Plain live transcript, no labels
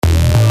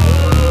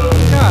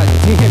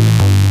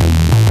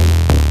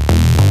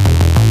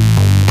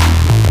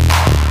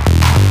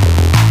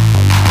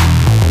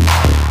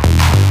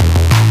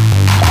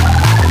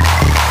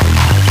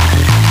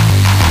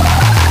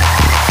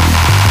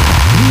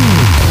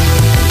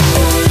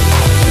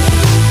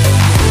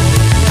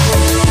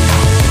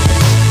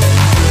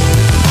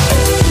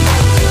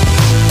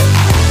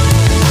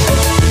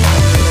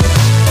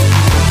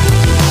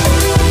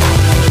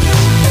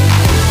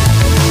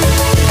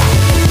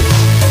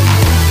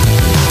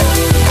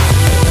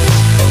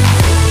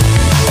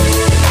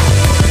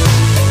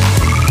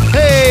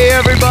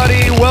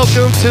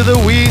welcome to the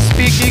We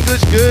Speak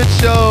English Good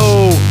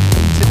show.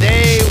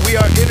 Today we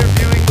are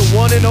interviewing the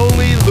one and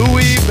only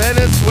Louis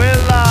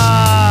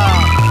Venezuela.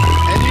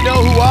 And you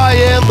know who I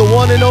am, the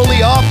one and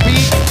only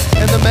Offbeat,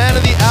 and the man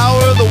of the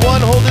hour, the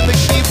one holding the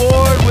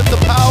keyboard with the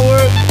power,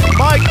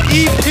 Mike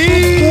EP.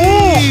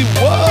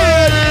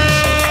 What?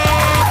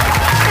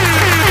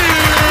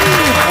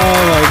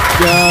 Oh my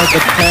God, the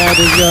pad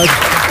is up.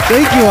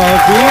 Thank you,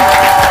 Offbeat.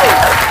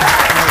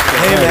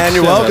 Hey man,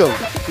 you're welcome.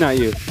 Not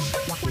you.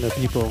 The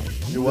people.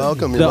 You're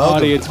welcome. The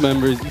audience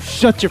members.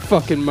 Shut your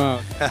fucking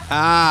mouth.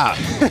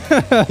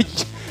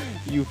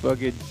 You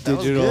fucking That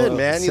was digital good,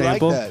 man.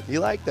 sample. You like that. You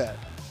like that.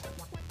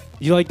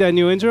 You like that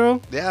new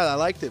intro? Yeah, I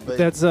liked it. But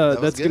That's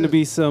that was gonna good.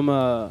 be some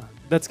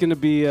that's gonna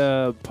be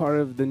part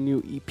of the new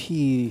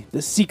EP,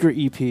 the secret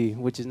EP,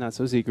 which is not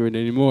so secret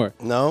anymore.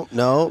 No,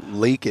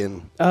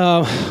 leaking.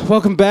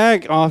 Welcome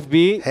back,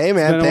 Offbeat. Hey,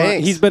 man, It's been a while.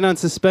 thanks. He's been on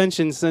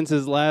suspension since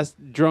his last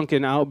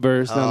drunken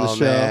outburst on the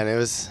show. Man, it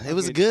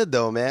was good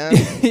though, man.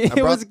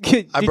 It was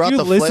good. I Did brought you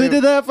the listen flavor.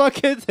 to that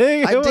fucking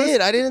thing? I did.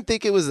 I didn't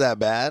think it was that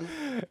bad.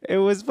 It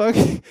was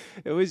fucking.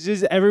 It was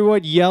just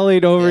everyone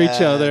yelling over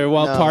each Yeah, other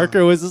while no.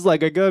 Parker was just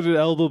like, "I got an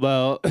album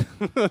out."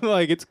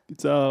 Like it's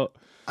out.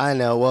 I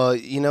know. Well,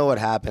 you know what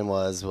happened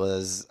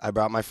was I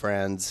brought my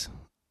friends.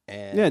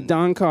 And Yeah,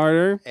 Don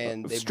Carter,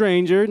 and they-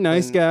 stranger,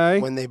 nice when- guy.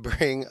 When they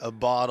bring a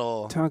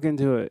bottle, Talking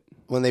to it.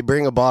 when they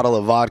bring a bottle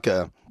of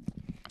vodka,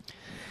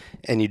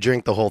 and you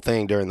drink the whole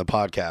thing during the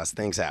podcast,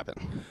 things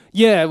happen.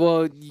 Yeah,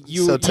 well,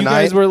 you So you tonight-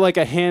 guys were like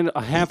a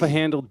half a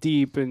handle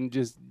deep and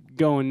just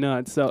going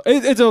nuts. So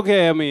it's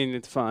okay. I mean,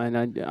 it's fine.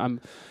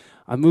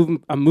 I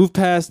moved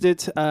past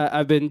it.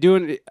 I've been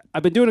doing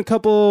a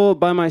couple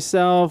by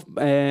myself,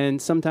 and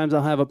sometimes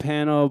I'll have a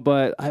panel.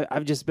 But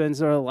I've just been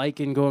sort of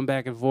liking going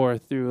back and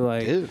forth through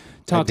like Dude, I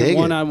talking dig it.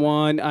 one on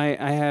one.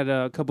 I had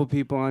a couple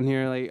people on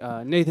here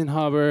like Nathan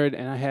Hubbard,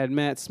 and I had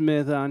Matt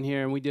Smith on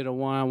here, and we did a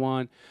one on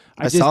one.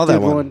 I saw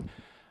that one.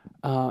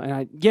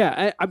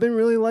 And I've been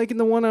really liking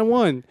the one on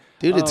one.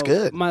 Dude, it's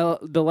good.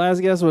 The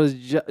last guest was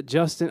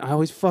Justin. I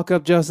always fuck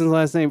up Justin's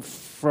last name.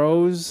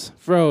 Froze.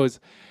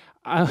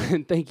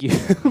 Thank you.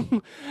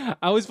 I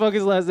always fuck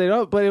his last name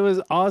up, but it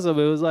was awesome.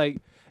 It was like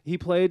he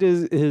played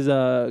his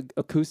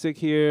acoustic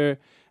here,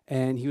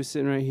 and he was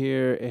sitting right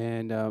here,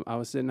 and I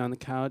was sitting on the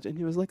couch, and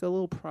he was like a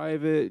little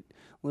private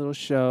little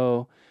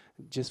show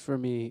just for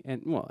me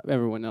and well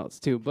everyone else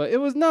too. But it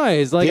was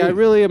nice. Like I Dude.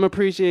 really am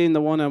appreciating the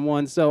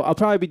one-on-one. So I'll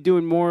probably be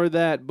doing more of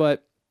that,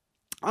 but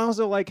I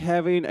also like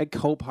having a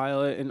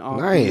co-pilot, and Offbeat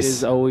Nice.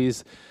 is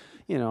always,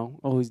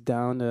 always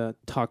down to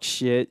talk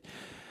shit.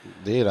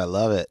 Dude, I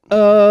love it.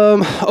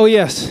 Oh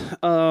yes.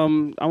 I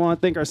want to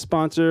thank our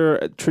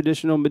sponsor,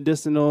 Traditional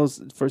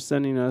Medicinals, for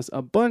sending us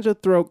a bunch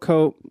of throat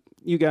coat.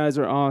 You guys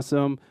are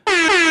awesome.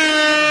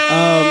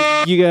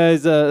 You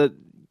guys go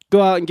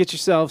out and get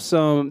yourself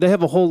some. They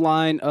have a whole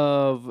line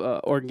of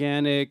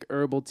organic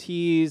herbal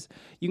teas.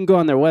 You can go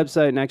on their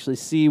website and actually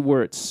see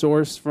where it's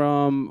sourced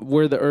from,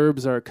 where the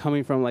herbs are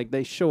coming from. Like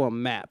they show a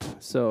map,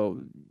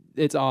 so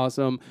it's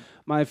awesome.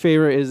 My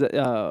favorite is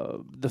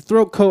the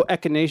throat coat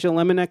echinacea,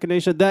 lemon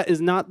echinacea. That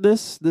is not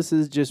this. This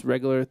is just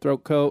regular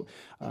throat coat.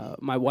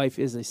 My wife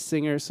is a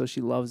singer, so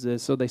she loves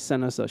this. So they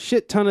sent us a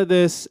shit ton of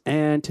this.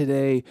 And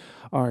today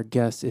our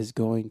guest is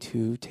going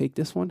to take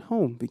this one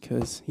home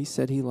because he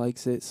said he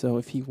likes it. So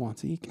if he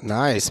wants it, he can.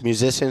 Nice.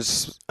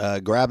 Musicians,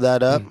 grab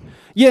that up.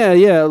 Yeah.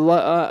 A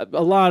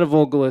lot of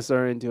vocalists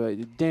are into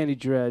it. Danny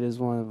Dredd is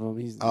one of them.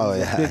 He's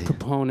a big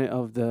proponent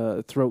of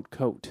the throat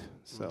coat.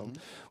 So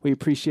we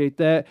appreciate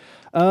that.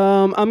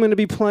 I'm going to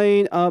be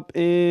playing up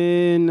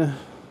in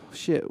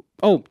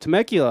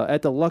Temecula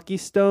at the Lucky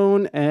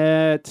Stone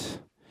No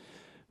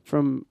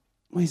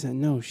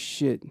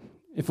shit.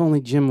 If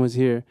only Jim was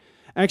here.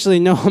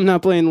 Actually, no, I'm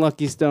not playing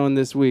Lucky Stone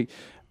this week.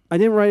 I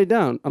didn't write it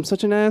down. I'm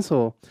such an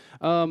asshole.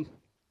 We're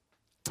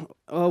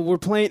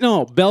playing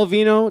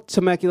Belvino,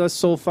 Temecula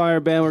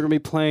Soulfire Band. We're going to be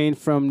playing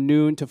from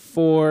noon to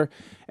 4.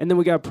 And then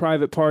we got a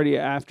private party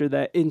after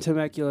that in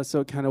Temecula,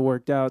 so it kind of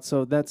worked out.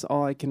 So that's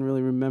all I can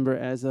really remember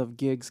as of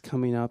gigs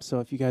coming up.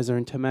 So if you guys are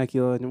in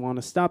Temecula and want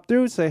to stop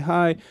through, say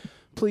hi,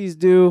 please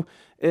do.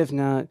 If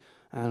not,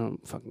 I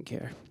don't fucking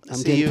care.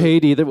 I'm getting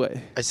paid either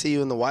way. I see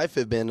you and the wife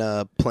have been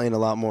playing a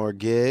lot more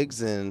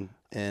gigs and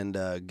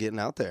getting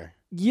out there.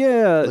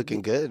 Yeah.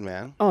 Looking good,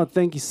 man. Oh,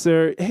 thank you,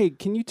 sir. Hey,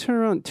 can you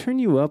turn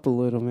you up a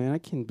little, man? I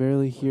can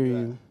barely hear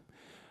you.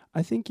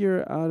 I think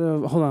you're out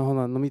of... Hold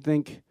on. Let me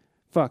think.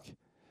 Fuck.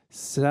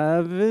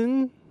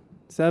 7?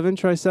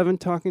 Try 7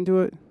 talking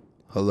to it.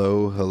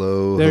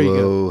 Hello. There you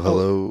go.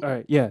 Hello. All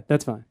right. Yeah,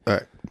 that's fine. All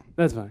right.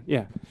 That's fine.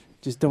 Yeah.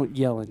 Just don't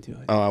yell into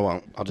it. Oh, I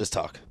won't. I'll just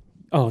talk.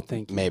 Oh,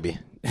 thank you. Maybe.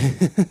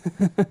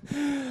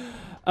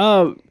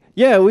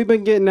 Yeah, we've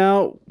been getting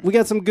out. We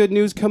got some good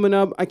news coming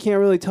up. I can't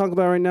really talk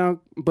about right now,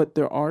 but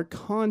there are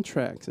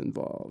contracts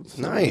involved.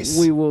 So Nice.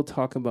 We will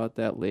talk about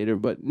that later,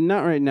 but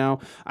not right now.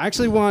 I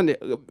actually wanted,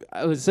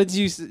 since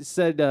you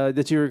said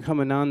that you were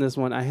coming on this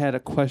one, I had a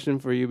question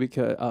for you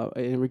because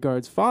in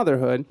regards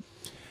fatherhood.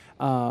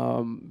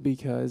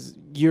 because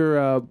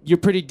you're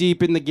pretty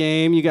deep in the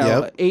game. You got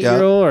Yep, an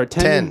 8-year-old or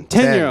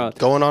 10-year-old.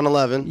 Going on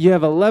 11. You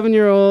have an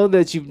 11-year-old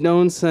that you've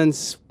known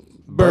since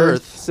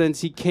birth, since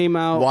he came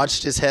out.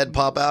 Watched his head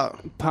pop out.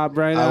 Pop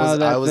right out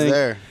of that I was thing.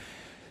 there.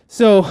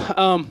 So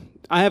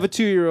I have a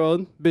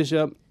 2-year-old,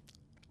 Bishop,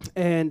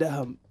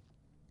 and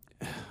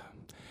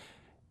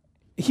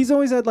he's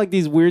always had like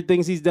these weird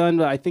things he's done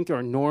that I think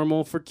are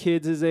normal for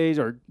kids his age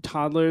or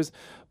toddlers.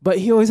 But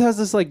he always has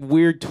this like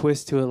weird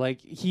twist to it.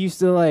 Like he used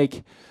to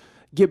like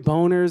get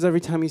boners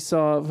every time he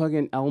saw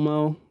fucking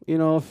Elmo,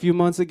 a few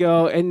months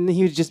ago, and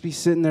he would just be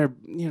sitting there,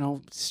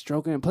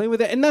 stroking and playing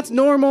with it, and that's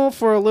normal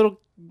for a little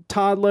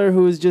toddler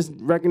who is just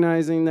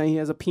recognizing that he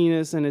has a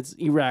penis and it's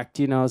erect,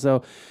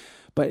 So,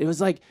 but it was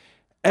like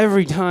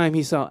every time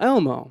he saw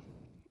Elmo,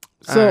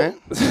 so All right.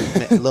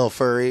 A little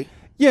furry.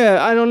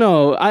 Yeah, I don't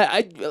know.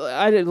 I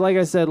did, like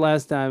I said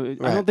last time,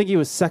 Right. I don't think he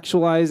was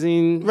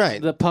sexualizing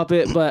the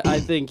puppet, but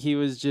I think he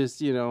was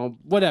just,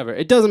 whatever.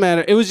 It doesn't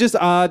matter. It was just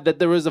odd that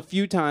there was a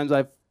few times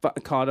I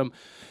caught him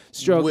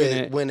stroking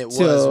it when it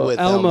to was with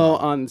Elmo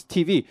on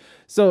TV.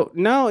 So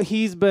now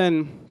he's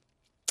been,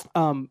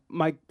 his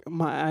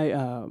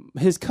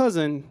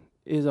cousin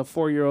is a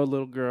 4-year-old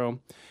little girl,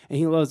 and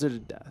he loves her to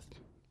death.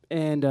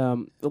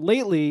 And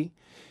lately,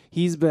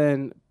 he's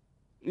been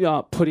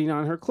putting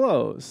on her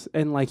clothes,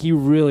 and like he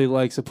really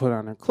likes to put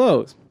on her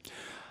clothes.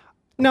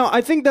 Now, I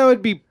think that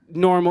would be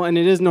normal, and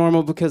it is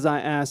normal because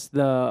I asked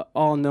the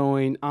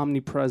all-knowing,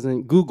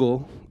 omnipresent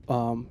Google,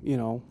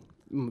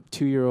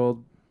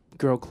 2-year-old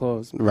girl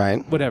clothes,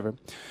 Right. whatever.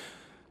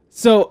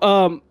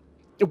 So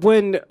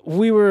when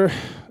we were.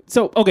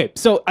 So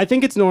I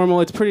think it's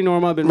normal. It's pretty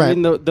normal. I've been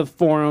reading the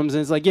forums,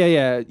 and it's like,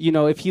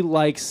 if he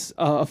likes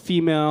a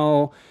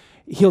female,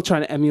 he'll try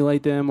to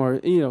emulate them, or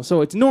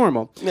so it's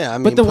normal. Yeah, I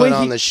mean, but the put way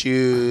on the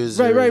shoes,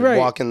 right.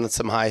 walk in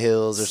some high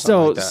heels or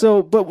something like that.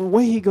 So, but the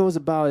way he goes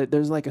about it,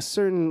 there's like a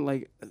certain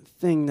like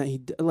thing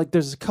that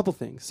there's a couple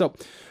things. So,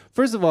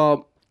 first of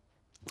all,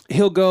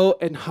 he'll go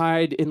and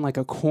hide in like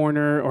a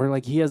corner, or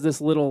like he has this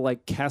little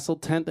like castle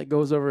tent that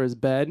goes over his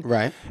bed.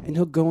 Right. And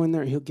he'll go in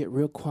there, he'll get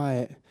real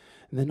quiet,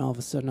 and then all of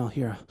a sudden I'll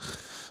hear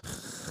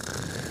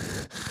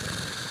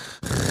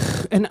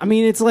and I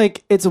mean, it's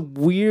a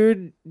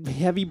weird,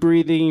 heavy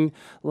breathing,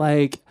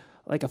 like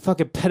a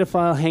fucking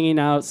pedophile hanging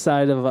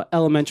outside of an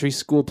elementary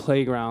school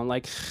playground,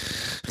 like.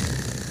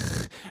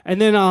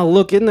 And then I'll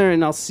look in there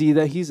and I'll see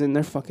that he's in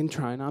there fucking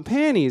trying on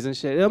panties and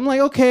shit. And I'm like,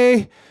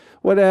 okay,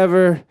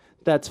 whatever,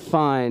 that's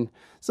fine.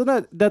 So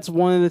that's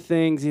one of the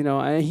things,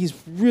 he's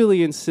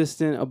really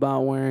insistent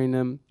about wearing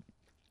them.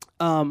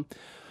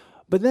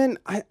 But then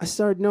I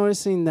started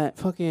noticing that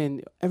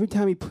fucking every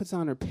time he puts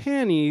on her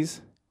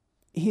panties,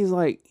 he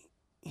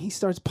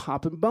starts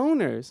popping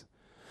boners.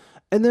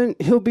 And then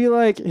he'll be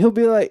like, and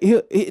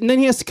then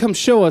he has to come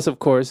show us, of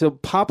course. He'll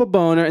pop a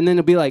boner, and then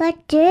he'll be like, "My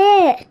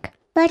dick,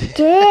 my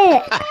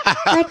dick,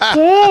 my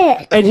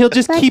dick." And he'll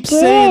just keep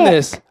saying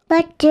this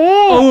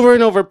over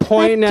and over,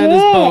 pointing at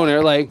his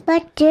boner, like,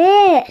 "My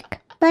dick,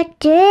 my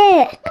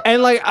dick."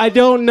 And like, I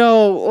don't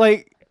know,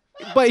 like,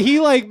 but he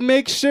like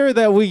makes sure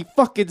that we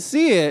fucking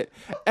see it,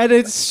 and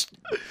it's.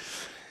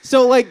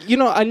 So, like,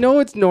 I know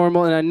it's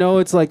normal, and I know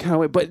it's, like,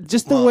 kind of, but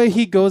just the way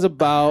he goes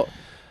about,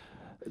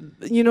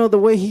 the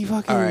way he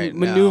fucking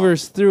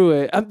maneuvers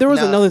through it. There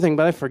was another thing,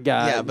 but I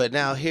forgot. Yeah, but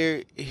now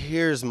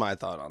here's my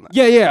thought on that.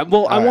 Yeah.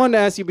 Well, I wanted to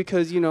ask you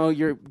because,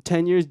 you're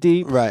 10 years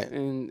deep. Right.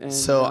 And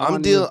so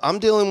I'm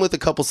dealing with a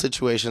couple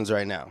situations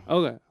right now.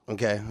 Okay.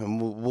 Okay, and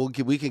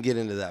we can get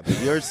into that,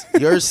 but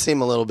yours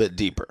seem a little bit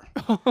deeper.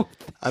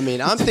 I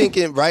mean, I'm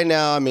thinking right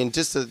now. I mean,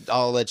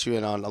 I'll let you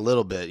in on a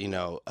little bit.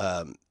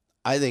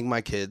 I think my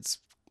kid's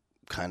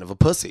kind of a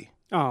pussy.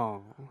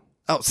 Oh,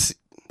 see,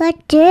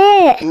 but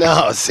dick.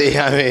 No, see,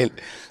 I mean,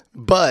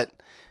 but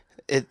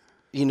it,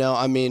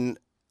 I mean,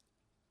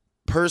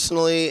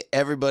 personally,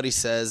 everybody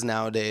says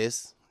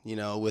nowadays,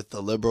 with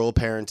the liberal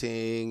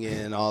parenting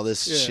and all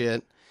this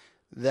shit,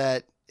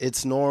 that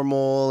it's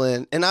normal,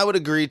 and I would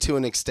agree to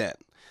an extent.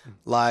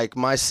 Like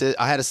I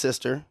had a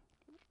sister.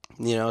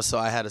 So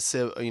I had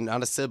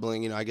not a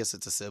sibling, I guess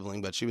it's a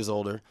sibling, but she was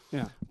older.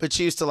 Yeah. But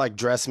she used to like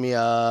dress me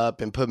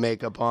up and put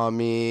makeup on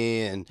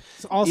me, and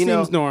it all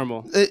seems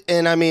normal.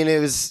 And I mean,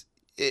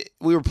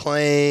 we were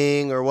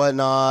playing or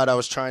whatnot. I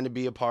was trying to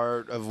be a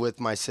part of with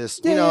my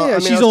sister. Yeah, I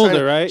mean, she's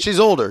older, right? She's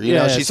older.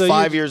 She's so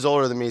 5 years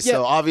older than me. Yeah,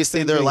 so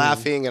obviously they're thing.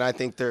 laughing, and I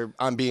think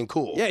I'm being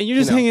cool. Yeah, and you're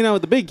just hanging out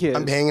with the big kids.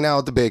 I'm hanging out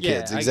with the big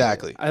kids,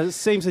 exactly.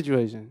 Same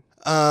situation.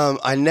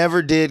 I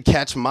never did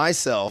catch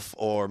myself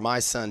or my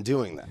son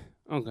doing that.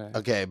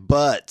 Okay,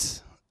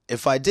 but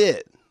if I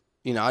did,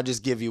 I'll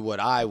just give you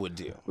what I would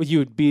do. Well, you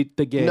would beat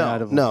the gay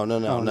out of him. No.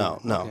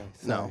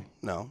 Okay,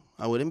 No.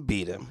 I wouldn't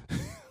beat him.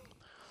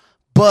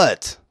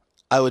 But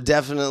I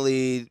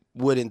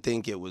wouldn't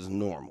think it was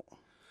normal.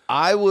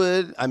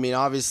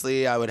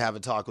 Obviously, I would have a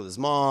talk with his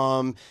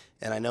mom,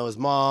 and I know his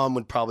mom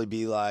would probably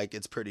be like,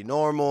 it's pretty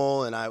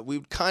normal, and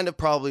we'd kind of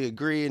probably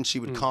agree, and she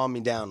would calm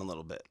me down a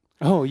little bit.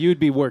 Oh, you'd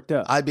be worked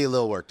up. I'd be a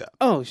little worked up.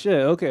 Oh shit.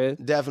 Okay.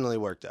 Definitely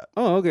worked up.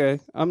 Oh, okay.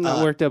 I'm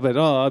not worked up at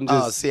all. I'm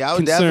just See, I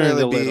would concerned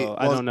definitely a be. little.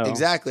 I don't know.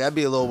 Exactly. I'd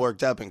be a little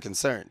worked up and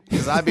concerned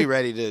because I'd be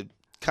ready to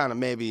kind of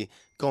maybe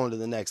go into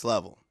the next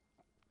level.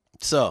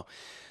 So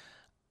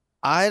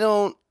I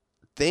don't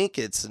think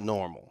it's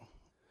normal,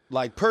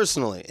 like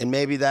personally. And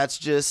maybe that's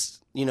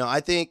just, I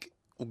think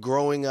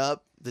growing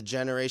up, the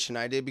generation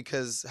I did,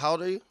 because how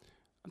old are you?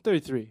 I'm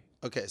 33.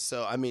 Okay.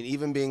 So, I mean,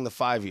 even being the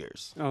 5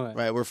 years, Okay.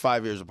 right? We're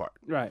 5 years apart.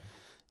 Right.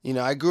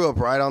 I grew up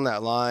right on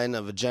that line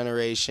of a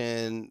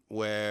generation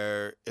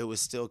where it was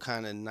still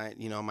kind of,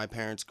 my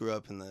parents grew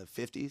up in the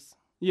 50s.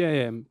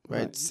 Yeah.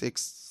 Right?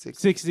 60s,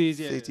 60s,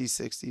 yeah. 50s,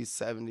 60s,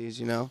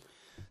 70s,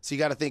 So you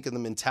got to think of the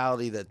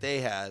mentality that they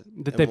had.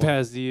 That they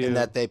passed to you. And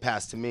that they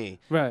passed to me.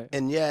 Right.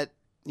 And yet,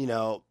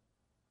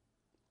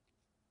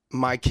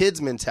 my kid's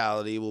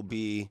mentality will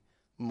be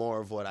more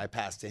of what I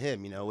passed to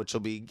him, which will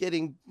be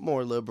getting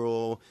more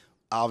liberal,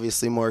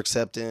 obviously more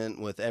acceptant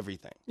with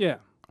everything. Yeah.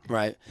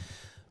 Right.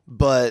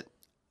 But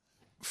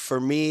for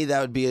me, that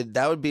would be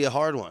a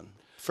hard one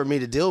for me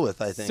to deal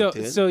with, I think.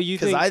 So you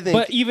think,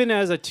 but even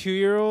as a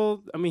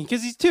 2-year-old, I mean,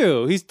 because he's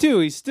two, he's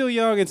still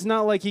young. It's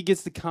not like he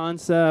gets the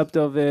concept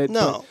of it.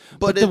 No,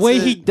 but the way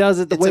he does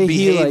it, the way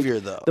he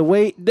behavior, though. The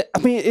way, I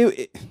mean,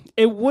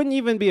 it wouldn't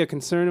even be a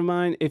concern of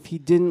mine if he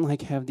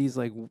didn't have these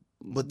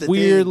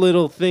weird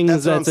little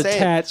things that's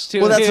attached to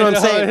it. Well, that's what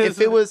I'm saying.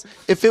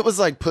 If it was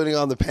like putting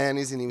on the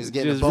panties and he was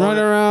getting just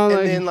running around,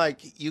 and then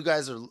you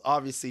guys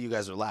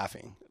are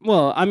laughing.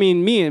 Well, I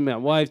mean, me and my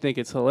wife think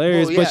it's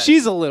hilarious, but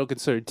she's a little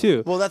concerned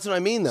too. Well, that's what I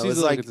mean, though.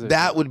 It's like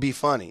that would be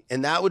funny,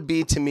 and that would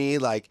be to me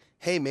like,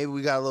 hey, maybe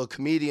we got a little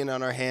comedian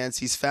on our hands.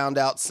 He's found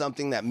out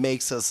something that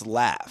makes us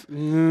laugh.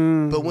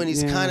 But when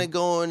he's kind of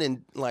going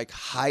and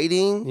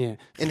hiding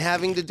and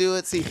having to do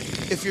it, see,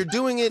 if you're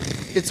doing it,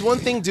 it's one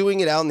thing doing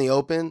it out in the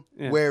open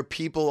where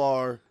people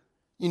are,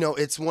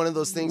 it's one of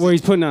those things where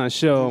he's putting on a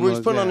show. Where he's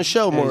putting on a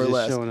show, more or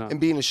less, and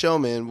being a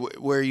showman.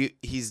 Where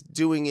he's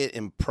doing it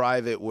in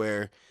private,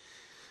 where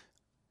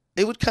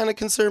it would kind of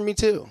concern me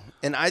too.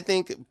 And I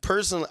think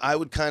personally, I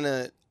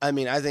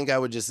think I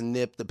would just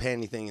nip the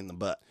panty thing in the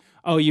butt.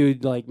 Oh, you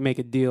would make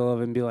a deal of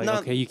it and be like,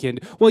 okay, you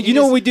can't. Well, you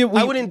know what we did?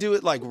 I wouldn't do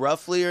it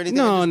roughly or anything.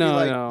 No.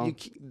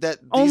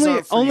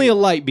 Only a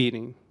light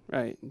beating,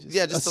 right?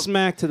 Just a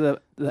smack to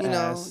the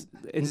ass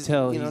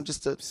until he's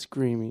just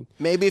screaming.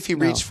 Maybe if he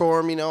reached for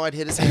him, I'd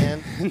hit his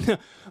hand.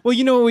 Well,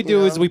 what we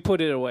do is we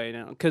put it away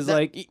now, because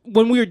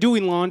when we were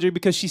doing laundry,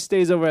 because she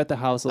stays over at the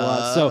house a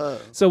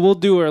lot, so we'll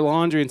do her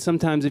laundry, and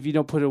sometimes if you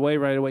don't put it away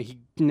right away, he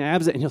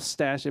nabs it and he'll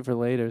stash it for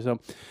later.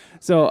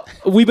 So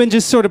we've been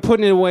just sort of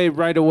putting it away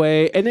right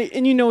away, and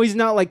he's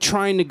not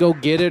trying to go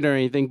get it or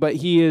anything, but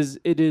he is.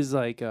 It is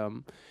it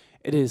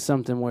is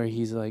something where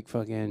he's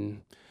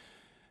fucking.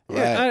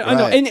 Yeah, I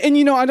know, and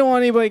I don't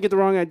want anybody to get the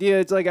wrong idea.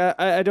 It's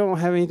I don't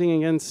have anything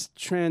against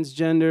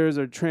transgenders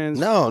or trans.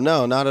 No,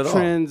 not at all.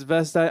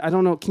 Transvestite. I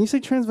don't know. Can you say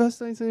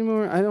transvestites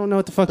anymore? I don't know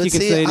what the fuck you can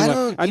say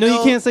anymore. I know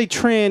you can't say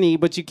tranny,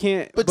 but you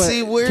can't. But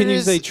see, can you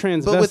say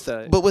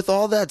transvestite? But with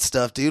all that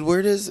stuff, dude,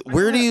 where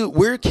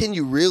can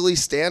you really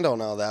stand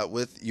on all that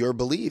with your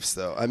beliefs,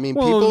 though? I mean,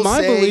 people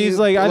my say beliefs,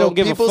 I don't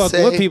give a fuck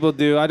what people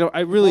do. I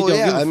really don't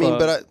give a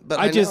fuck. But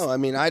I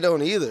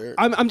don't either.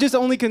 I'm just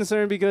only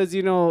concerned because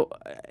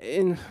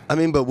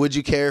but would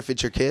you care if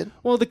it's your kid?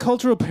 Well, the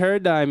cultural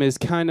paradigm is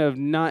kind of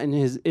not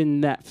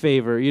in that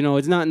favor.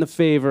 It's not in the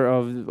favor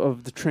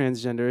of the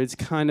transgender. It's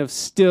kind of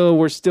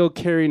we're still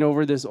carrying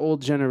over this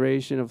old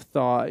generation of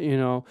thought.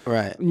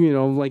 Right.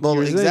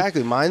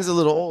 Exactly. Mine's a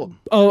little old.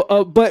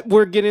 But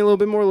we're getting a little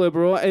bit more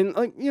liberal, and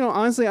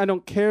honestly, I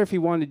don't care if he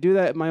wanted to do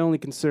that. My only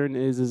concern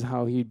is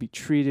how he'd be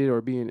treated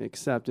or being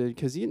accepted,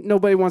 because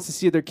nobody wants to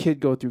see their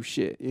kid go through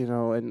shit.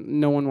 And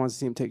no one wants to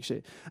see him take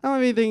shit. I don't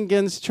have anything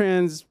against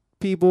trans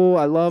people.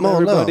 I love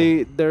everybody.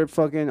 No. They're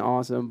fucking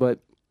awesome, but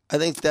I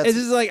think that's. It's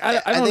just I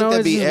don't know.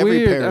 That'd be every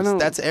weird.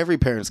 parent's. That's every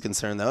parent's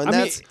concern, though, and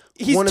that's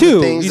he's one two. of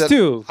the things he's that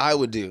two. I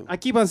would do. I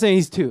keep on saying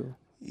he's 2.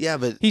 Yeah,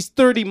 but he's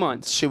 30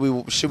 months. Should we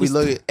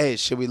look at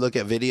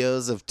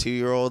videos of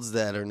 2-year-olds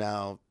that are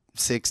now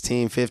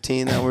 16,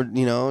 15 that were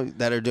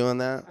that are doing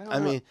that? I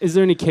mean, is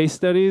there any case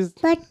studies?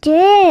 No, I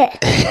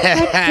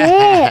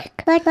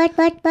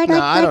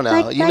don't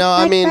know.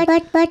 I mean, I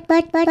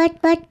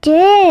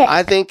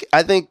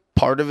think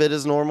part of it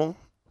is normal.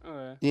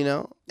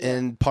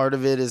 And part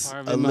of it is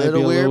a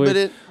little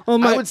weird, but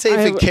I would say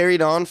if it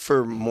carried on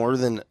for more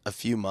than a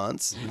few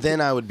months,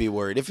 then I would be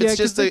worried. If it's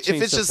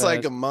just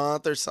like a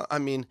month or something, I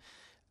mean,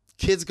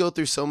 kids go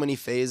through so many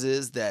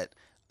phases that,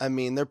 I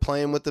mean, they're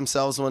playing with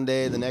themselves one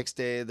day, the next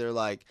day they're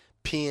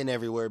peeing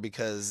everywhere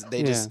because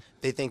they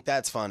think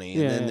that's funny,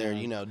 and then they're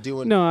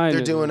doing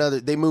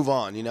they move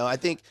on. I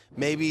think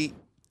maybe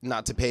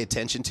not to pay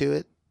attention to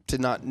it, to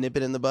not nip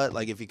it in the butt.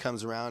 If he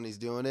comes around, he's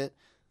doing it.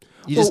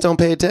 You just don't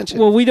pay attention.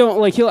 Well, we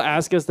don't he'll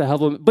ask us to help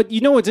him. But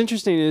what's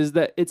interesting is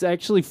that it's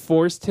actually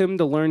forced him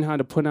to learn how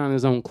to put on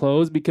his own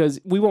clothes,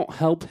 because we won't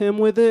help him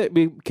with it,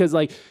 because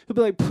he'll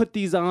be put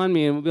these on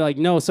me, and we'll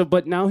be no. So,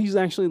 but now he's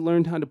actually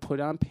learned how to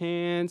put on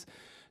pants,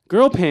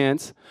 girl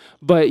pants,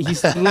 but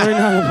he's learned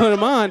how to put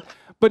them on.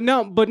 But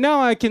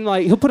now I can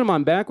he'll put them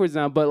on backwards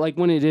now. But like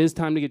when it is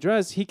time to get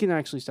dressed, he can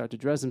actually start to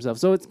dress himself.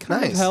 So it's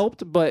kind of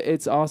helped, but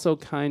it's also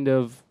kind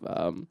of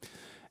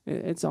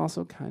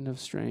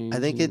strange. I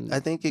think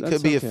it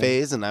could be a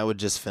phase, and I would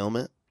just film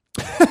it.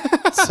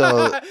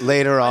 So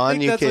later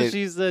on, you could.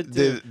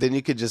 Then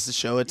you could just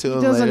show it to him.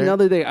 He does later.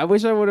 Another thing. I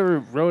wish I would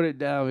have wrote it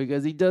down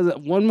because he does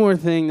one more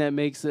thing that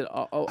makes it.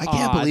 I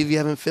can't believe you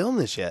haven't filmed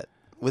this yet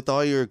with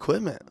all your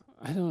equipment.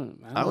 I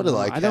would have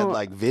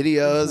had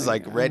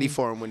videos ready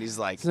for him when he's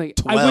like 12.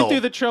 I went through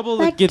the trouble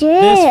to get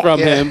this from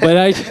him, but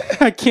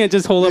I can't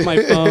just hold up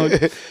my phone.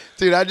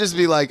 Dude, I'd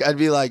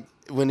be like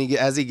when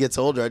as he gets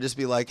older, I'd just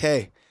be like,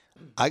 hey,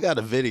 I got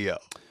a video,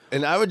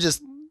 and I would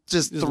just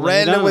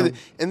threaten him with it,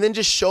 and then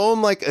just show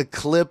him like a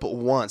clip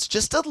once,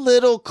 just a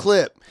little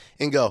clip,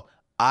 and go,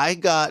 I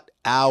got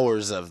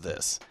hours of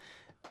this,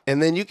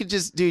 and then you could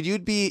just, dude,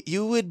 he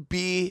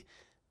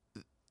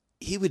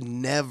would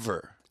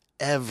never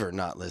ever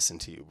not listen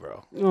to you,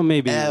 bro. Well,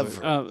 maybe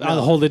ever.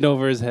 I'll hold it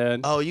over his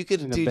head. Oh, you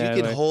could, dude.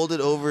 You could hold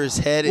it over his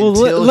head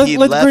until he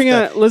left.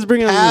 Let's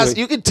bring up Louis.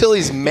 You could till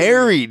he's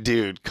married,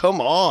 dude. Come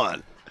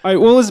on. All right,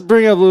 well, let's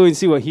bring up Louis and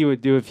see what he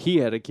would do if he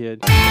had a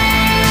kid. Come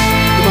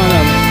on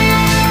up.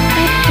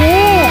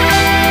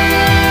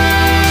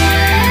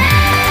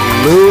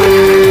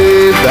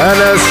 Louis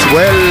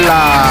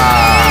Venezuela.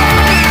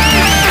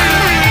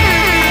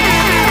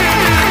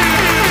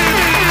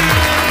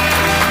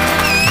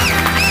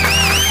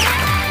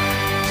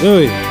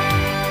 Louis,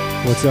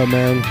 what's up,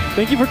 man?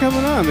 Thank you for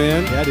coming on,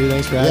 man. Yeah, dude,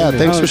 thanks for having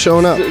me. Thanks for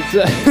showing up.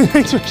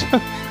 Thanks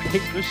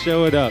for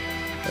showing up.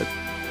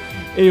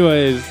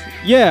 Anyways,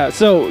 yeah,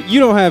 so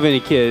you don't have any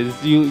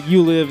kids.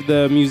 You live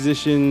the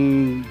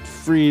musician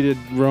free to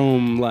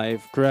roam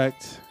life,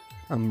 correct?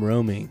 I'm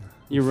roaming.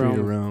 You're free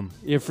to roam.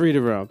 You're free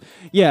to roam.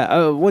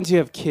 Yeah, once you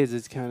have kids,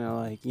 it's kind of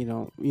like you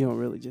don't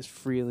really just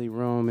freely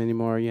roam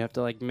anymore. You have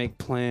to like make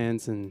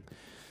plans and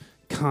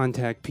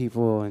contact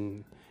people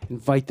and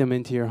invite them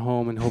into your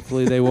home, and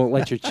hopefully they won't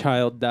let your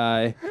child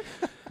die.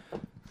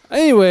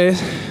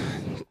 Anyways,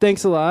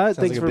 thanks a lot.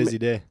 Sounds like a busy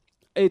day.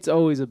 It's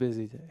always a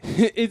busy day.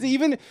 It's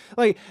even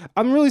like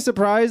I'm really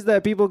surprised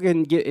that people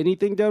can get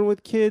anything done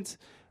with kids.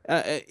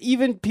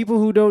 Even people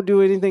who don't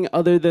do anything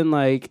other than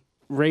like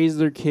raise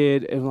their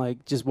kid and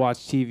like just watch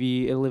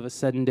TV and live a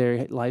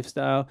sedentary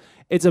lifestyle.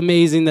 It's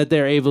amazing that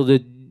they're able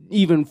to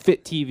even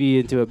fit TV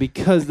into it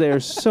because they're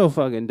so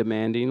fucking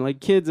demanding. Like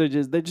kids are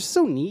they're just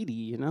so needy,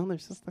 you know? They're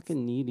so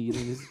fucking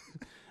needy.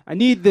 I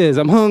need this.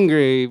 I'm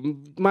hungry.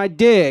 My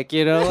dick,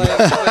 you know?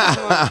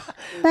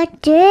 My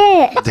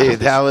dick. Dude,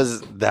 that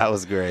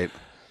was great.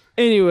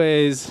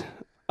 Anyways,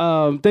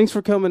 thanks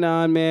for coming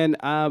on, man.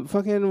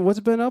 Fucking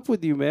what's been up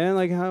with you, man?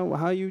 Like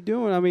how you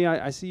doing? I mean,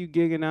 I see you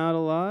gigging out a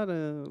lot.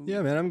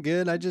 Yeah, man, I'm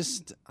good. I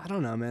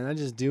don't know, man. I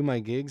just do my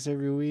gigs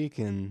every week,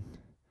 and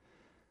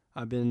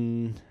I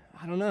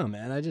don't know,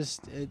 man.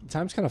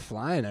 Time's kind of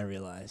flying, I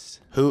realized.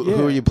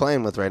 Who are you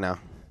playing with right now?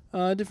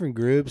 Different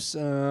groups.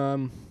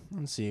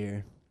 Let's see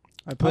here.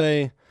 I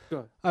play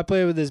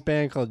with this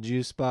band called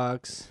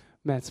Juicebox.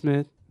 Matt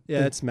Smith.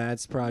 Yeah, it's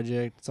Matt's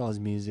project. It's all his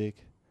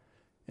music.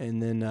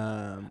 And then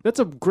that's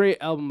a great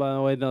album, by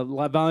the way. The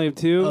Volume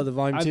 2. Oh, the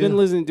Volume 2. I've been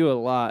listening to it a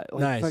lot.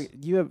 Like, nice.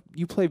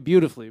 You play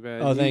beautifully,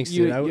 man. Oh, thanks,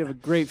 dude. You have a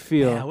great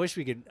feel. Yeah, I wish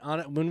we could.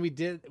 When we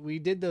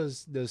did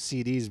those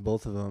CDs,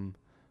 both of them.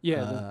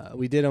 Yeah.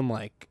 We did them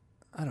like,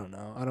 I don't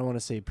know. I don't want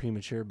to say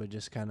premature, but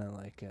just kind of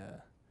like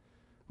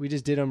we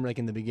just did them like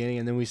in the beginning,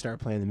 and then we start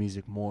playing the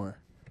music more.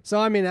 So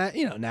I mean,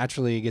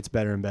 naturally it gets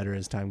better and better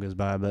as time goes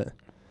by. But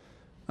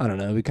I don't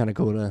know. It'd be kind of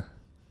cool to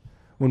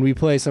when we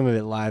play some of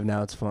it live.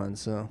 Now it's fun.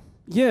 So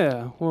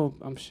yeah, well,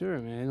 I'm sure,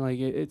 man. Like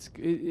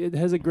it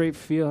has a great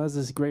feel. Has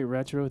this great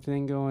retro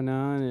thing going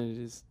on,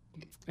 and it's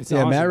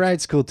awesome. Matt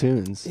writes cool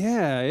tunes.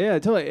 Yeah,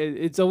 totally.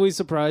 It's always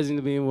surprising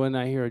to me when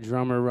I hear a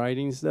drummer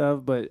writing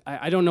stuff, but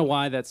I don't know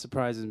why that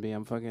surprises me.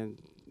 I'm fucking.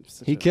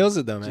 He kills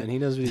it though, man. He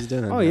knows what he's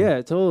doing. Oh yeah,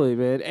 totally,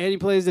 man. And he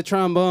plays the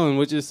trombone,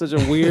 which is such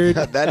a weird.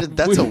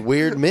 That's a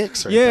weird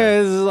mix, right?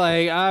 Yeah, it's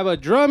like I'm a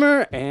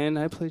drummer and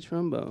I play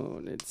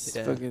trombone. It's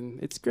fucking.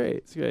 It's great.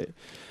 It's great.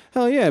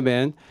 Hell yeah,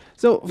 man.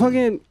 So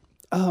fucking.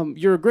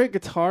 You're a great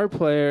guitar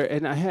player,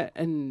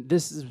 and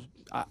this is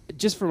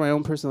just for my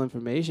own personal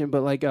information,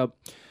 but like,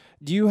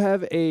 do you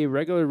have a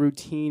regular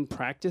routine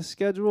practice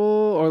schedule,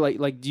 or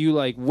like do you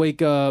like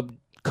wake up,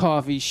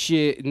 coffee,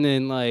 shit, and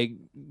then like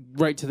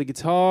right to the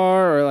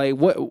guitar, or like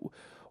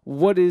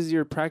what is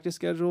your practice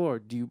schedule, or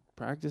do you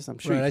practice? I'm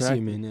sure. Right, I see what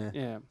you mean. Yeah.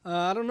 Yeah.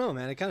 I don't know,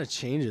 man. It kind of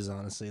changes,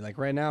 honestly. Like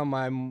right now,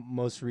 my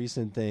most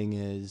recent thing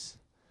is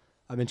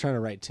I've been trying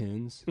to write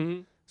tunes.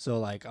 Mm-hmm. So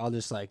like I'll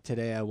just like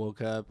today I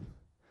woke up.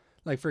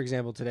 Like, for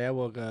example, today I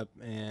woke up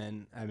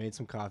and I made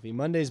some coffee.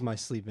 Monday's my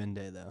sleep-in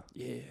day, though.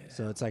 Yeah.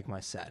 So it's like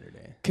my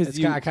Saturday.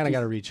 I kind of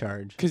got to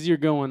recharge. Because you're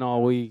going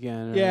all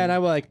weekend. Right? Yeah,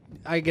 and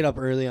I get up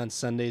early on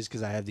Sundays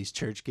because I have these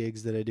church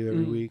gigs that I do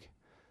every week.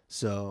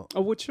 So. Oh,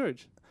 what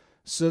church?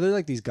 So they're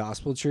like these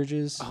gospel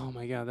churches. Oh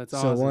my god, that's So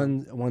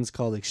awesome. one's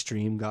called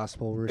Extreme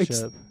Gospel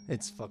Worship.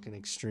 It's fucking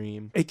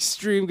extreme.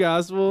 Extreme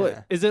gospel.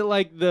 Yeah. Is it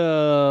like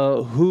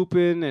the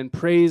hooping and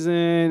praising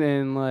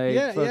and like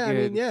Yeah, fucking... I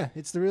mean, yeah,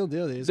 it's the real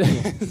deal, dude.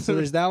 It's cool. So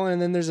there's that one,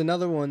 and then there's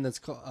another one that's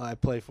called I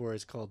play for.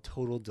 It's called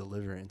Total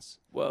Deliverance.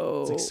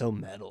 Whoa. It's like so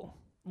metal.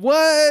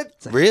 What?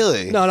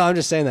 Really? No, I'm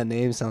just saying that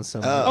name sounds so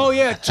metal. Oh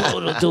yeah,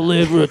 total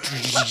deliver.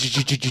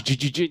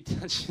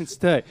 That shit's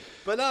tight.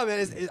 But no,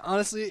 man,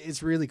 honestly,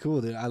 it's really cool,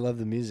 dude. I love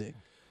the music.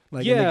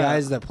 Like, and Yeah. the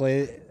guys that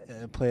play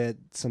at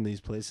some of these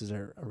places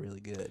are really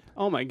good.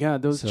 Oh my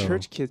god, those So-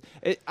 church kids.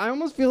 I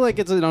almost feel like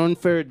it's an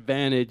unfair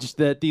advantage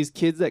that these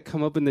kids that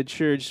come up in the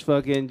church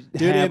fucking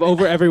have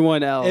over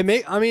everyone else.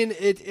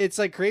 It's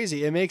like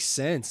crazy. It makes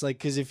sense. Like,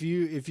 because if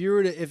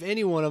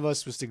any one of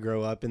us was to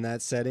grow up in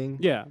that setting,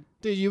 yeah.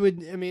 dude, you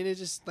would. I mean, it's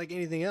just like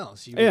anything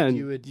else. You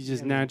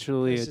just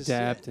naturally it's just,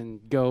 adapt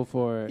and go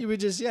for it. You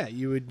would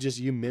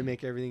you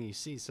mimic everything you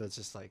see. So it's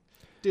just like,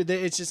 dude,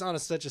 it's just on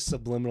such a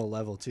subliminal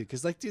level too.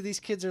 Because like, dude, these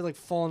kids are like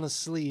falling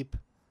asleep.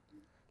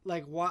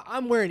 Like, why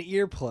I'm wearing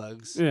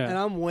earplugs and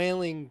I'm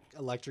wailing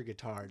electric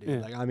guitar, dude.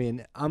 Yeah. Like, I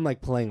mean, I'm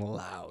like playing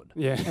loud.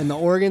 Yeah. And the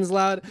organ's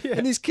loud. Yeah.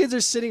 And these kids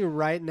are sitting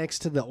right next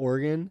to the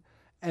organ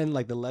and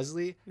like the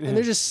Leslie, and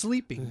they're just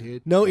sleeping,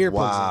 dude. No earplugs,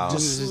 Wow.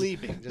 just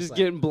sleeping, Just like,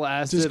 getting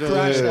blasted. just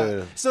crashed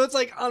Dude. out. So it's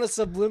like on a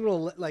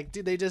subliminal, like,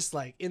 dude, they just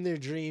like in their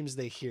dreams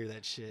they hear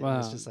that shit. Wow. And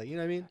it's just like, you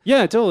know what I mean?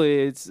 Yeah,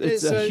 totally. It's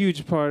So- a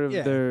huge part of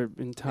yeah. their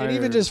entire. And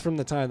even just from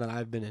the time that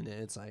I've been in it,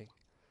 it's like,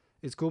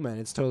 it's cool, man.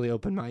 It's totally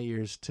opened my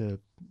ears to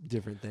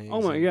different things.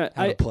 Oh my and God.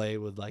 how to play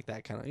with like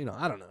that kind of,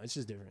 I don't know. It's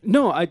just different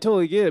No, I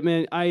totally get it,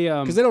 man.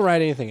 because they don't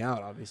write anything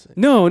out, obviously.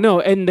 No,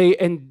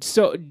 and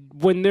so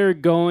when they're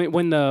going,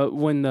 when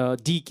the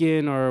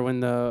deacon or when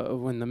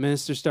the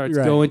minister starts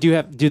Right. going, do they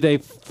have they're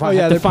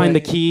to find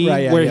the playing- key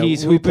right, yeah, where yeah,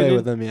 he's we hooping? play in?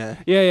 with them, yeah.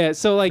 Yeah.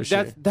 So like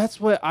For that's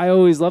what I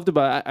always loved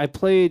about it. I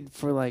played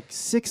for like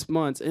 6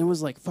 months, and it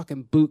was like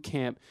fucking boot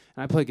camp.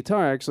 And I played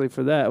guitar actually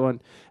for that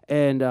one,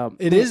 and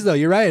It is though.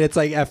 You're right. It's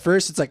like at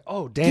first it's like,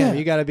 oh damn, Yeah.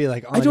 you got to be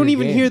like. On I don't your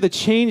even game. hear the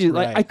changes.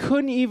 Like Right. I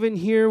couldn't even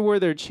hear where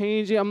they're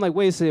changing. I'm like,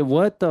 wait a second,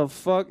 what the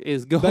fuck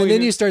is going? But then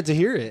on? you start to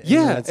hear it.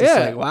 Yeah, it's just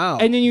yeah. like, wow.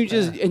 And then you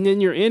just, and then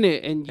you're in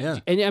it, and Yeah.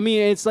 and I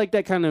mean, it's like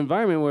that kind of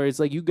environment where it's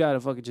like you gotta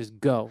fucking just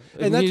go.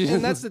 and you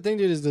just- that's the thing,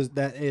 dude. Is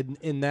that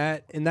in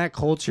that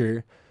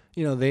culture,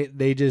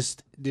 they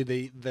just do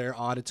their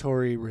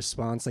auditory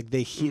response, like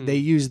they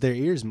use their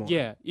ears more.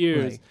 yeah,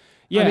 ears. Like,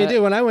 Yeah, I mean,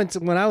 dude,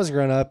 when I was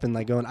growing up and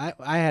like going,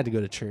 I had to go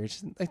to church.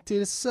 Like,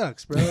 dude, it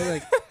sucks, bro.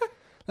 Like,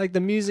 like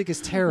the music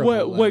is terrible.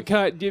 what like,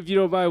 kind? If you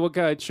don't mind, what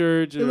kind of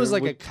church? It was or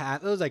like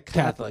what- it was like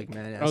Catholic,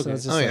 man. Yeah. So Okay.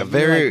 it's just Oh yeah, like, you're,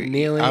 very like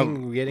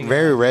kneeling, getting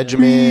very up,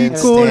 regiment,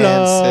 It's stand, sit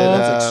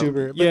like up.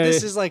 super, but Yeah,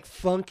 this yeah. is like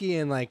funky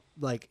and like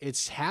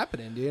it's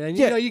happening, dude. And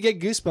Yeah. you get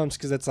goosebumps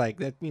because it's like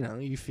that.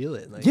 You feel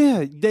it. Like,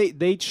 Yeah,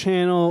 they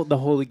channel the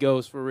Holy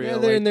Ghost for real. Yeah,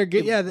 like, and they're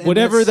good. Yeah, and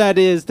whatever that's- that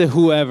is to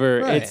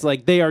whoever, Right. it's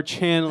like they are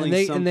channeling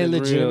and something they real.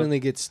 legitimately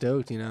get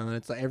stoked, and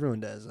it's like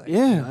everyone does. Like,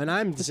 Yeah. and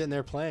I'm sitting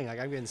there playing,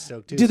 like I'm getting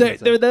stoked too. Do so they?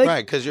 it's like- They're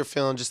Right, because you're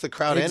feeling just the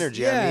crowd Ex-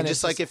 energy. yeah, I mean, and just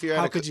it's like just- if you're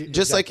how at a, could you-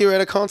 just exactly. like you're at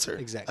a concert.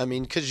 Exactly. I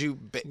mean, because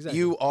Exactly.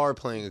 you are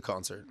playing a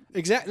concert.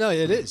 Exactly. No,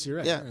 it is. You're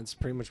right. Yeah. That's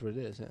pretty much what it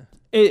is. Yeah.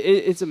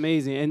 It's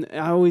amazing, and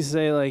I always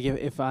say like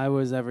if I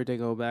was ever to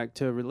go back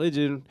to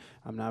religion,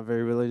 I'm not a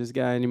very religious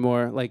guy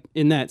anymore, like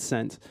in that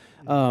sense.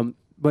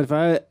 But if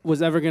I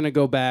was ever gonna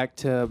go back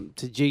to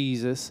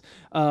Jesus,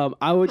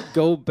 I would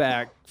go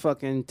back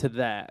fucking to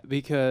that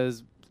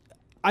because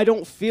I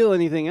don't feel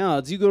anything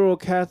else. You go to a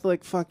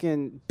Catholic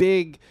fucking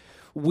big,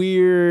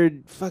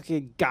 weird,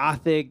 fucking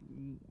gothic,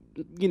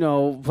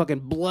 fucking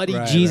bloody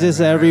Right, Jesus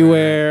right,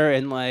 everywhere,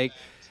 and like.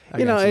 I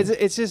You know, got you.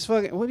 it's just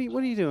fucking. What are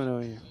you doing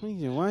over here? What are you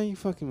doing? Why are you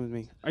fucking with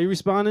me? Are you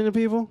responding to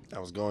people? I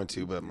was going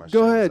to, but my Go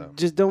shit was ahead. out.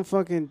 Just don't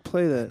fucking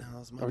play that No,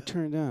 it's my or bad.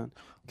 turn it down.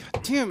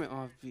 God damn it,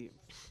 Offbeat.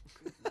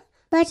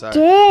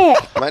 Sorry.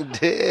 My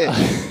dick.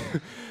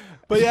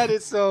 But yeah,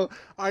 dude, so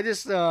I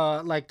just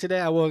like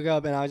today I woke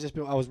up and I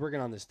was working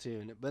on this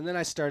tune, but then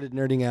I started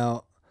nerding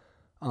out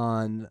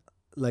on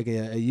like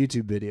a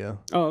YouTube video.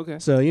 Oh, okay.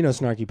 So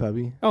Snarky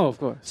Puppy. Oh, of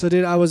course. So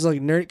dude, I was like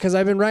nerd because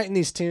I've been writing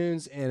these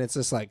tunes and it's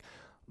just like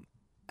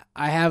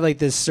I have like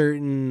this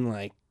certain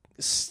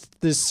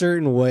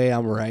way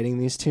I'm writing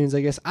these tunes.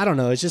 I guess I don't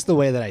know. It's just the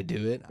way that I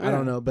do it. I Yeah.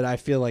 don't know, but I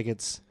feel like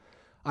it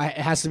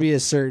has to be a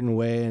certain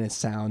way and a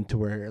sound to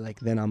where like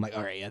then I'm like,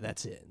 all right, yeah,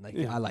 that's it. Like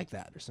Yeah. I like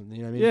that or something.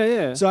 You know what I mean?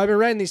 Yeah, yeah. So I've been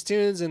writing these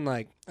tunes and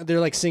like they're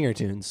like singer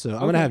tunes. So I'm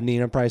Okay. gonna have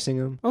Nina probably sing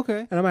them,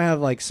 Okay. and I might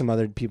have like some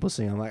other people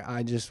sing them. Like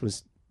I just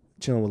was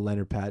chilling with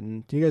Leonard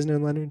Patton. Do you guys know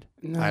Leonard?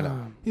 No. I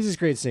know. He's this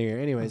great singer.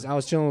 Anyways, I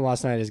was chilling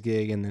last night at his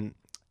gig, and then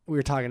we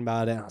were talking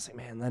about it. And I was like,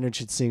 man, Leonard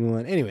should sing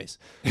one. Anyways,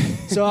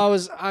 so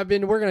I've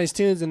been working on these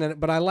tunes, and then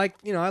but I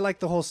like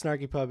the whole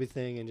Snarky Puppy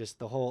thing, and just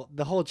the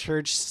whole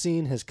church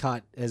scene has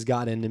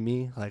got into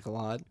me like a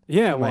lot.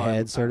 Yeah, in my well,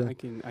 head, sort of. I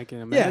can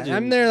Yeah, imagine.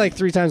 I'm there like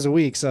 3 times a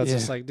week, so it's Yeah.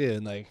 just like,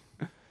 dude, like,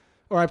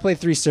 or I play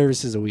 3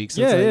 services a week.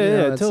 So Yeah, it's like, yeah, you know,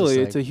 yeah. it's just Totally.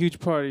 like- it's a huge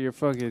part of your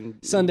fucking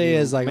Sunday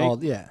is like make-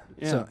 all yeah.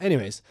 Yeah. So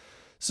anyways,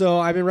 So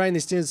I've been writing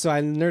these tunes. So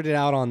I nerded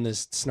out on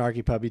this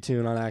Snarky Puppy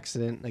tune on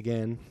accident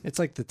again. It's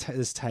like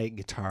this tight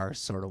guitar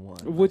sort of one.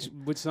 Which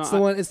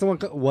song? It's the one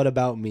called What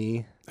About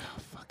Me? Oh,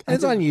 fuck.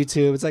 It's on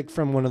YouTube. It's like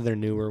from one of their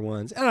newer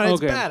ones. I don't know.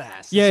 It's badass.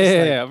 It's Yeah, just yeah,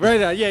 like- yeah.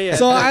 Right on. Yeah, yeah.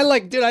 So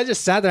I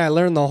just sat there. I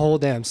learned the whole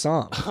damn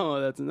song. Oh,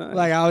 that's nice.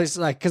 Like I was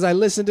like, because I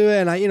listened to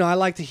it and I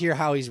like to hear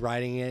how he's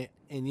writing it.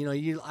 And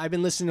I've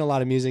been listening to a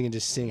lot of music and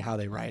just seeing how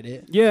they write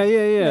it. Yeah,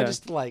 yeah, yeah.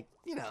 Just to like,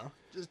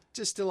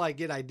 just to like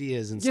get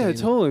ideas and yeah,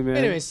 stuff. totally, man.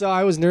 Anyway, so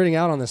I was nerding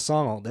out on this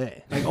song all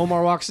day. Like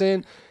Omar walks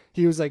in,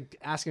 he was like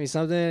asking me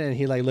something, and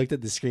he like looked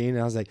at the screen, and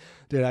I was like,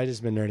 "Dude, I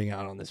just been nerding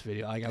out on this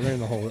video. Like I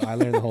learned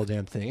the whole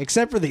damn thing.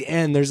 Except for the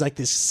end, there's like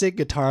this sick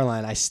guitar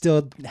line. I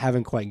still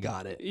haven't quite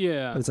got it.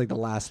 Yeah. It's like the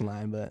last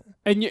line, but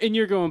And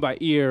you're going by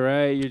ear,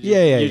 right? You're just,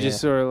 Yeah. You're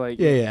just sort of like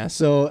yeah.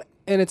 So.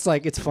 And it's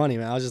like, it's funny,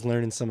 man. I was just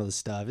learning some of the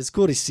stuff. It's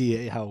cool to see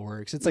it, how it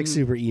works. It's like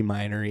super E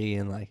minor-y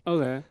and like,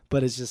 Okay.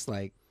 but it's just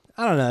like,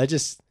 I don't know. It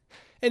just,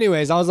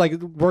 anyways, I was like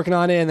working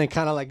on it and then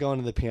kind of like going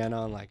to the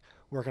piano and like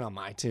working on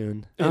my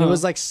tune. And it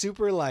was like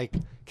super like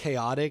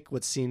chaotic,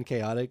 what seemed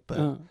chaotic, but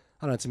I don't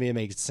know. To me, it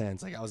makes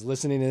sense. Like I was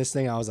listening to this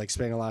thing, I was like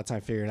spending a lot of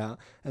time figuring it out.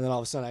 And then all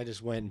of a sudden I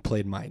just went and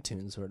played my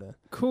tune sort of.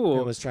 Cool.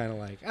 I was trying to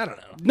like, I don't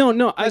know.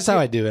 No. That's how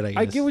I do it, I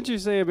guess. I get what you're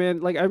saying, man.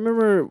 Like I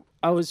remember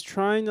I was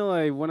trying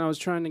to when I was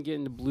trying to get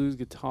into blues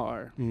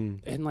guitar,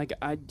 and like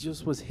I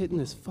just was hitting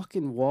this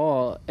fucking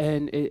wall,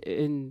 and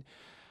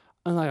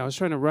like I was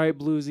trying to write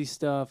bluesy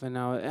stuff, and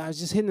I was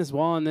just hitting this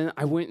wall, and then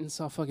I went and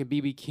saw fucking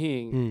BB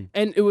King,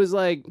 and it was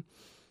like,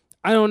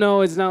 I don't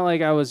know, it's not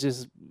like I was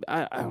just,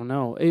 I don't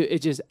know, it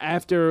just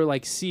after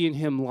like seeing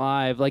him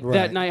live, like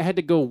that night I had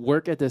to go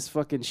work at this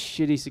fucking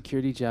shitty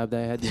security job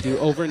that I had to do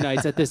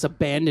overnights at this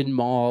abandoned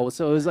mall,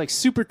 so it was like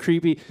super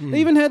creepy.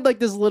 They even had like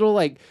this little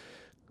like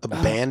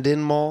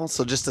Abandoned mall?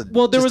 So just a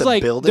there just was a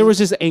like building? there was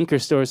just anchor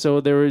store, so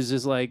there was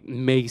just like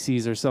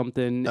Macy's or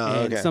something, and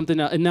okay.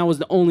 something else, and that was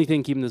the only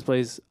thing keeping this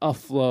place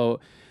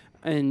afloat,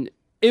 and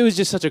it was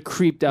just such a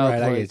creeped out Right,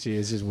 place. I get you.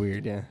 It's just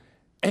weird, yeah.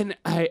 And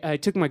I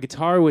took my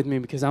guitar with me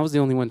because I was the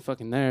only one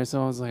fucking there,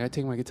 so I was like, I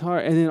take my guitar,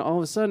 and then all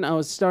of a sudden I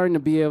was starting to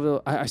be able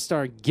to, I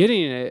started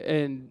getting it,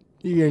 and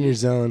You're in your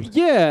zone.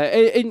 yeah,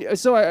 and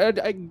so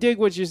I dig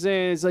what you're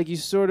saying. It's like you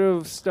sort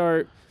of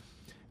start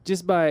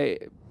just by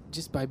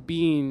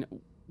being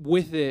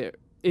with it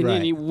in Right.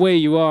 any way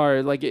you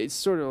are, like it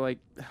sort of like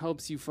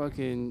helps you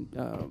fucking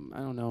I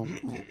don't know,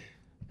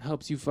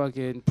 helps you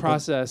fucking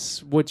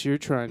process what you're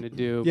trying to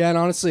do. Yeah, and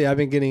honestly, I've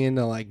been getting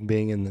into like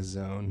being in the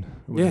zone,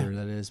 whatever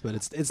that is. But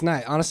it's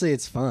not. Honestly,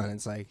 it's fun.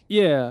 It's like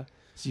Yeah.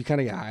 so you kind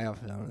of get high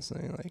off it.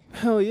 Honestly, like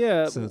Hell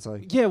yeah. so it's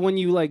like Yeah, when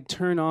you like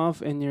turn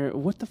off and you're,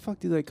 what the fuck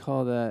do they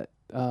call that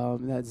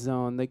that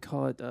zone? They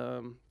call it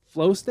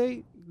flow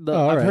state. Oh, I've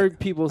alright. heard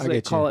people I say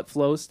get call you. it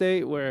flow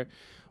state, where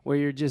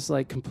you're just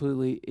like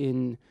completely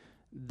in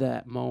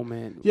that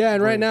moment. yeah.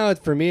 And where- right now,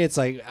 for me, it's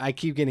like I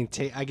keep getting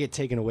I get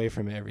taken away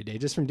from it every day,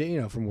 just from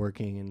from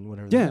working and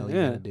whatever the Yeah, hell you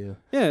yeah. gotta do.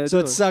 yeah. So it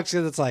totally. sucks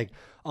because it's like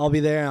I'll be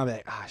there and I'll be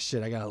like,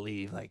 shit, I gotta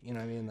leave. Like you know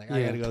what I mean? Like I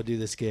Yeah. gotta go do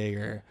this gig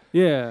or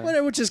Yeah.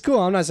 whatever, which is cool.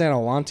 I'm not saying I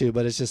don't want to,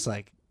 but it's just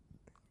like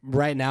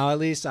right now at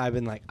least I've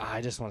been like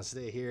I just want to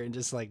stay here and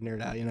just like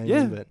nerd out. You know what I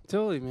Yeah. mean?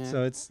 Totally, man.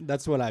 So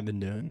that's what I've been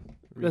doing.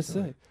 That's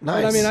recently. it.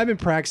 Nice. But I mean, I've been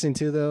practicing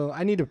too, though.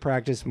 I need to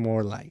practice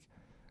more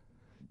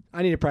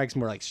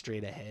like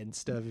straight ahead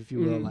stuff, if you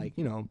will. Like,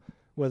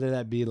 whether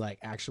that be like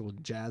actual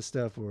jazz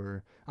stuff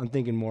or I'm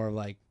thinking more of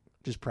like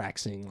just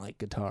practicing like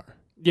guitar.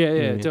 Yeah,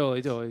 yeah, Yeah.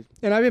 totally.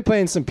 And I've been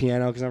playing some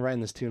piano because I'm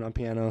writing this tune on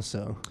piano.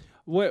 So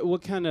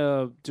What kind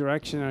of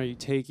direction are you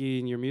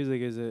taking your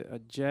music? Is it a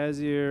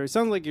jazzier? It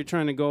sounds like you're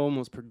trying to go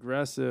almost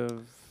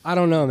progressive. I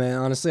don't know, man.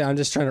 Honestly, I'm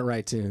just trying to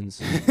write tunes.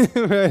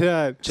 Right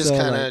on. Just So,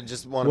 kind of like,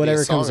 just want to be a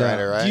whatever comes out.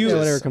 songwriter, right? Do you- Just-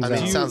 whatever comes I mean,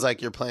 out. it sounds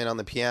like you're playing on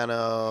the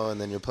piano and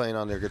then you're playing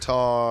on your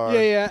guitar.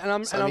 Yeah, and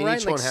I'm So, and I I'm mean,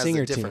 writing each like one has singer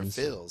the different tunes.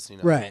 feels, you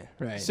know.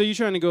 Right. So you're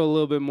trying to go a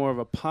little bit more of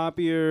a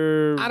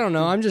poppier. I don't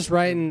know. I'm just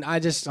writing.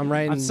 I'm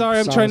writing. I'm sorry.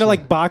 I'm songs trying to with-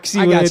 like box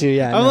you. I got in. you,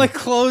 yeah, I'm no. like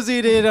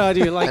closing it on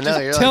you. Like, I know,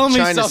 you're just tell like me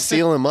trying something. to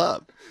seal him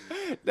up.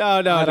 No.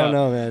 I don't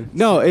know, man.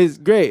 No, it's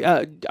great.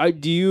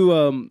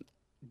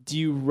 Do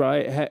you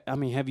write?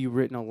 Have you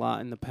written a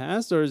lot in the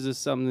past, or is this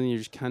something you're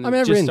just kind of? I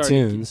mean, I've just written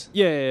starting to tunes.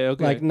 Yeah,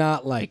 okay. Like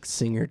not like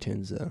singer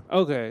tunes though.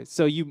 Okay,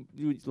 so you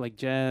like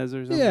jazz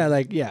or something? Yeah,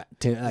 like yeah.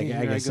 I Here guess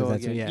I if go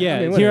that's again. yeah. I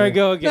mean, here I whatever.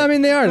 go again. No, I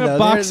mean they are I'm gonna though.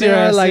 box They your are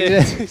ass like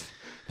in.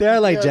 they are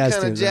like jazz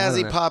kind of tunes. I don't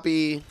jazzy, know.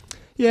 poppy.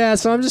 Yeah,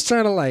 so I'm just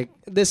trying to like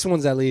this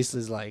one's at least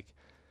is like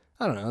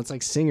I don't know. It's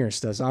like singer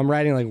stuff. So I'm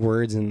writing like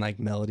words and like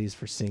melodies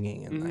for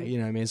singing and like you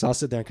know what I mean. So I'll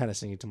sit there and kind of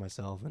sing it to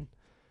myself and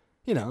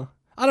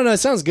I don't know. It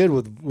sounds good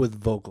with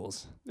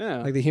vocals. Yeah.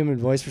 Like the human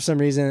voice for some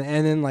reason,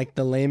 and then like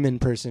the layman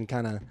person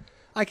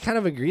I kind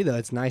of agree though.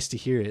 It's nice to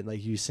hear it,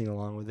 like you sing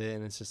along with it,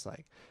 and it's just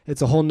like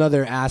it's a whole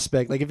nother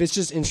aspect. Like if it's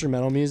just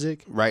instrumental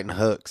music, Writing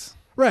hooks.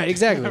 right?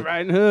 Exactly.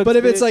 Riding hooks, But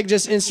if it's bitch. like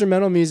just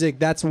instrumental music,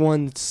 that's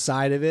one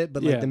side of it.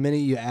 But like Yeah. the minute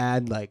you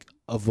add like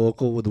a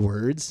vocal with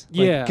words,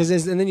 Yeah. because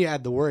and then you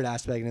add the word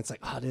aspect, and it's like,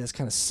 oh, dude, that's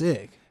kind of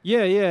sick.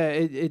 Yeah,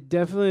 it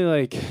definitely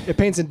like It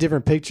paints a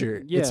different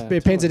picture. Yeah,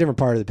 It paints a different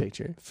part of the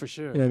picture. for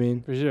sure. You know what I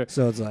mean? For sure.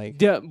 So it's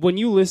like, Yeah, when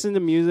you listen to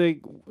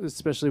music,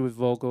 especially with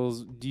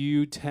vocals, do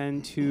you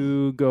tend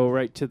to go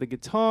right to the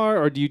guitar,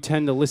 or do you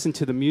tend to listen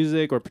to the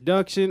music or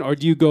production, or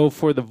do you go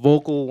for the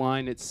vocal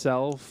line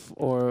itself,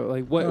 or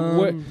like what?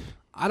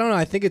 I don't know.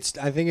 I think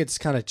it's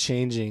kind of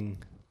changing.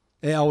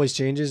 It always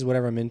changes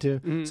whatever I'm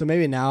into. So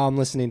maybe now I'm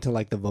listening to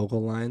like the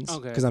vocal lines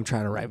because I'm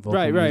trying to write vocal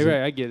music.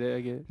 Right. I get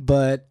it.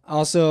 But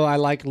also I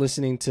like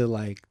listening to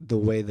like the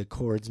way the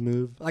chords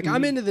move. Like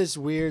I'm into this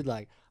weird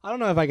like I don't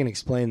know if I can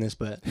explain this,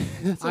 but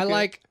I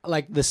like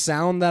the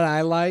sound that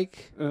I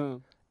like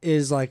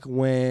is like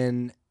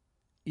when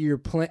you're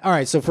playing. All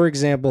right, so for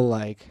example,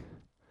 like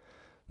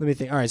let me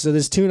think. All right, so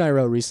this tune I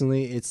wrote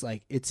recently, it's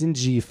like it's in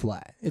G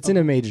flat. It's in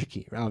a major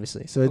key,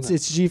 obviously. So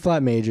it's G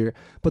flat major,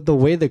 but the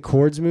way the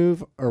chords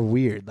move are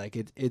weird. Like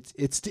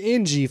it's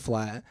in G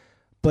flat,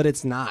 but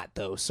it's not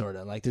though, sort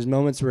of. Like there's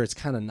moments where it's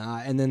kind of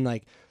not, and then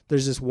like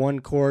there's this one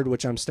chord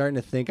which I'm starting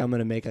to think I'm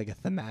gonna make like a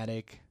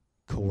thematic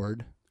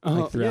chord.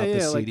 Like throughout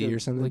the CD like or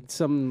something. Like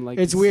some like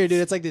it's weird,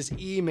 dude. It's like this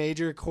E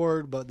major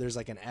chord, but there's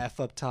like an F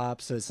up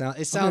top, so it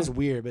sounds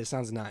weird, but it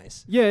sounds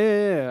nice.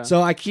 Yeah.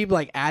 So I keep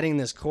like adding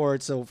this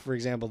chord. So for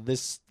example,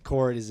 this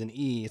chord is an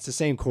E. It's the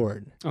same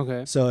chord.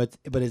 Okay. So it's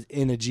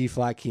in a G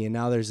flat key, and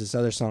now there's this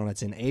other song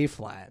that's in A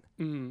flat,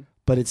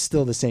 but it's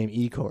still the same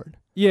E chord.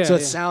 Yeah. So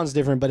it sounds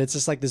different, but it's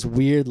just like this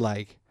weird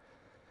like.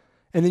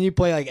 And then you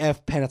play like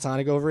F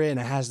pentatonic over it, and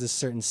it has this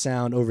certain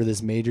sound over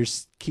this major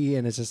key,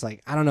 and it's just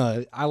like I don't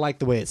know. I like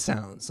the way it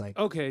sounds. Like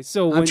okay,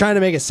 so I'm trying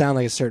to make it sound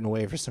like a certain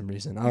way for some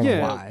reason. I don't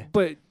know why.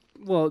 But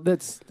well,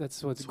 that's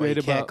what's great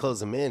about. Can't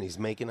close him in. He's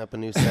making up a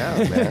new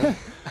sound, man.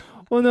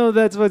 Well, no,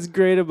 that's what's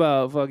great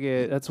about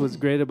That's what's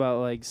great about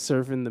like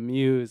surfing the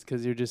muse,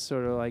 because you're just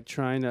sort of like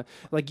trying to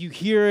like you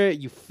hear it,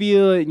 you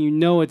feel it, and you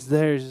know it's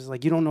there. It's just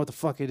like you don't know what the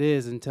fuck it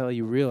is until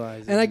you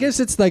realize it. And I guess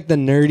it's like the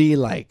nerdy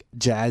like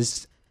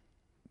jazz.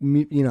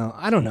 You know,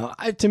 I don't know.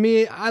 To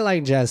me, I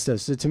like jazz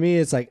stuff. So to me,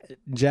 it's like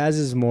jazz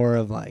is more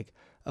of like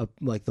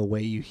the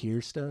way you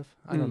hear stuff.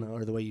 I don't know,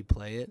 or the way you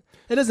play it.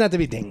 It doesn't have to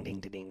be ding ding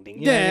ding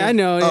ding. Yeah, I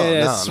know.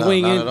 No,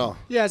 swinging. not at all.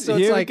 Yeah, so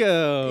Here it's like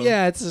go.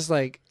 yeah, it's just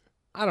like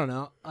I don't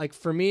know. Like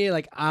for me,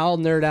 like I'll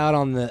nerd out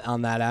on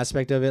that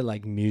aspect of it,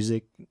 like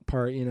music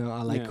part. You know,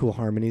 I like cool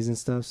harmonies and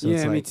stuff. So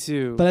it's like, me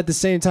too. But at the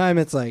same time,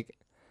 it's like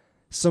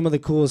some of the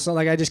coolest.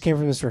 Like I just came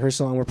from this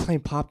rehearsal and we're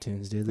playing pop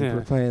tunes, dude. Like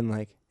we're playing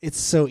like. It's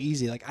so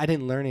easy. Like I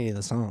didn't learn any of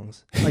the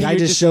songs. Like I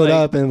just showed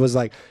up and was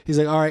like, he's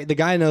like, all right, the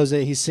guy knows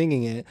it. He's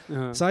singing it.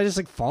 So I just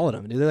like followed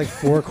him, dude. They're like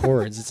 4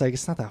 chords. It's like,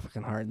 it's not that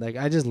fucking hard. Like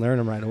I just learned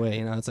them right away.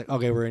 You know, it's like,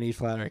 okay, we're in E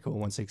flat. All right, cool.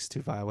 1 6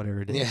 2 5,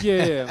 whatever it is.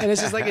 Yeah. And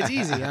it's just like, it's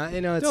easy. Huh?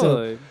 You know, it's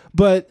Totally.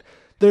 but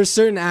there's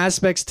certain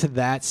aspects to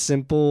that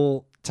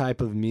simple type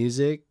of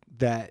music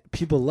that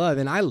people love.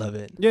 And I love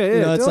it. Yeah. You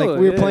know, it's totally. like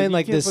we were playing you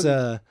like can't this,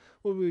 fucking-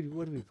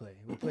 what did we play?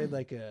 We played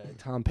like a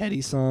Tom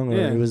Petty song, or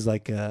it was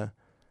like a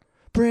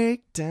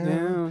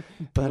breakdown.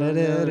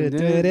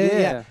 Yeah.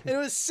 Yeah. And it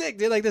was sick,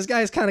 dude. Like this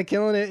guy's kind of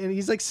killing it, and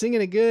he's like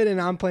singing it good,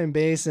 and I'm playing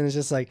bass, and it's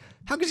just like,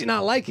 how could you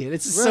not like it?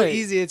 It's just so Right.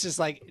 easy. It's just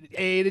like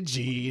A to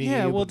G.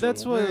 Yeah, well,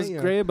 that's what is you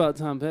know. great about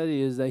Tom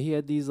Petty is that he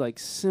had these like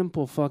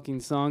simple fucking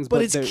songs,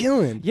 But it's they're-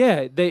 killing.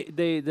 Yeah,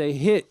 they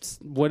hit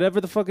whatever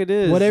the fuck it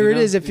is. Whatever you it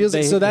know? is, it feels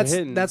like. So they're that's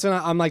hitting. when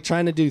I'm like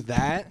trying to do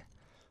that,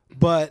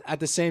 but at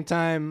the same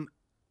time,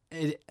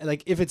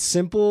 like if it's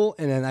simple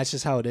and then that's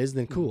just how it is,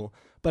 then cool.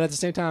 But at the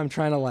same time, I'm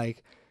trying to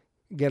like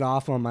get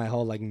off on my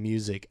whole like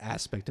music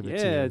aspect of it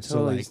too. Yeah, So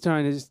totally. like, He's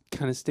trying to just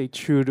kind of stay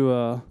true to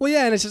a. well,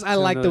 yeah, and it's just I To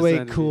like the another way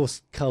side of cool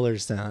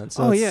colors sound.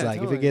 So Oh, it's yeah, like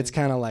if totally. it gets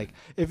kind of like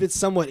if it's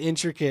somewhat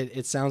intricate,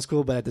 it sounds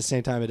cool, but at the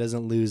same time, it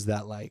doesn't lose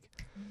that like,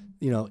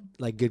 you know,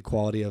 like good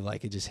quality of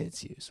like it just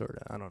hits you sort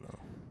of. I don't know.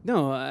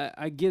 No,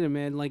 I get it,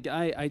 man. Like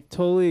I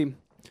totally.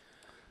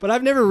 But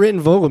I've never written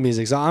vocal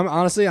music, so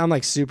I'm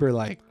like super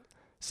like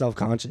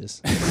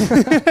self-conscious.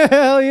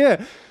 Hell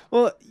yeah.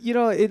 Well, you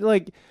know, it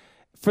like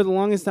for the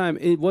longest time,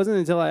 it wasn't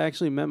until I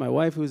actually met my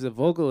wife, who's a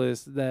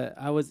vocalist, that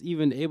I was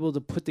even able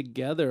to put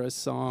together a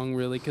song,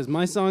 really. Because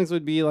my songs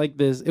would be like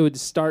this. It would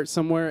start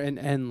somewhere and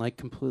end like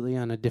completely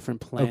on a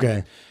different planet.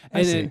 Okay.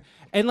 And then,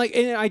 and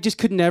I just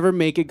could never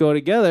make it go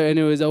together. And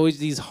it was always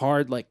these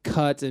hard like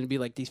cuts, and it'd be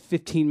like these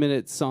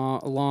 15-minute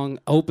long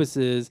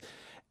opuses.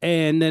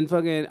 And then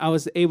fucking, I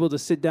was able to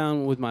sit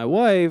down with my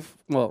wife.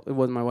 Well, it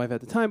wasn't my wife at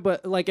the time,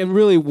 but like, and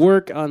really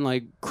work on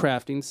like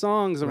crafting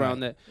songs around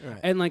that. Right.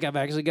 And like, I've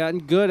actually gotten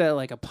good at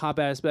like a pop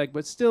aspect,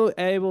 but still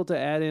able to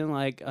add in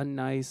like a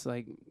nice,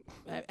 like,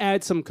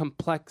 add some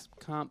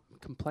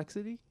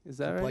complexity. Is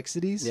that right?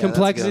 Complexities? Yeah, that's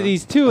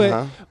Complexities good. to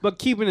Uh-huh. it, but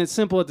keeping it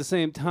simple at the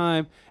same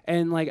time.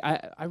 And like,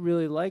 I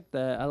really like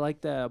that. I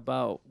like that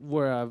about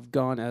where I've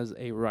gone as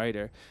a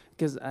writer,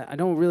 because I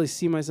don't really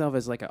see myself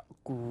as like a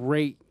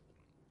great,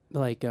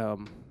 like I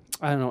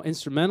don't know,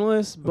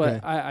 instrumentalist, but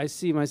Okay. I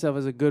see myself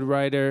as a good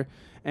writer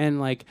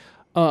and like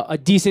a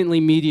decently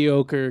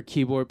mediocre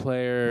keyboard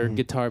player,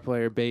 guitar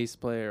player, bass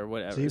player,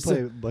 whatever. So you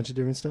play a bunch of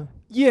different stuff?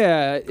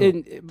 Yeah,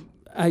 Cool.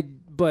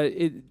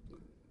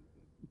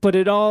 but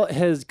it all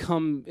has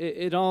come.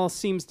 It all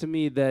seems to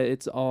me that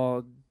it's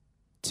all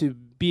to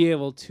be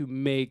able to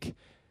make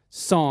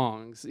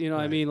songs. You know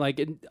what I mean? Like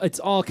it's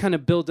all kind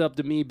of built up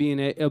to me being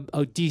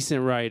a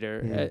decent writer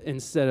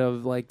instead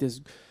of like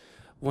this.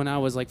 When I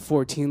was like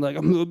 14, like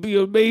I'm gonna be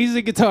an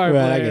amazing guitar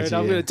player and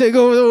I'm gonna take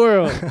over the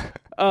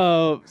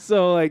world.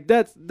 So like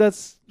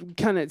that's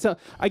kind of. So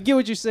I get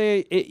what you're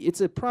saying. It's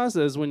a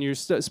process when you're,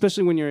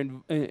 especially when you're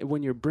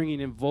when you're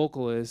bringing in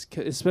vocalists,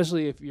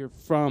 especially if you're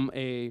from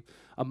a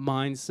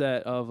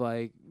mindset of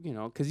like, you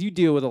know, because you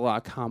deal with a lot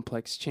of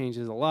complex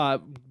changes, a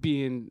lot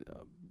being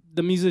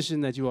the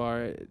musician that you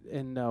are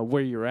and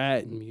where you're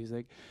at in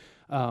music.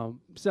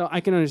 So I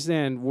can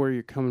understand where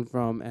you're coming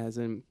from, as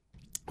in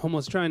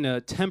almost trying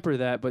to temper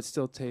that, but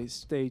still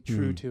stay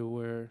true to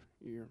where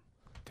you're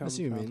coming from. I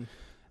see what you mean.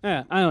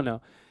 Yeah, I don't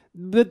know.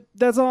 But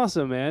that's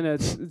awesome, man.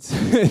 It's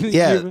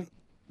yeah.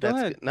 Go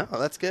ahead. No,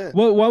 that's good.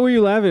 What were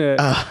you laughing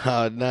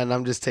at? None.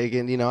 I'm just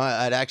taking, you know,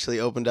 I'd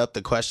actually opened up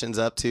the questions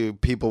up to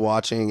people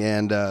watching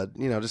and,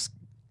 you know, just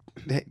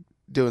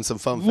doing some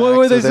fun facts. What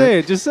were they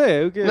saying? Just say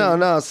it. Okay.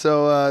 No.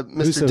 So,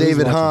 Mr.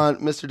 David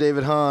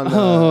Hahn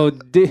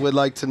would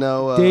like to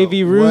know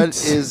Davey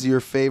Roots. What is your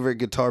favorite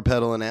guitar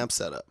pedal and amp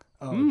setup?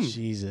 Oh,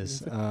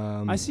 Jesus.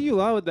 I see you a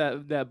lot with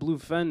that blue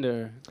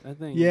Fender, I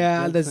think.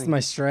 Yeah, that's my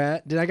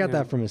Strat. Dude, I got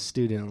that from a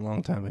student a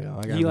long time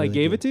ago. He really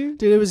gave it to you?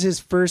 Dude, it was his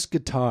first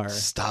guitar.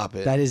 Stop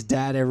it. That his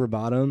dad ever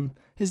bought him.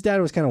 His dad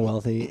was kind of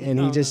wealthy,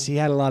 and he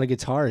had a lot of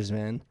guitars,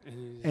 man.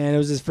 And it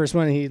was his first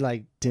one, and he,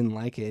 like, didn't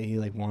like it. He,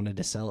 like, wanted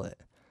to sell it.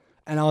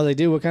 And I was like,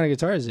 dude, what kind of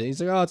guitar is it? He's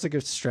like, oh, it's like a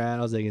Strat.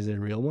 I was like, is it a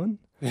real one?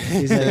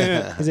 He's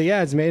like,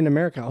 yeah, it's made in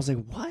America. I was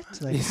like,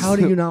 what? Like, how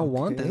do you not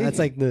want that?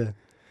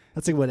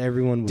 That's like what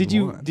everyone would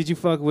want. Did you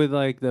fuck with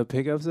like the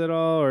pickups at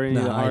all or any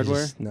of the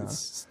hardware? No.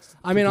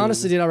 I mean,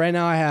 honestly, dude, right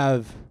now I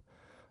have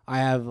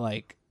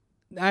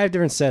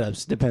different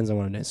setups. Depends on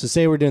what it is. So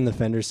say we're doing the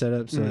Fender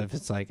setup. So if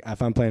it's like,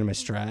 if I'm playing my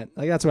Strat,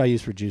 like that's what I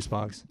use for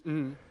Juicebox.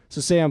 Mm-hmm.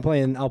 So say I'll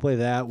play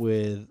that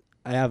with,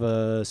 I have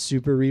a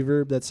Super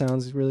Reverb that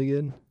sounds really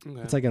good.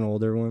 Okay. It's like an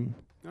older one.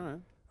 All right.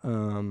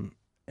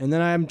 And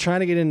then I'm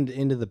trying to get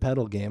into the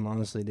pedal game,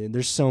 honestly, dude.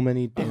 There's so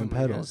many damn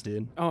pedals,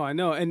 dude. Oh, I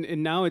know.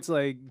 And now it's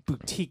like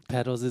boutique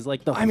pedals is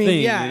like the thing. I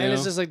mean, yeah, and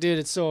it's just like, dude,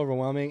 it's so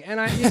overwhelming. And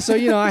I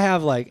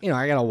have like,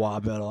 I got a wah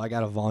pedal, I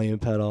got a volume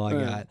pedal,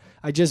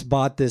 I just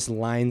bought this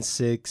Line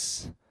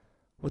 6.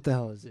 What the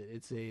hell is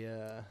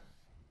it?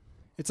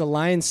 It's a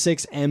Line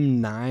 6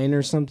 M9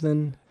 or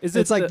something.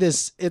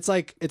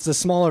 It's a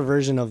smaller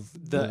version of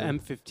the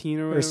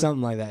M15 or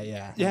something like that.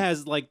 Yeah, it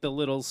has like the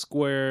little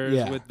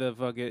squares with the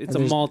fucking. It's a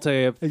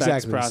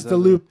multi-effects processor. It's the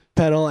loop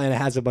pedal, and it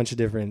has a bunch of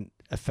different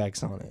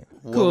effects on it.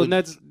 Cool, and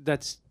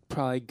that's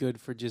probably good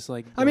for just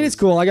like. I mean, it's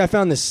cool. Like I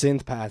found this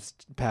synth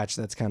patch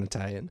that's kind of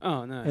tight.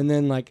 Oh, nice. And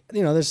then like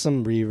there's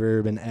some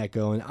reverb and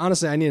echo, and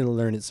honestly, I need to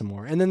learn it some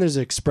more. And then there's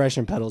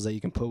expression pedals that you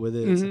can put with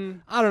it. Mm-hmm.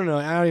 I don't know.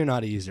 I don't even know how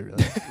to use it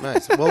really.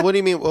 Nice. Well, what do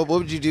you mean? What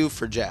would you do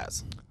for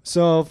jazz?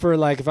 So for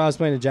like if I was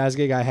playing a jazz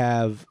gig, I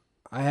have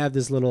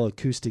this little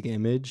acoustic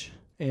image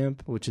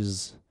amp, which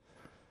is.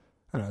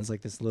 I don't know, it's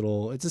like this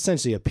little, it's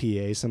essentially a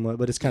PA somewhat,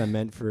 but it's kind of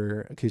meant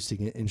for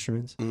acoustic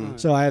instruments. Mm.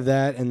 So I have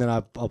that, and then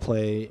I'll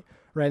play.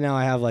 Right now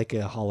I have like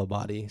a hollow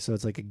body, so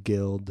it's like a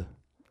Guild.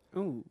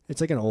 Oh. It's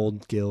like an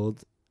old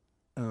Guild.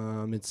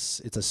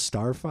 It's a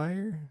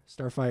Starfire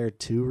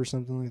 2 or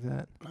something like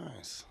that.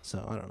 Nice.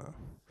 So I don't know.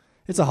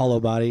 It's a hollow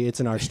body. It's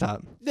an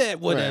archtop. Yeah,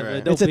 whatever.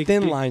 Right. It's a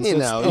thin line,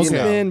 so it's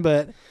thin,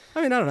 but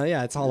I mean I don't know.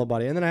 Yeah, it's hollow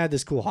body. And then I had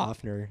this cool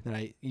Hofner that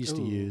I used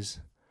to use.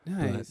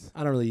 Nice. But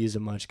I don't really use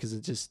it much because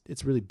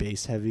it's really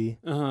bass heavy.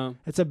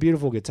 It's a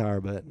beautiful guitar,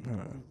 but I don't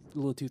know. A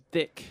little too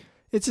thick.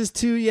 It's just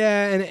too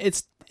and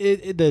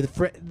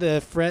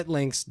the fret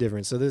length's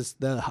different. So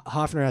the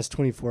Hofner has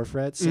 24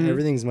 frets, so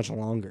everything's much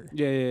longer.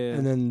 Yeah.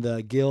 And then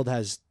the Guild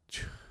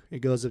it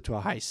goes up to a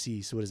high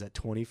C. So what is that?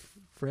 20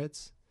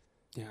 frets?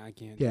 Yeah, I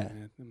can't. Yeah,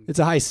 it's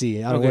a high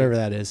C. I don't know whatever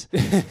that is.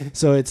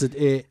 So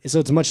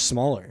it's much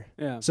smaller.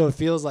 Yeah. So it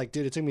feels like,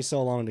 dude, it took me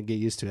so long to get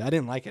used to it. I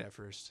didn't like it at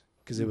first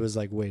because it was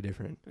like way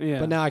different. Yeah.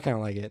 But now I kind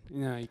of like it.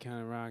 Yeah, you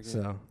kind of rock it.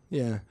 So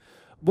yeah.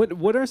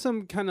 What are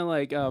some kind of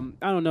like I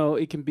don't know,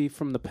 it can be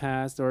from the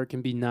past or it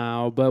can be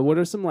now, but what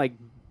are some like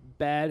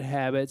bad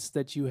habits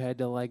that you had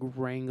to like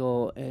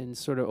wrangle and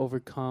sort of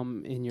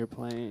overcome in your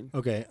playing?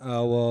 Okay,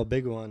 well, a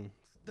big one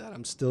that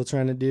I'm still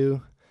trying to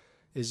do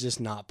is just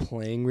not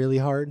playing really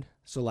hard.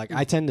 So like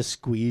I tend to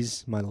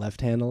squeeze my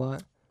left hand a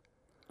lot.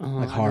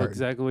 Like hard. I know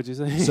exactly what you're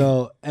saying.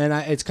 So and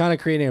it's kind of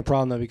creating a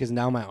problem though because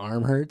now my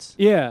arm hurts.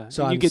 Yeah.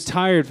 So you get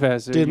tired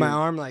faster. Dude, my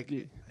arm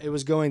it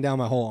was going down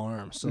my whole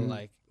arm. So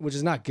like which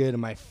is not good,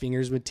 and my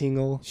fingers would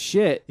tingle.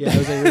 Shit. Yeah, it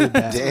was like really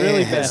bad.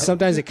 Really bad.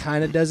 Sometimes it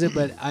kind of does it,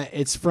 but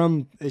it's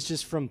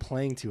just from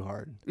playing too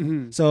hard.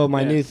 Mm-hmm. So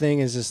my new thing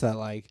is just that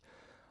like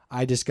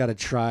I just got to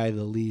try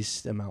the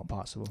least amount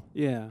possible.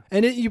 Yeah.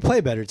 And you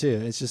play better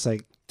too. It's just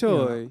like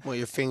Totally. Well,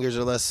 your fingers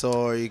are less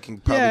sore. You can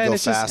probably and go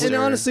it's faster. Just, and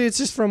honestly, it's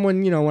just from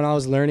when when I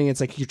was learning.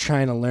 It's like you're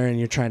trying to learn, and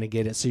you're trying to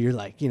get it. So you're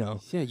like, Yeah,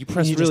 you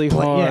press you just really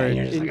play- yeah, hard, and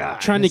you're just and like,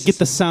 trying to this get is-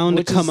 the sound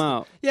to which come is-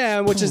 out. yeah,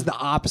 which is the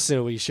opposite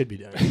of what you should be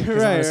doing. 'Cause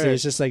Right, honestly, right.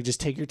 it's just like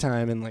just take your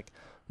time and like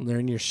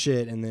learn your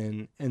shit, and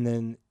then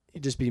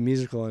it just be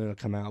musical and it'll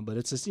come out. But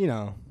it's just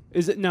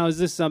Is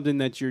this something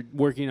that you're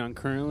working on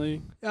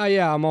currently?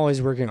 yeah, I'm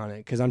always working on it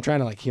because I'm trying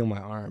to like heal my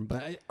arm.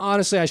 But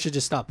honestly, I should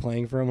just stop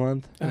playing for a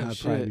month. And Oh, I'd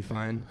probably shit. be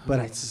fine. But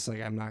it's just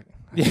like I'm not.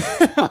 Yeah,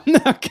 I'm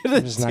not gonna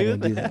I'm just not gonna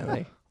do that.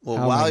 Like, Well,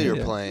 how am I while gonna you're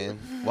do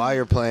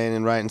it? playing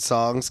and writing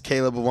songs,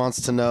 Caleb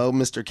wants to know,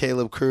 Mr.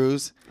 Caleb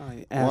Cruz Oh,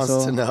 you wants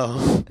asshole. to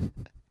know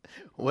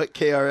what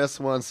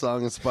KRS-One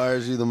song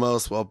inspires you the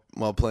most while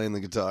playing the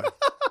guitar.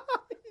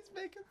 He's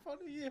making fun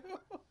of you.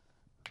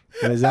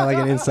 Is that like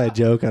an inside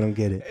joke? I don't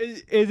get it.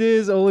 It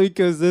is only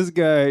because this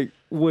guy,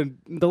 when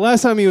the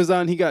last time he was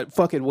on, he got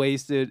fucking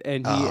wasted,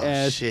 and he Oh,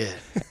 asked, shit.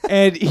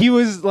 and he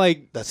was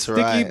like That's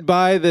sticking right.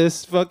 by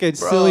this fucking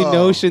silly Bro.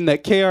 notion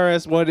that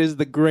KRS-One is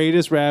the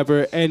greatest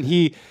rapper, and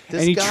he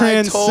This guy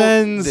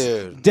transcends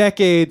dude.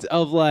 decades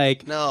of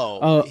like No,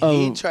 Oh,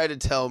 he oh. tried to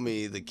tell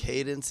me the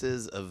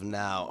cadences of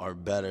now are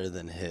better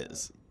than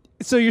his.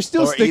 So you're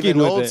still Or sticking even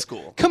with old it.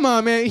 school. Come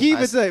on, man. He I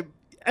even s- said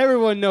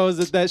everyone knows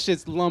that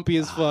shit's lumpy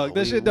as fuck.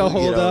 That we- shit don't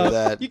we'll hold get over up.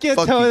 that. You can't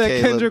Fuck tell me you, that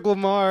Caleb. Kendrick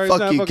Lamar is Fuck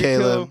not you, fucking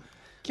Caleb. Kill.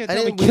 Can't I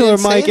tell me didn't, we Killer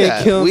didn't Mike say ain't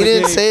that. killing We the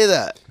didn't game. say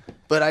that.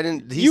 But I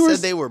didn't. He You were said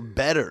s- they were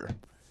better.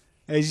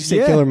 Hey, did you say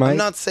Yeah. Killer Mike? I'm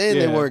not saying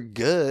they Yeah. weren't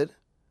good.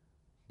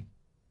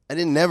 I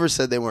didn't never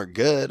said they weren't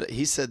good.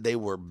 He said they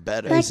were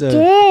better. Hey, so,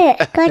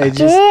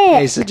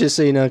 so just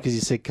so you know, because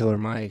you said Killer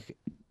Mike,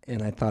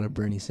 and I thought of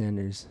Bernie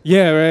Sanders.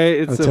 Yeah, right.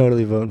 I'm It's a,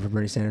 totally voting for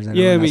Bernie Sanders. I know,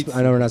 Yeah, we're not, me sp-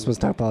 I know we're not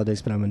supposed to talk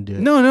politics, but I'm gonna do it.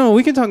 no.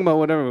 We can talk about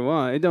whatever we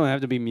want. It don't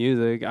have to be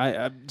music.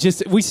 I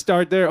just we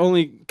start there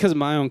only because of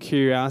my own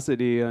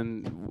curiosity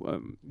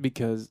and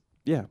because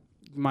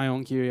my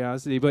own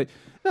curiosity. But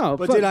no,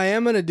 But fuck. dude,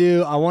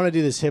 I want to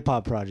do this hip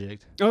hop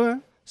project. Okay.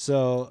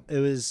 So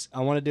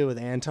I want to do it with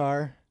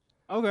Antar.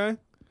 Okay.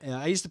 Yeah,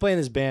 I used to play in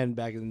this band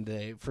back in the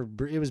day.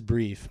 It was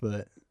brief,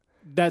 but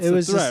That's It the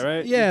was threat, just-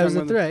 right? yeah, You're it was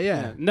talking a about threat,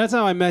 yeah. And that's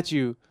how I met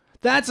you.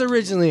 that's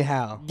originally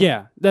how.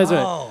 Yeah, that's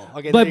right. Oh,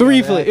 okay. But there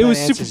you go. briefly, That it was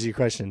answers super- your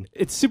question.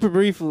 It's super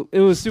brief.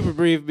 It was super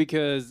brief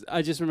because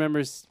I just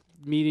remember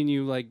meeting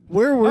you like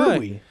Where were Hi.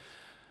 we?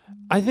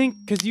 I think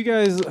because you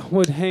guys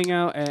would hang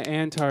out at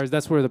Antar's.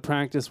 That's where the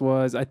practice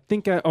was. I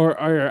think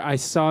I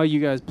saw you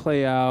guys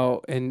play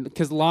out, and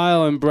because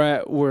Lyle and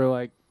Brett were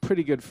like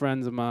pretty good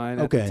friends of mine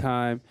at Okay. the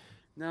time.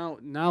 Now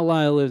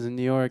Lyle lives in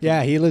New York.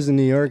 Yeah, he lives in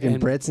New York, and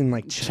And Brett's in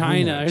like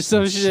China or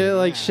some shit,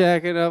 like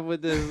shacking up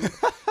with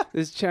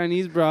this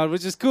Chinese broad,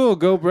 which is cool.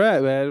 Go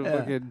Brett, man. Yeah.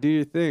 Fucking do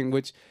your thing.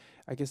 Which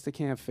I guess they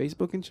can't have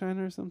Facebook in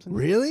China or something.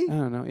 Really? I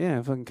don't know.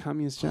 Yeah, fucking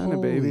communist China,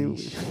 Holy baby.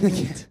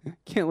 shit.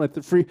 Can't let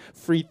the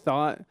free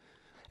thought.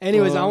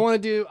 Anyways,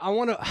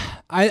 Well-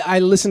 I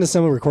listened to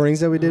some of the recordings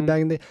that we did Mhm.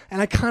 back in the day,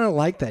 and I kind of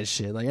like that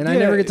shit. Like, and I Yeah,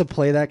 never get to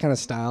play that kind of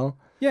style.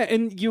 Yeah,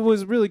 and it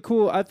was really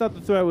cool. I thought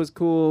the threat was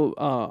cool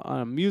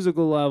on a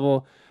musical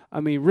level. I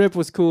mean, Rip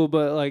was cool,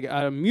 but like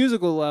at a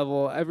musical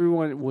level,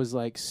 everyone was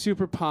like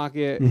super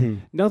pocket.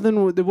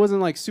 Nothing. It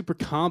wasn't like super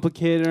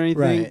complicated or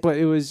anything, Right. but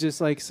it was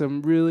just like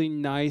some really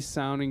nice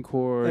sounding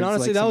chords. And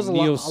honestly, like that was some a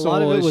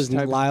lot of it neo-soulish was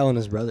type- Lyle and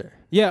his brother.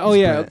 Yeah. Oh It's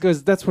yeah, Brett.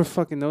 because that's where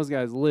fucking those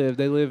guys live.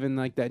 They live in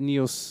like that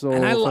neo soul.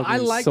 And I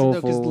liked it though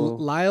because soulful.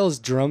 Lyle's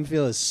drum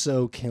feel is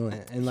so killing,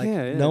 and like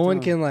Yeah, no one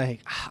totally. can like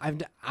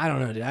I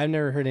don't know, dude. I've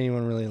never heard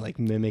anyone really like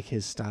mimic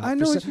his style. I For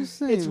know some- what you're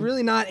saying. It's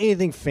really not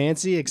anything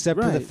fancy except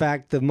for the Right.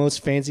 fact the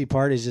most fancy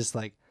part is just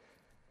like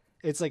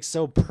it's like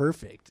so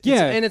perfect.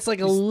 Yeah. and it's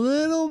like a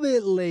little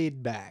bit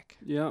laid back.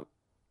 Yeah.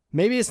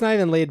 Maybe it's not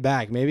even laid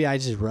back. Maybe I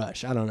just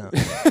rush. I don't know.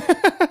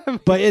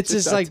 But it's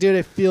just like, dude,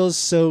 it feels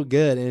so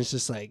good, and it's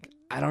just like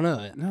I don't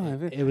know.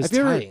 No, it was have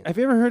you tight. have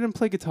you ever heard him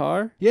play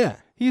guitar? Yeah.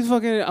 He's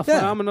fucking a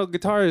phenomenal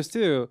guitarist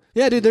too.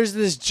 Yeah, dude. There's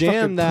this jam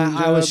Fucking that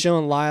I was Punjab.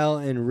 showing Lyle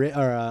and Rip,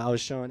 or I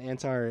was showing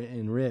Antar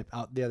and Rip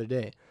out the other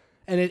day,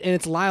 and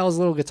it's Lyle's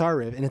little guitar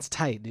riff, and it's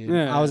tight, dude.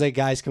 Yeah. I was like,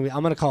 guys, I'm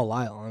gonna call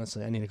Lyle.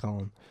 Honestly, I need to call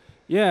him.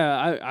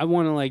 Yeah, I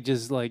want to like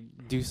just like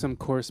do some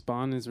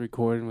correspondence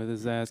recording with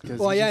his ass because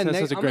Well, yeah. has Next,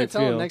 such a I'm gonna great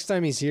tell feel. him next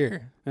time he's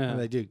here. Yeah. I'm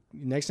like, dude,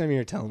 next time you're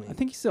here, tell me. I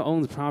think he still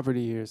owns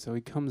property here, so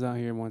he comes out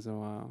here once in a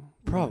while.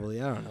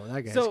 Probably. I don't know.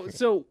 That guy's So crazy.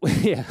 so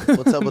yeah.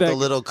 What's up with the Back-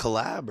 little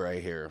collab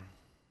right here?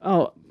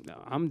 Oh, no,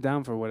 I'm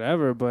down for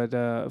whatever, but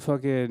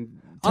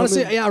fucking tell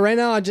Honestly, me- yeah. Right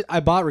now, I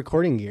bought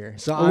recording gear,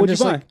 so Oh, I'm what'd you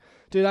just buy? like,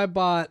 dude, I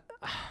bought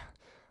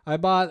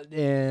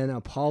an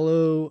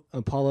Apollo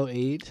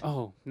 8,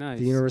 Oh, nice.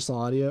 the Universal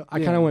Audio. I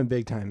Yeah. kind of went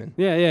big timing.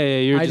 Yeah.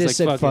 You're I just just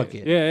like, said, fuck fuck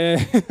it.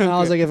 it. Yeah. And I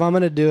was like, if I'm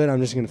gonna do it, I'm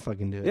just gonna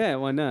fucking do it. yeah,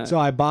 why not? So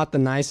I bought the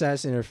nice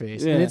ass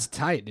interface, Yeah. and it's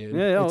tight, dude.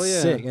 Yeah, it's oh, yeah.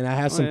 sick. And I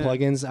have Oh, some yeah.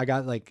 plugins. I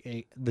got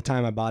like the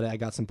time I bought it, I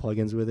got some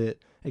plugins with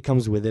it. It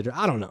comes with it.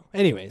 I don't know.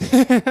 Anyways,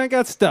 I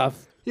got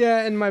stuff. Yeah,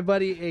 and my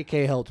buddy AK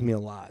helped me a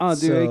lot. Oh,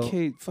 dude, so-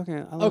 AK, fucking.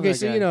 I love Okay, that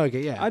so guy. you know AK,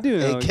 yeah. I do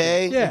know AK?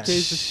 Yeah.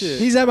 AK's the shit.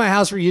 He's at my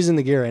house. We're using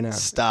the gear right now.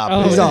 Stop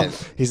Oh, it. He's all.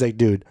 He's like,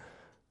 dude,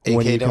 when are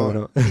AK you coming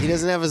don't. up? He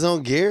doesn't have his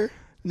own gear.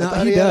 I No,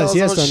 thought he had does. all He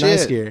his has own some nice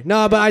shit. gear.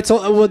 No, but I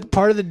told. Well,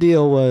 part of the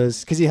deal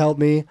was because he helped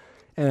me,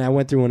 and I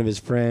went through one of his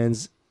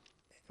friends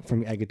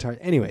from a guitar.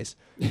 Anyways,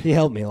 he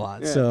helped me a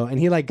lot. Yeah. So, and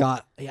he like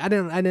got. I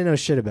didn't know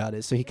shit about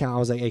it. So he kind of. I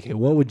was like, okay,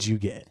 what would you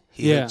get?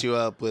 He Yeah. hooked you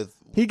up with.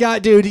 He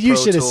got, dude. You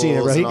Pro should have seen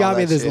it, bro. Tools He and got all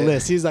me that this shit.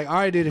 list. He's like, all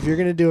right, dude, if you're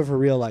gonna do it for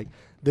real, like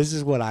this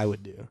is what I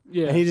would do.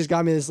 Yeah. And he just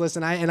got me this list,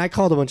 and I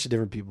called a bunch of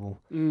different people,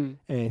 Mm.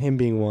 and him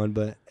being one.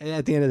 But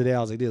at the end of the day, I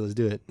was like, dude, let's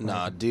do it.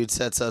 Nah, dude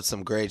sets up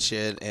some great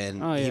shit,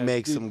 and Oh, he yeah,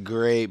 makes dude. some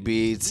great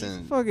beats.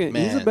 And Fucking,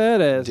 man, he's a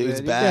badass.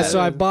 dude's man.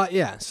 bad.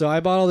 Yeah, so I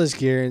bought all this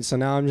gear, and so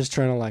now I'm just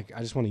trying to like I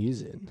just want to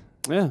use it.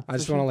 Yeah. I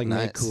just want to like make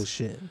Nice. cool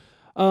shit,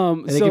 And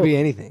and it could be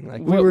anything.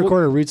 Like we what-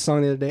 recorded a Roots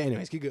song the other day.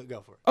 Anyways, go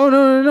for it. Oh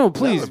no, No,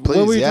 please. please,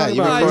 What were you yeah, talking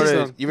you about?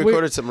 recorded. You We-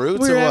 recorded some roots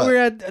We or were, what? we were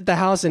at the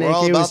house, and We're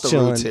all AK about was the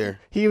chilling. roots here.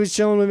 He was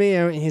chilling with me,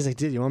 and he's like,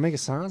 "Dude, you want to make a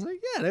song?" I was like,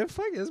 "Yeah, dude,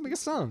 fuck it, let's make a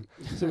song."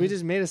 So we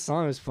just made a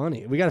song. It was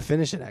funny. We got to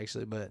finish it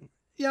actually, but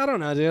yeah, I don't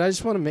know, dude. I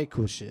just want to make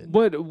cool shit.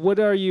 What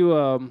are you?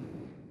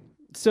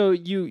 So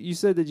you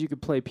said that you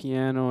could play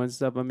piano and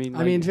stuff. I mean,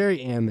 I mean,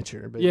 very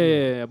amateur, but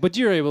yeah. But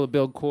you're able to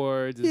build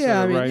chords. And yeah.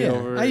 I sort of mean, write yeah.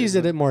 over I used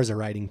and- it more as a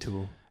writing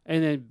tool.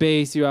 And then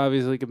bass, you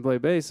obviously can play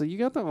bass. So you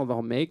got all the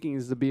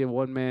makings to be a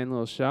one man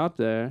little shop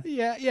there.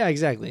 Yeah,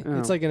 exactly. Oh.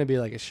 It's like gonna be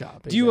like a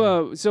shop. Do you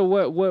exactly. So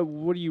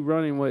what are you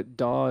running? What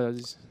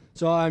DAWs?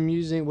 So I'm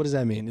using. What does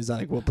that mean? Is that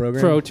like what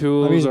program? Pro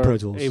Tools. I'm using or Pro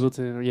Tools.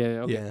 Ableton. Or, yeah.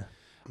 Okay.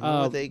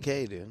 Yeah. With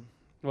AK, dude.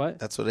 What?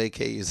 That's what AK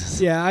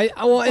uses. Yeah,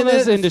 well, and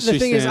that's the industry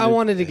thing is, I standard.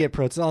 wanted to get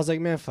Pro Tools. I was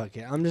like, man, fuck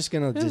it. I'm just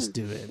gonna Yeah, just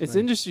do it. It's Like,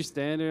 industry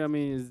standard. I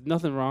mean, there's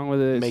nothing wrong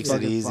with it. It's Makes it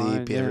fucking easy.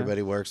 fine, yeah.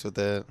 Everybody works with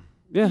it.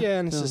 Yeah. Yeah,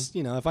 and it's so- just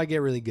if I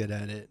get really good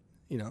at it,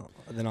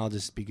 then I'll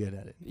just be good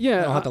at it. Yeah,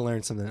 I don't have to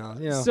learn something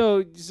else.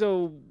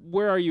 So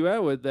where are you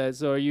at with that?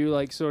 So are you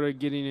like sort of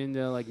getting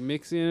into like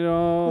mixing it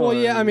all? Well, or-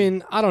 yeah, I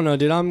mean, I don't know,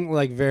 dude. I'm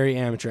like very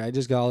amateur. I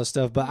just got all this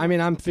stuff, but I mean,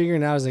 I'm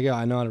figuring out as I go.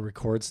 I know how to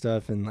record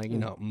stuff and like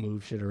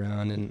move shit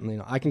around,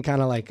 and I can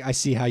kind of like I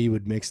see how you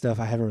would mix stuff.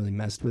 I haven't really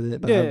messed with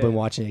it, but Yeah. I've been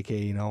watching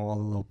AK, all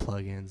the little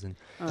plugins and.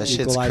 That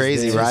shit's Equalize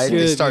crazy, this. right? They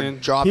Good, start man.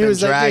 dropping, He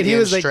was like, dragging, dude, he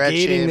was like stretching,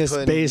 gating this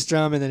putting- bass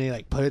drum, and then he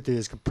like put it through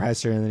his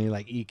compressor, and then he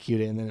like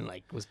EQ'd it, and then it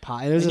like was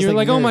pop. It was And just you're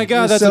like, oh nerdy. my It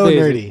God, was that's so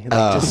amazing. nerdy,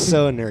 like, just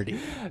so nerdy.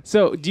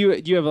 So do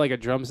you have like a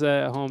drum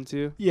set at home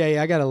too? Yeah,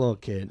 I got a little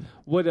kid.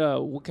 What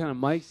kind of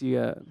mics do you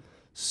got?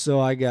 So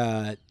I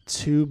got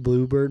 2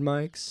 Bluebird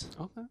mics,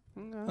 Okay.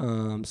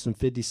 some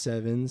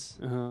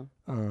 57s.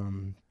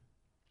 Uh-huh.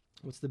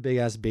 What's the big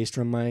ass bass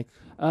drum mic?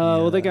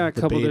 Well, they got a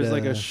the couple. There's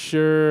like a Beta.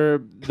 Shure.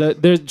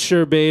 There's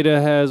Shure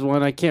Beta has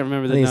one. I can't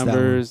remember the I think it's that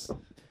one. numbers.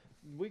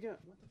 We got.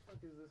 What the fuck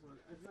is this one?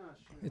 It's not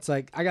Shure. It's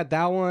like I got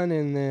that one,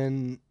 and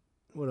then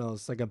what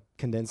else? Like a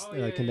condenser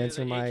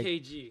the mic.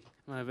 AKG.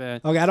 My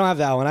bad. Okay, I don't have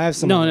that one. I have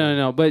some.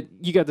 No. But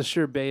you got the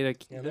Shure Beta.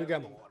 Yeah, let me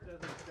grab my water.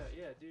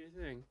 Yeah, do your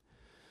thing.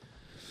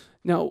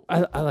 No,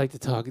 I like to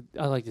talk.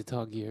 I like to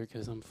talk gear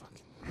because I'm fucking.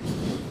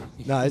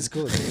 No, it's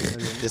cool. dude. I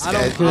mean, This I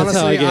guy- don't, That's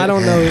how I honestly, get I it.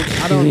 don't know.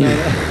 I don't know.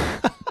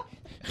 That.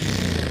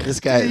 This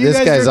guy, You this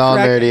guys guy's are all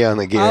crack- nerdy on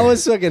the gear. I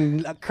was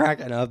fucking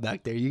cracking up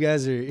back there. You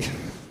guys are.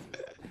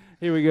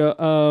 Here we go.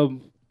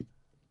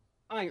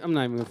 I'm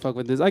not even gonna fuck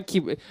with this.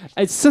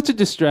 It's such a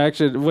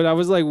distraction. When I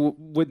was like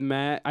with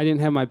Matt, I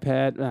didn't have my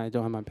pad. I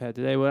don't have my pad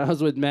today. When I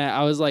was with Matt,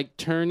 I was like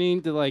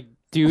turning to like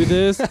do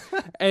this,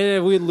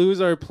 and we'd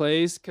lose our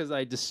place because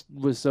I just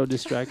was so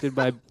distracted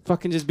by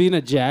fucking just being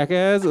a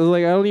jackass. I was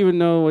like, I don't even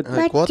know what.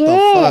 like, what the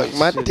fuck?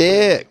 My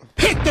dick.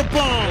 There's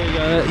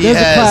a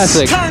Yes.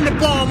 classic. Turn the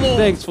bomb on.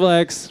 Thanks,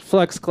 Flex.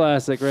 Flex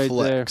classic right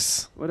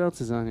Flex. there. What else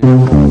is on here?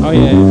 Oh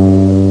yeah.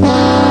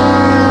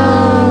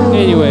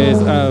 Anyways,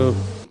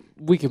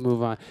 we can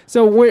move on.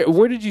 So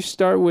where did you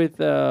start with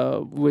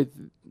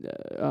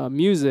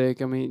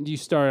music? I mean, you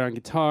started on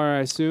guitar, I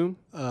assume.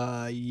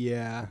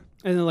 Yeah.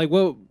 And then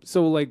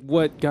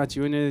what got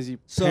you into it? Is your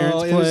So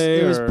parents it was,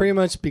 play? it was or- pretty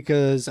much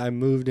because I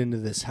moved into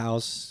this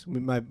house.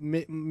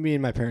 Me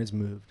and my parents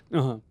moved,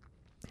 Uh-huh.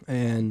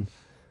 and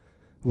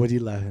what are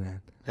you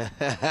laughing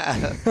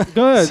at?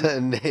 Good. So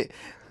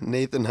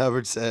Nathan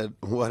Hubbard said,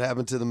 "What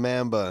happened to the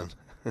man bun?"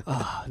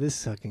 Oh,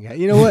 this fucking guy.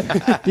 You know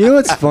what? You know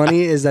what's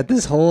funny is that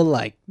this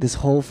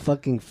whole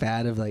fucking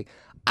fad of like,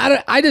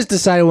 I just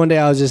decided one day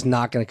I was just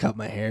not gonna cut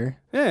my hair,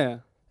 Yeah.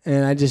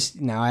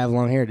 and now I have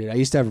long hair, dude. I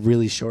used to have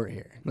really short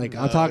hair. Like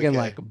I'm talking okay.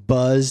 like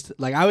buzzed.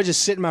 Like I would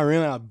just sit in my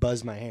room and I'd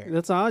buzz my hair.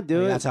 That's how I do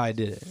Like, it. that's how I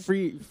did it.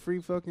 Free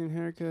fucking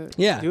haircut.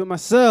 Yeah. Do it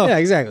myself. Yeah,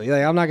 exactly.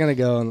 Like I'm not gonna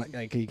go and like,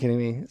 are you kidding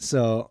me?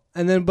 So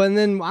but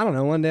then I don't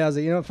know. One day I was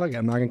like, you know what, fuck it,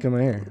 I'm not gonna cut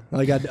my hair.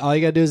 All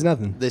you gotta do is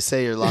nothing. They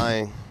say you're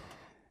lying.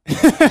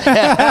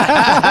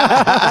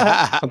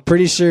 I'm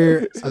pretty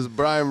sure. Says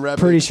Brian Reppin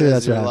Pretty sure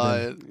says that's you're what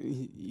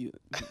lying.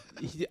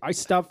 I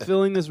stopped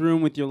filling this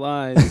room with your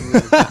lies.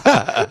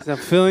 Stop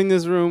filling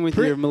this room with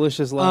your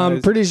malicious lies.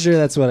 I'm pretty sure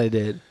that's what I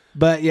did.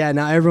 But yeah,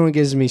 now everyone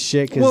gives me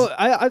shit because, Well,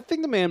 I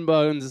think the man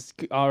bun's is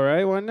all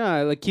right. Why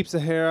not? Like keeps the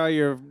hair out of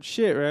your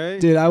shit, right?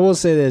 dude, I will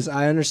say this: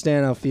 I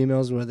understand how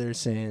females where they're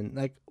saying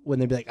like when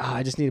they be like,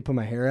 I just need to put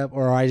my hair up,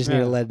 or I just need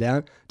to let it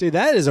down. Dude,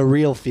 that is a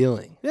real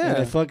feeling. Yeah.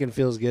 And it fucking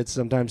feels good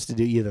sometimes to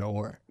do either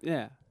or.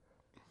 Yeah.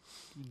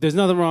 There's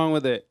nothing wrong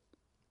with it.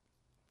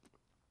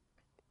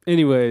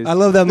 Anyways. I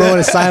love that moment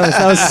of silence.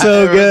 That was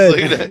so Everyone's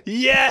looking good. at-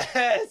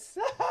 Yes.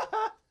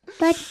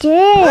 My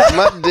dick.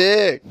 My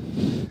dick.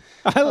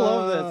 I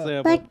love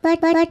that sample.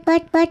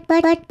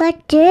 My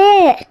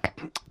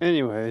dick.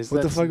 Anyways. What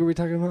the that's fuck are we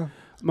talking about?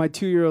 My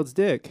 2-year-old's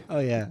dick. Oh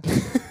yeah.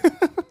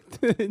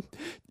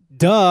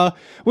 Duh.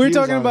 We were He was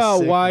talking on a about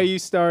sick why one. you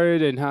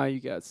started and how you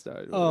got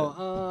started. with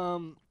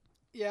it.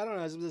 Yeah, I don't know.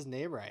 It was this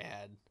neighbor I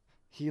had.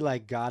 He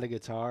like got a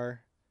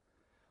guitar,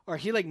 or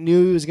he like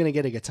knew he was gonna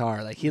get a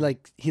guitar. Like he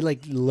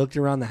looked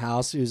around the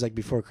house. It was like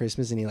before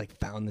Christmas, and he like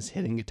found this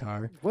hidden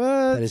guitar What?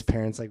 that his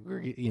parents like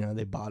were,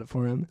 they bought it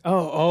for him.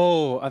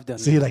 Oh, I've done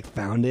So it. he like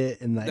found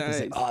it and like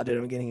he's like, Nice. oh dude,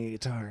 I'm getting a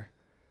guitar.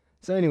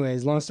 So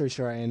anyways, long story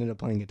short, I ended up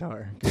playing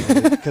guitar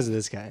because of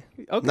this guy.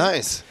 Oh,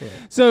 nice.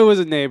 So it was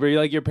a neighbor,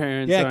 like your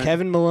parents. Yeah, aren't-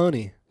 Kevin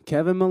Maloney.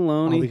 Kevin All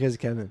Maloney. because of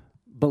Kevin.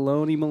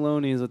 Baloney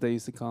Maloney is what they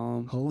used to call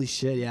him. Holy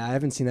shit! Yeah, I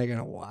haven't seen that guy in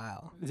a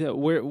while. Yeah,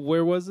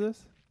 where was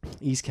this?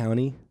 East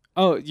County.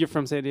 Oh, you're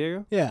from San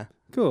Diego? Yeah,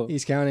 Cool.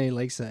 East County,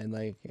 Lakeside,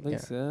 like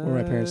Lakeside. where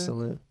my parents still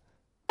live.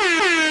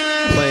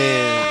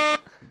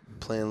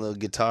 Playing a little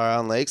guitar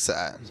on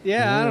Lakeside.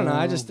 Yeah, I don't know.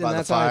 I just By the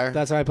that's fire.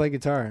 why I played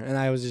guitar, and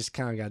I was just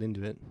kind of got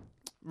into it.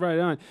 Right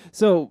on.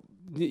 So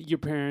your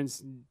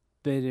parents,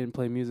 they didn't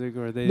play music,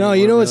 or they? No,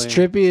 weren't you know what's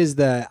really- trippy is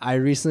that I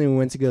recently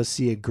went to go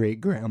see a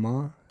great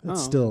grandma that's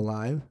Oh. still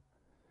alive,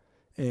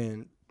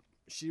 and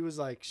she was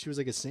like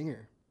a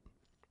singer.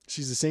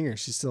 She's a singer.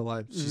 She's still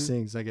alive. She Mhm.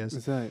 sings, I guess.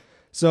 What's that?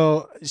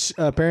 So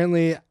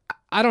apparently,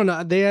 I don't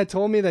know. They had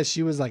told me that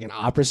she was like an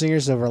opera singer.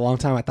 So for a long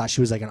time, I thought she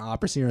was like an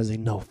opera singer. I was like,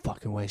 no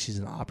fucking way, she's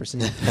an opera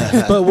singer.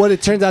 But what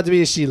it turns out to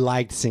be is she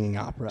liked singing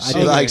opera.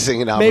 She likes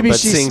singing opera, but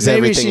sings maybe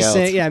everything she else.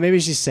 sang, yeah, maybe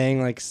she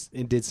sang like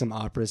and did some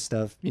opera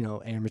stuff.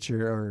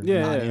 Amateur or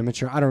Yeah, not yeah.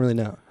 amateur. I don't really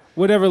know.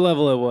 Whatever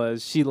level it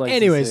was, she liked.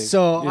 Anyways, to sing.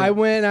 so Yeah. I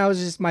went. I was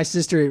just my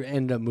sister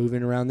ended up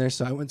moving around there,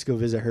 so I went to go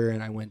visit her,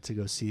 and I went to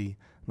go see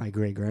my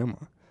great grandma.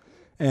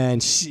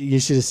 And you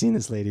should have seen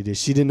this lady, dude.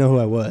 She didn't know who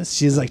I was.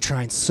 She's like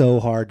trying so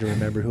hard to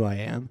remember who I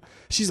am.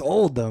 She's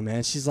old though,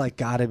 man. She's like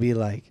gotta be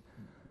like,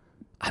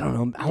 I don't know.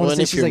 I want Well, to and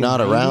say if she's you're like not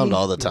 90. around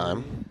all the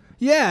time,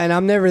 Yeah, and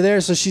I'm never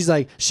there, so she's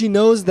like, she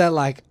knows that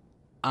like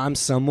I'm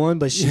someone,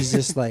 but she's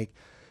just like,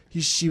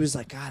 she was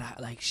like, God,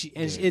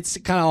 it's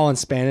kind of all in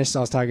Spanish. So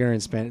I was talking to her in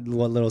Spanish,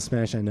 what little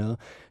Spanish I know.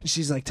 And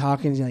she's like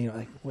talking,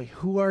 like, wait,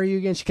 who are you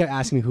again? She kept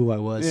asking me who I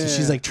was. So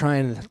she's Yeah.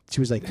 like she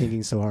was like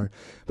thinking so hard.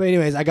 But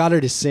anyways, I got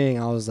her to sing.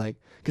 I was like,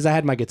 because I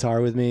had my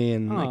guitar with me,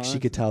 and like she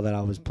that's- could tell that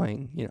I was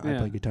playing. I Yeah.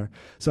 play guitar,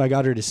 so I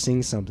got her to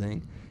sing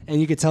something. And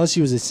you could tell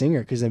she was a singer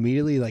because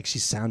immediately, like, she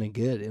sounded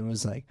good. It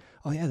was like,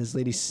 oh yeah, this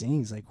lady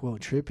sings. Like, whoa,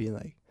 trippy.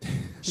 Like,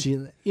 she,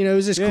 it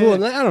was just Yeah. cool.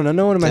 And I don't know,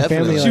 no one in my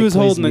Definitely. family. she like, was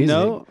plays holding a music.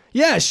 note.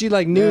 Yeah, she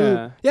like knew.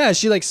 Yeah. Yeah,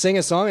 she like sang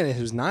a song and it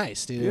was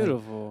nice, dude. Like,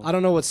 Beautiful. I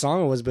don't know what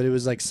song it was, but it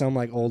was like some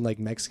like old like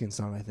Mexican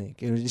song, I think.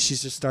 She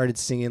just started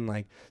singing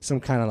like some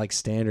kind of like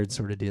standard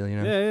sort of deal,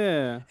 Yeah,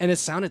 yeah. And it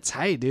sounded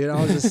tight, dude. I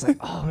was just like,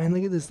 oh man,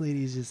 look at this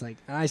lady. She's just like,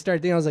 and I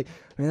started thinking, I was like,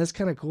 man, that's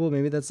kind of cool.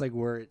 Maybe that's like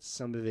where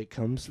some of it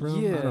comes from.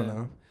 I Yeah. don't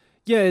know.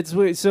 Yeah, it's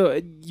weird. So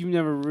you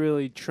never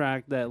really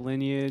tracked that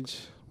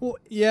lineage. Well,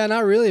 yeah,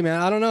 not really, man.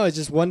 I don't know. It's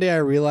just one day I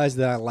realized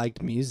that I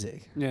liked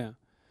music. Yeah.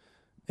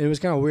 It was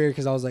kind of weird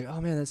because I was like,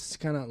 oh man, that's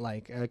kind of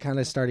like, I kind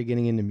of started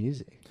getting into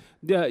music.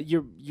 Yeah,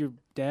 your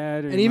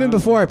dad or And your even mom-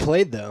 before I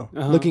played though,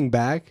 Uh-huh. looking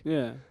back,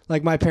 Yeah.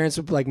 like my parents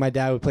would, like my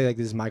dad would play like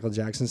this Michael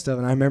Jackson stuff.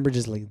 And I remember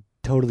just like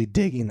totally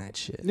digging that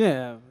shit.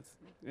 Yeah.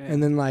 Yeah.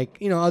 And then like,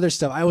 other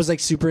stuff. I was like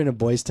super into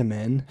Boys to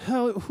Men.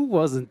 who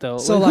wasn't though?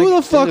 So, Like, who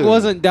like, the fuck dude,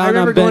 wasn't down I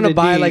remember on going to bended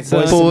buy, knees, like,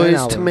 son? Boys to Men boys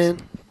albums. to men.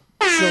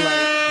 So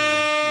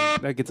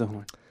like, That gets a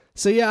horn.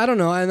 so yeah, I don't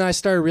know. And I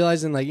started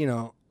realizing like,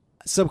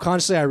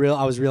 subconsciously I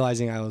was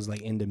realizing I was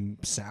like into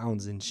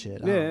sounds and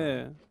shit. I Yeah, don't know.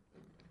 yeah.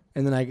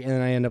 And then I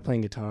ended up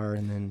playing guitar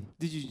and then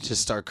Did you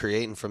Just start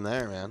creating from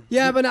there, man.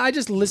 yeah, but I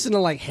just listened to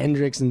like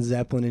Hendrix and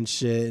Zeppelin and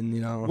shit,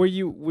 and were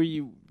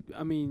you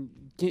I mean,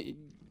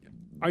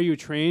 are you a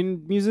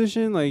trained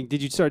musician? Like,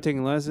 did you start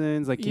taking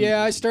lessons? Like,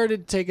 yeah, I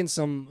started taking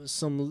some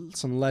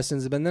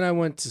lessons, but then I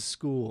went to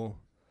school,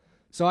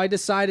 so I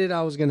decided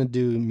I was gonna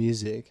do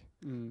music.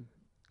 Mm.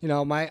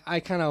 I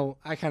kind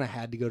of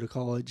had to go to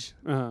college.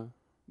 Uh-huh.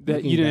 That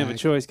Looking you didn't have back. a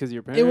choice because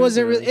your parents. It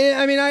wasn't or- really.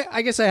 I mean,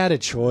 I guess I had a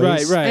choice.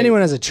 Right, right.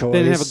 Anyone has a choice.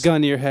 They didn't have a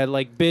gun to your head,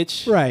 like,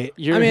 bitch. Right.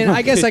 You're- I mean,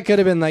 I guess I could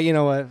have been like, you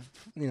know what,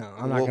 I'm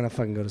not Well- gonna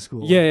fucking go to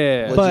school. Yeah, yeah,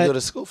 yeah. What'd But- you go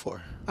to school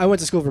for? I went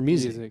to school for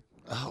music.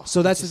 Oh,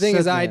 So that's the thing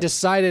is, I Suck that.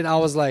 decided I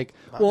was like,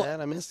 my well, bad,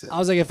 I missed it. I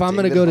was like, if I'm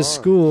gonna David go to Vaughn.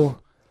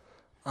 school,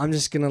 I'm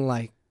just gonna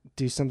like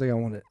do something I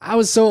wanted. I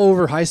was so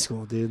over high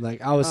school, dude.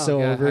 Like I was Oh, so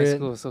God, over high it.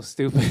 school is so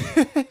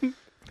stupid.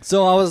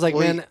 So I was like,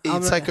 Well, man,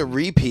 it's like a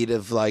repeat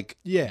of like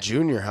Yeah.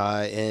 junior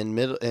high and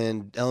middle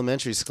and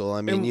elementary school.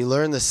 I mean, And- you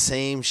learn the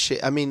same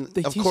shit. I mean,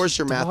 They of teach course,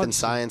 your math dog and shit.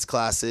 science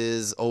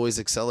classes always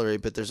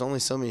accelerate, but there's only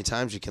so many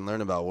times you can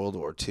learn about World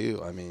War II.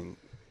 I mean,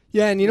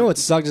 Yeah, and you know what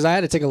sucked is I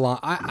had to take a long.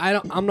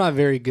 I'm not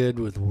very good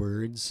with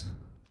words,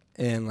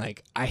 and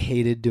like I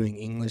hated doing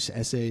English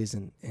essays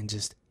and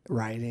just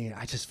writing.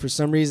 I just for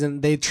some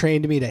reason they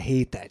trained me to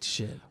hate that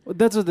shit. Well,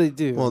 that's what they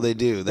do. well, they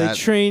do they that.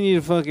 train you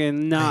to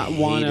fucking not I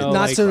want hated to that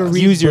Not like, to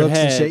read use your books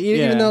head. and shit.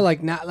 Yeah. Even though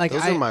like not like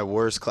Those I. are my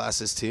worst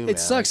classes too. Man. It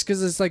sucks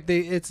because it's like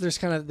there's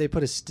kind of they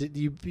put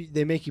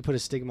they make you put a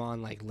stigma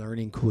on like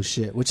learning cool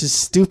shit, which is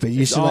stupid.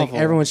 You It's should like awful.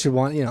 everyone should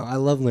want I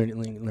love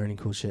learning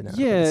cool shit now.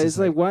 Yeah, just it's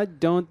like why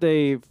don't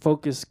they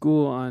focus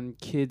school on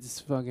kids'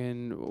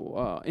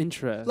 fucking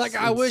interests? like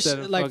I wish instead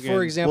of like fucking-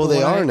 for example well,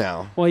 they when are I-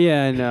 now. Well,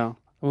 yeah, I know.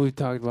 We've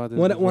talked about this.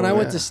 When I before. went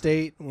Yeah. to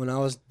state when I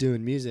was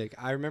doing music,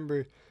 I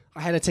remember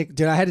I had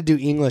to do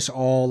English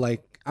all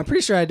like I'm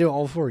pretty sure I do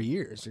all 4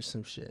 years or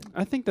some shit.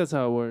 I think that's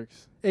how it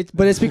works.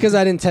 But it's because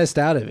I didn't test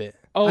out of it.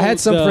 Oh, I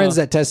had some the- friends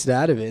that tested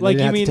out of it. and Like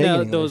they you didn't have to mean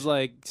take it those English.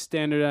 like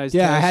standardized?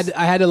 Yeah, tests?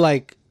 I had to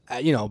like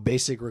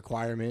basic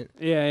requirement.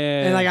 Yeah,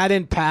 yeah. And like I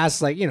didn't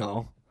pass like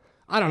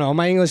I don't know.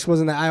 My English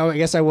wasn't that. I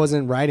guess I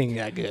wasn't writing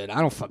that good. I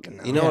don't fucking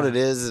know. You know what it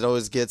is? It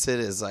always gets it.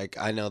 Is like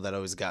I know that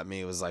always got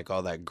me. It was like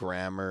all that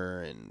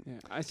grammar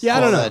and Yeah, I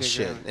all don't know. that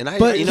shit. And I,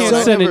 But you know, can't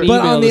what, I send an never- email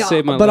but on to the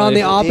save my on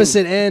the life.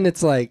 opposite end,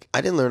 it's like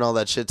I didn't learn all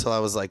that shit till I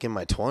was like in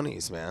my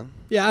 20s, man.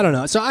 yeah, I don't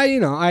know. So I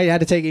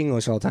had to take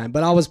English all the time,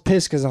 but I was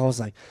pissed because I was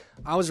like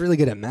I was really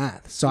good at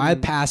math, so I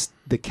passed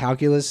the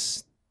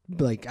calculus.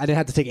 Like I didn't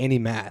have to take any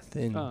math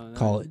in Oh, nice.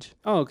 college,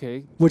 Oh,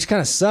 okay. which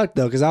kind of sucked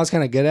though because I was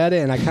kind of good at it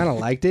and I kind of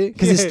liked it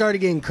because it Yeah. started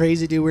getting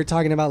crazy, dude. We were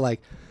talking about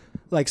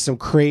like some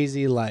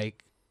crazy like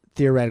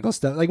theoretical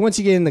stuff. Like once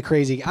you get in the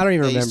crazy, I don't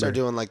even Yeah, remember. you start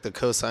doing like the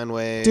cosine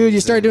waves. Dude, you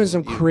start doing and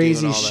some you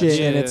crazy all that shit,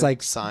 and Yeah. it's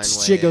like Sine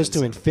shit goes waves to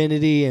and-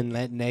 infinity and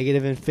that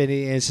negative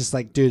infinity, and it's just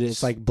like, dude,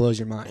 it's like blows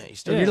your mind. Yeah, you And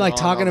start you're like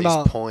drawing talking all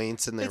these about.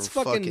 points and they're it's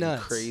fucking fucking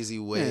nuts. crazy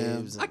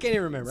waves. I can't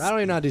even remember. I don't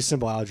even know how to do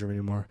simple algebra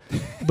anymore.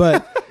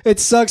 But it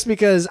sucks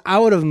because I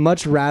would have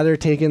much rather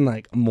taken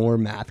like more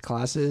math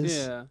classes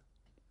Yeah.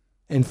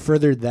 and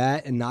furthered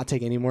that and not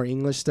take any more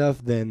English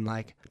stuff than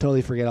like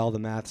totally forget all the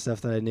math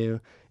stuff that I knew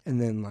and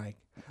then like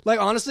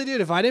honestly,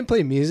 dude, if I didn't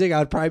play music, I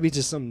would probably be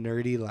just some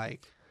nerdy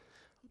like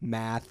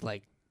math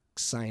like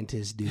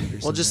scientist dude. Or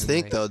Well, just something,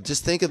 think like- though.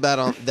 Just think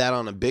about that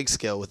on a big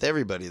scale with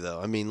everybody though.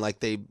 I mean, like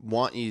they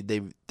want you.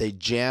 They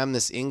jam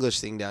this English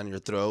thing down your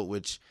throat.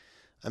 Which,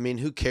 I mean,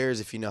 who cares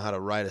if you know how to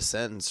write a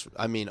sentence?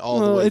 I mean, all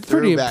the Well, way it's through.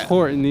 pretty back.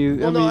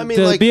 important. Well, no, I mean,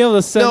 to like, be able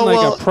to send no, like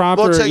well, a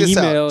proper well, check this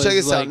email. out. Check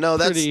is this out. like No,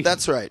 pretty,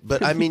 that's right.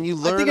 But I mean, you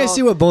learn. I think I all-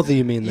 see what both of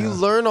you mean. You though.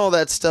 learn all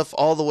that stuff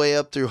all the way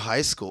up through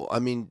high school. I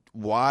mean,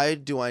 why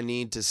do I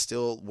need to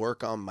still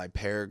work on my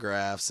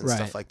paragraphs and Right.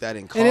 stuff like that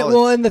in and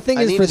college? and the thing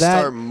I is need for to that,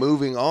 start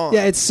moving on.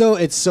 yeah, it's so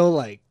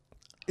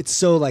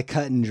like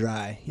cut and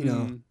dry, you know.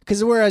 Mhm.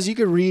 Because whereas you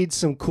could read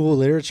some cool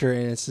literature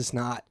and it's just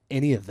not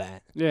any of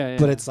that, Yeah, yeah.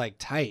 but it's like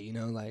tight, you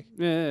know. Like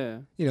yeah.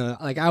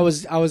 like I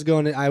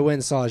went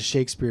and saw a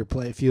Shakespeare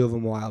play, a few of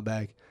them a while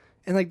back,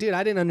 and like, dude,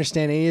 I didn't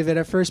understand any of it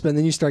at first, but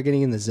then you start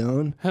getting in the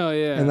zone. Hell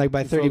yeah. And like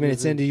by You 30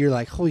 minutes focus into, you're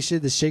like, holy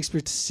shit, this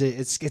Shakespeare,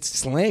 it's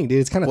slang, dude.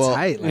 It's kind of Well,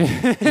 tight.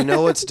 Like, You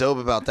know what's dope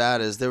about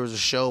that is there was a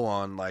show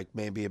on like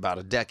maybe about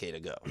a decade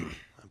ago,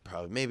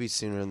 probably maybe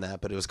sooner than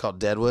that, but it was called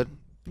Deadwood.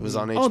 It was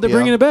on HBO. Oh, they're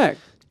bringing it back.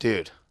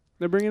 Dude,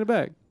 They're bringing it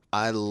back.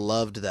 I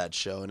loved that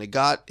show, and it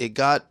got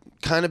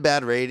kind of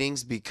bad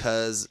ratings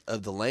because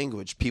of the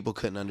language. People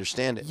couldn't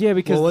understand it. what Yeah,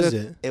 because was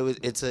the-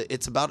 it?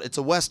 It's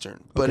a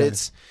western, but Okay.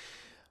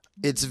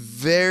 it's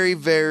very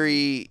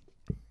very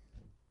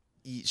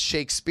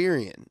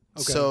Shakespearean.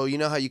 Okay. So you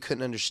know how you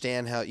couldn't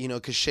understand how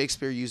because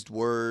Shakespeare used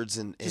words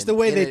and Just the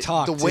way and they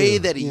talk, the way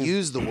too. that he Yeah.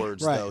 used the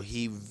words Right. though,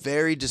 he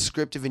very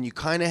descriptive, and you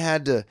kind of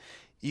had to.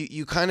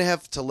 You kind of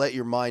have to let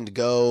your mind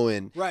go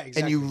and Right,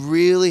 and you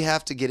really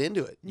have to get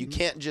into it. You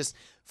can't just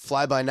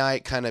fly by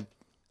night kind of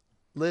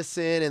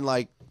listen and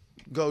like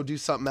go do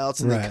something else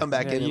and Right. then come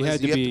back Yeah, in and you listen.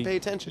 had to You be- have to pay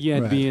attention. You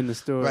had to be Right. in the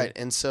story. Right.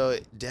 And so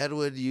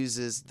Deadwood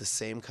uses the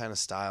same kind of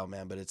style,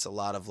 man, but it's a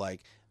lot of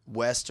like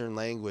Western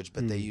language,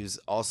 but they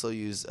also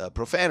use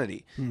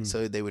profanity.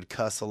 So they would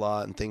cuss a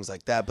lot and things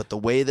like that. But the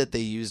way that they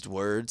used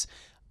words,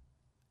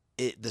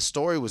 the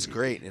story was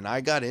great, and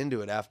I got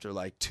into it after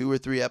like 2 or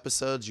 3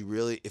 episodes.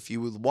 If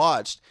you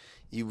watched,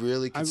 you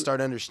really could start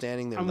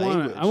understanding their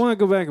language. I want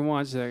to go back and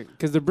watch that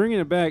because they're bringing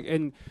it back,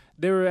 and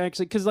they were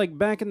actually because like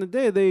back in the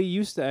day they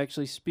used to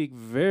actually speak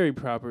very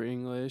proper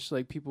English.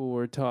 Like people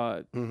were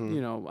taught, I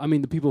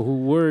mean the people who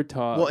were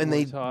taught. Well, and were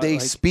they taught, they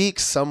like, speak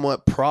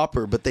somewhat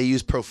proper, but they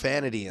use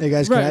profanity. In Hey it.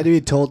 guys, can Right. I do a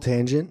total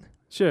tangent?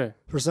 sure.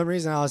 For some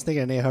reason, I was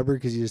thinking of Nate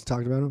Hubbard because you just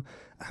talked about him.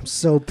 I'm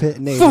so pissed.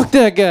 Nate, Fuck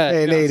that guy.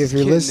 Hey No, Nate, if just you're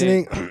kidding,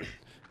 listening, Nate.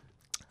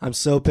 I'm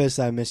so pissed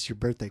I missed your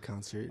birthday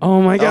concert.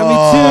 Oh my god, Oh. me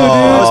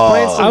I was too,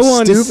 playing dude. some I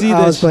wanted to see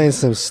I was this. playing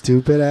some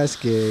stupid ass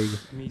gig,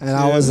 Me and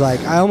I too. was like,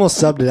 I almost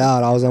subbed it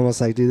out. I was almost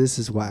like, dude, this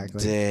is whack.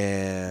 Like,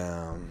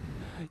 Damn.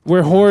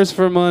 We're whores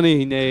for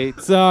money, Nate.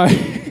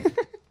 Sorry.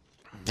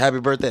 Happy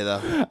birthday,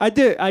 though. I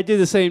did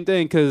the same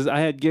thing because I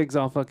had gigs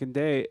all fucking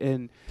day,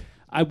 and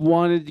I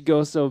wanted to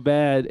go so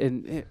bad,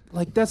 and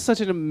like that's such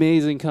an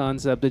amazing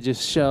concept to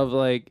just shove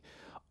like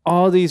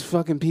all these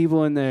fucking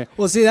people in there.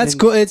 Well, see, that's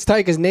cool. It's tight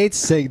because Nate's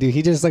sick, dude.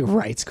 He just like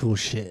writes cool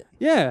shit.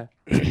 Yeah,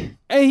 and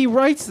he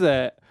writes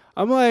that.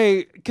 I'm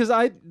like, because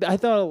I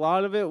thought a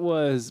lot of it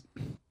was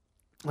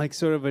like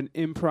sort of an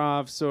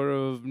improv sort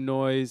of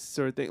noise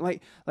sort of thing.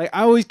 Like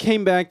I always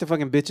came back to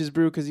fucking Bitches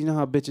Brew because you know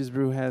how Bitches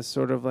Brew has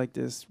sort of like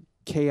this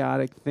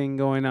chaotic thing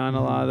going on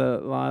a lot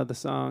of the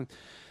songs.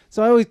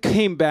 So I always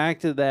came back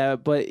to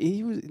that, but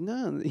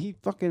he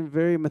fucking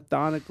very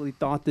methodically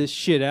thought this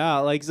shit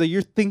out. Like, so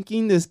you're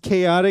thinking this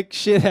chaotic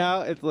shit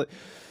out. It's like,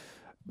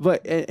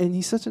 but and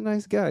he's such a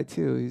nice guy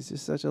too. He's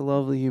just such a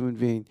lovely human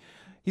being.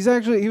 He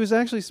was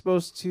actually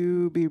supposed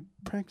to be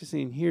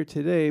practicing here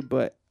today,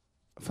 but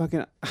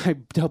fucking I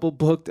double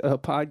booked a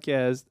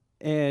podcast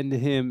and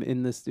him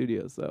in the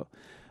studio. So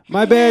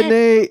my bad,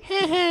 Nate.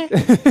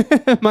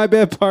 My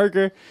bad,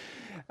 Parker.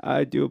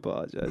 I do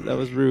apologize. That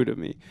was rude of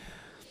me.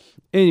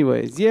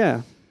 Anyways,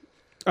 yeah.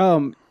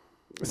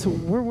 So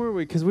where were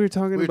we? Because we were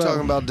talking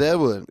about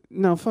Deadwood.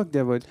 No, fuck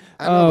Deadwood.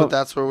 I know, but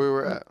that's where we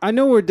were at. I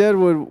know where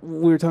Deadwood.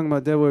 We were talking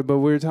about Deadwood, but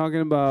we were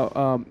talking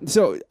about.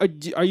 So,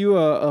 are you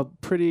a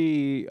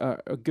pretty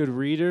a good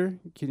reader?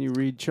 Can you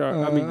read chart?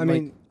 I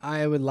mean,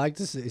 I would like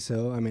to say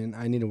so. I mean,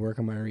 I need to work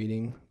on my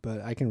reading,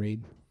 but I can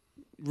read.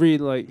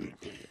 Read like,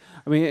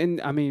 I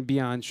mean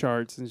beyond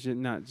charts and shit,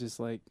 not just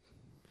like.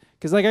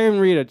 Because like I can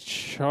read a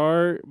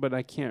chart, but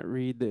I can't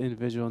read the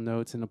individual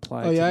notes and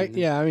apply. Oh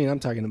yeah, I mean I'm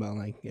talking about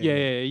like.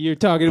 Yeah. You're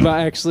talking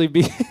about actually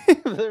being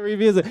the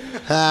reviews.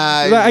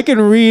 I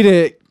can read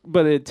it,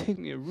 but it'd take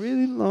me a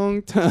really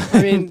long time.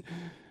 I mean,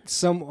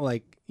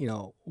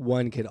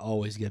 one could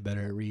always get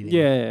better at reading.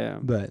 Yeah.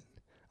 But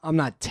I'm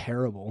not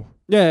terrible.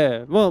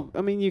 Yeah. Well, I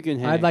mean, you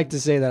can. I'd like to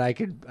say that I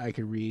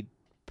could read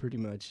pretty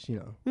much.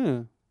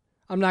 Yeah.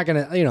 I'm not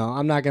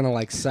gonna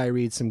like sight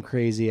read some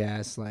crazy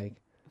ass like.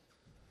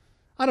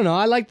 I don't know.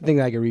 I like to think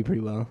that I can read pretty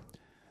well.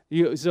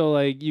 You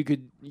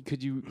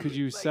could you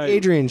like cite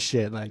Adrian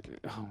shit like.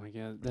 Oh my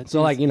god. That's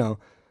so like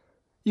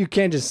you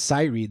can't just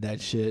sight read that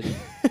shit,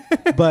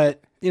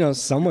 but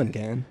someone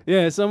can.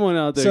 Yeah, someone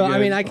out there. So can. I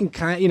mean, I can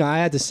kind of I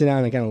had to sit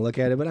down and kind of look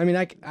at it, but I mean,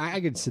 I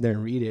could sit there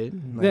and read it.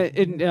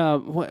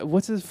 Like,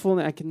 what's his full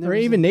name? I can never. Or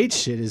even Nate's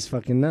shit is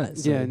fucking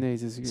nuts. Yeah, like,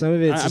 Nate's is. Some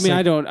of it's.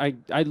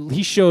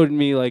 He showed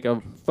me like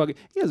a fucking.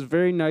 He has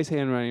very nice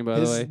handwriting, by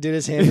the way. Dude,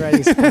 his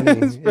handwriting's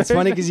funny. It's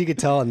funny because you could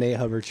tell a Nate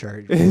Hubbard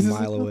chart from a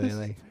mile away.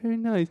 Like very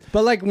nice.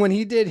 But like when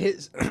he did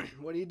his,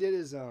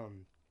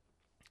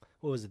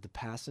 what was it? The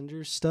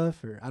Passengers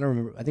stuff, or I don't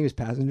remember. I think it was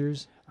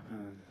Passengers.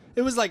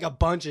 It was like a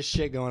bunch of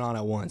shit going on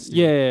at once. Dude.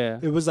 Yeah.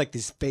 It was like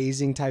this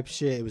phasing type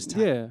shit. It was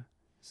tight. Yeah.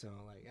 So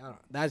like I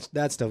don't know.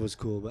 That stuff was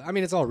cool, but I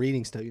mean it's all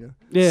reading stuff,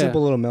 Yeah.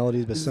 Simple little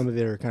melodies, but some of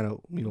it are kind of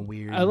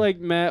weird. I like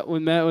Matt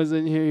when Matt was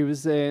in here. He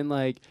was saying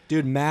like,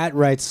 dude, Matt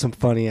writes some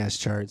funny ass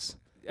charts.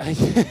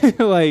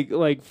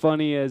 like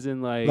funny as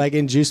in like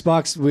in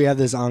Juicebox we have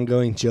this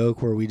ongoing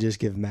joke where we just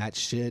give Matt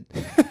shit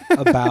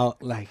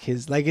about like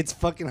his like it's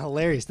fucking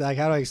hilarious. Like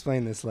how do I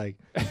explain this? Like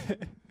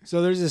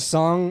so there's this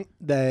song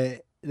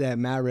that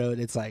Matt wrote.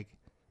 It's like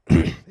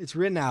it's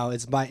written out.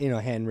 It's by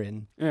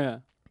handwritten. Yeah.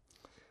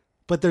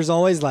 But there's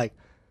always like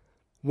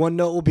one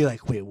note will be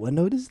like, wait, what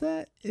note is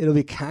that? It'll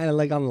be kind of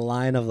like on the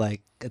line of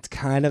like it's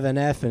kind of an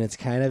F and it's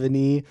kind of an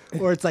E,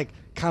 or it's like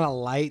kind of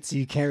light so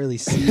you can't really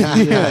see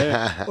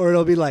it. Or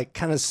it'll be like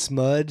kind of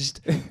smudged,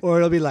 or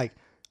it'll be like,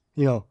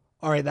 all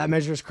right, that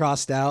measure's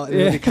crossed out, and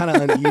it'll be kind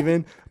of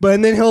uneven. But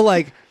and then he'll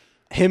like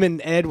him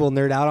and Ed will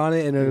nerd out on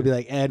it, and it'll be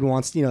like Ed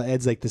wants,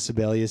 Ed's like the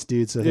Sibelius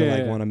dude, so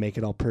he'll want to make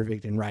it all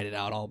perfect and write it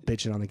out all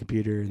bitching on the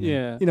computer. And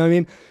then, you know what I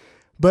mean?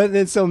 But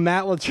then so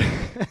Matt will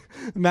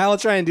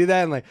try and do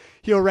that, and like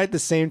he'll write the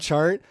same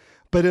chart,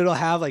 but it'll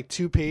have like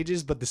 2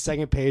 pages, but the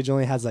second page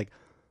only has like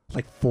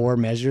 4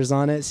 measures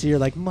on it. So you're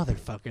like,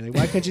 motherfucker, like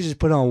why can't you just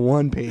put it on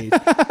 1 page?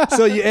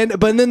 So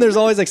but then there's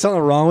always like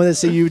something wrong with it,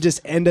 so you just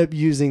end up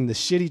using the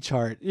shitty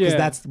chart because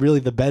that's really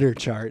the better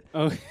chart.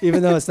 Okay.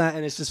 Even though it's not,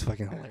 and it's just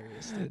fucking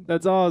hilarious. Dude.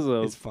 That's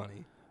awesome. It's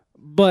funny.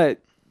 But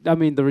I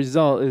mean, the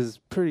result is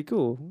pretty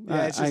cool.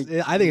 Yeah,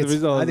 I think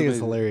it's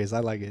hilarious.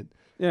 I like it.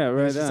 Yeah,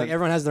 right. It's just like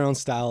everyone has their own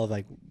style of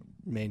like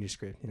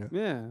manuscript,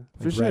 Yeah,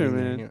 like for sure,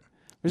 man.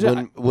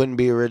 Wouldn't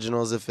be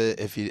originals if they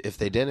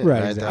didn't.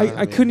 Right. Right. Exactly.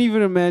 I couldn't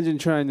even imagine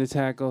trying to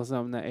tackle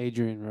something that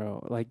Adrian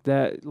wrote like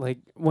that. Like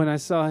when I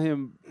saw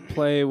him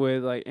play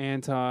with like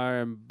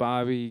Antar and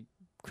Bobby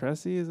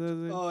Cressy, is that his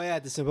name? Oh yeah,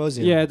 at the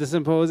symposium. Yeah, at the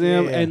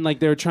symposium, Yeah. and like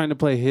they were trying to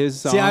play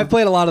his song. See, I've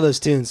played a lot of those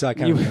tunes, so I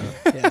kind of know.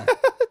 Yeah.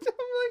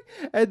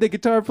 And the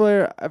guitar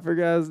player, I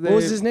forgot his name. What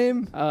was his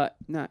name?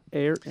 Not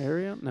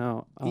Ariel.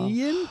 No,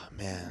 Ian. Oh,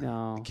 man,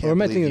 No, I can't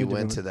believe you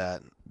went to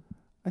that.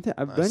 I've been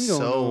I going.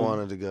 so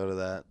wanted to go to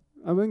that.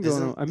 I've been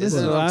going. I missed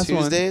Isn't the it on last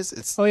one. Tuesdays?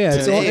 It's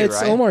it's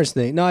right? Omar's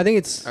thing. No, I think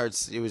it's. Or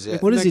it was.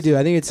 What does he do?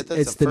 I think it's the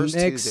the first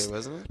next Tuesday,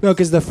 wasn't it? No,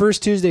 because the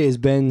first Tuesday is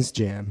Ben's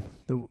jam,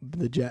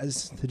 the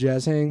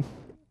jazz hang,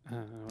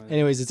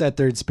 Anyways, it's at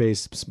Third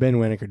Space. Ben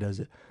Winokur does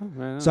it. Oh,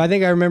 right So on. I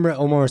think I remember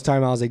Omar was talking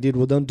about, I was like, dude,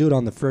 well, don't do it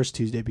on the first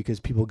Tuesday because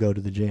people go to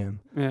the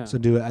jam. Yeah. So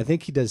do it. I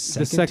think he does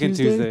the second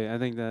Tuesday. I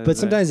think that. But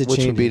sometimes it Which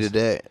changes. would be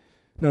today,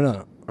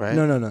 No. right?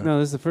 No. No,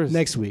 this is the first.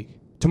 Next week.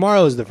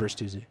 Tomorrow is the first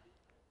Tuesday.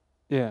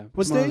 Yeah.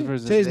 What's tomorrow's day? the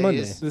first Today's day.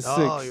 Monday. Is- The Oh,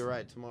 6th. you're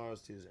right.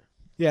 Tomorrow's Tuesday.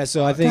 Yeah,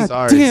 so I think...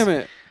 God. God damn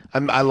it.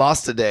 I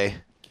lost a day.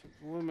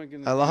 What am I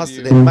gonna I do lost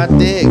to a you? day. My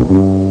dick.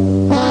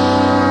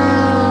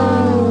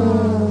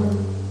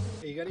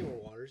 Hey, you got any more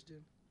waters,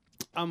 dude?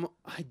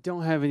 I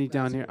don't have any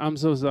down here. I'm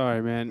so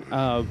sorry, man.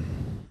 I'm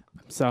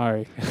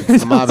sorry.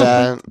 My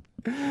bad.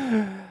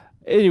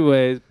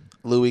 Anyways,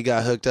 Louis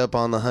got hooked up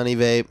on the honey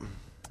vape.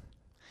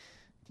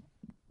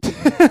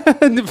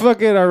 the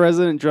fucking our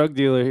resident drug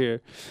dealer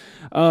here.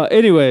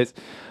 Anyways,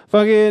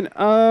 fucking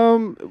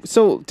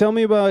so tell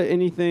me about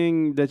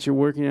anything that you're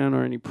working on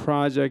or any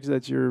projects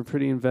that you're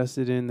pretty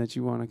invested in that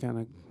you want to kind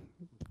of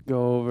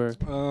go over.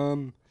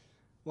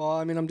 Well,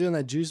 I mean, I'm doing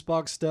that juice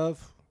box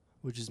stuff,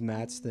 which is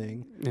Matt's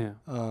thing. Yeah.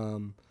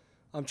 I'm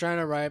trying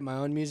to write my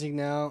own music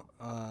now.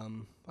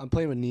 I'm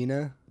playing with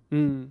Nina.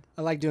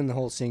 I like doing the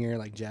whole singer,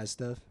 like jazz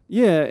stuff.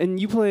 Yeah, and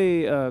you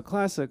play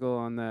classical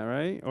on that,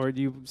 right? Or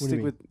do you do stick you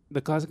mean? with the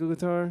classical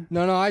guitar?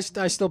 No, I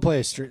still play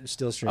a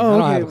steel string. Oh, I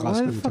don't okay. have a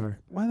classical guitar.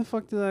 Why the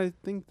fuck did I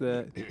think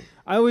that?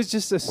 I always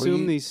just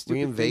assume these Were stupid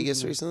you in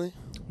Vegas things. recently?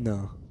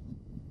 No.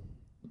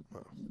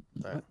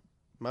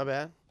 My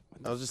bad.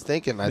 I was just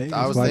thinking. Vegas?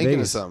 I was Why thinking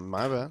Vegas? of something.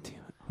 My bad.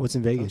 What's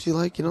in Don't Vegas? you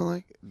like? You don't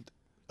like?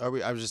 I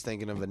was just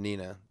thinking of a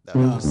Nina that I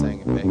was just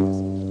saying in Vegas.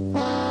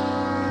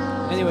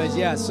 Anyways,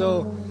 yeah.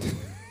 So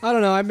I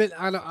don't know. I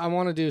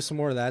want to do some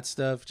more of that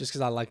stuff just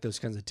because I like those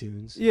kinds of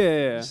tunes.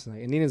 Yeah. Just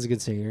like, and Nina's a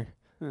good singer.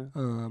 Yeah.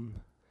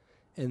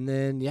 And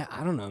then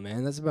I don't know,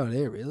 man. That's about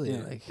it, really.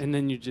 Yeah. Like, And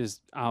then you're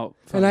just out.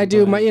 and I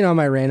do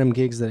my random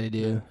gigs that I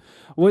do.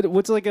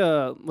 What's like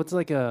the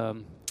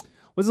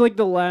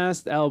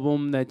last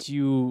album that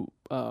you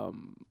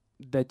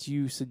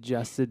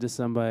suggested to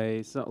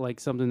somebody, like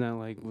something that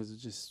like was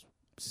just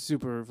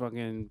super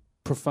fucking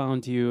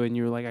profound to you, and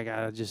you were like, I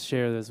gotta just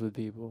share this with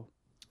people.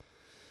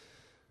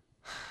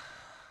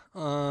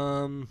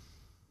 Let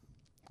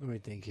me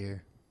think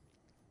here.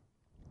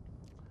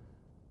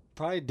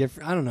 Probably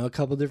different. I don't know, a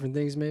couple different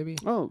things maybe.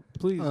 Oh,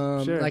 please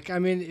share. Like, I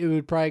mean, it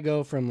would probably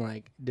go from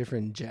like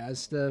different jazz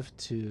stuff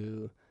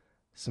to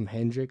some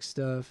Hendrix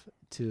stuff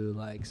to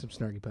like some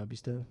Snarky Puppy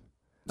stuff.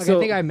 Like, I So-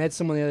 think I met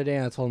someone the other day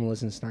and I told them to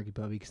listen to Snarky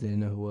Puppy because they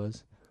didn't know who it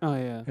was. Oh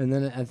yeah. And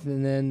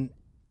then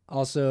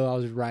also I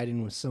was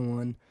riding with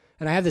someone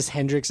and I have this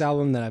Hendrix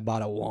album that I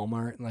bought at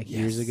Walmart like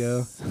years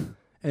ago.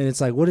 And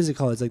it's like, what is it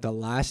called? It's like The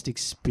Last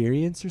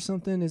Experience or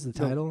something is the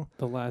title.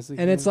 The last.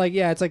 And it's like,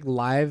 it's like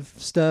live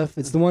stuff.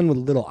 It's the one with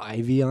Little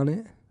Ivy on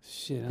it.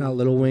 shit. Not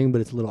Little Wing, but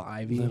it's Little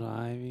Ivy. Little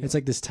Ivy. It's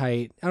like this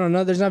tight. I don't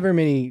know. There's not very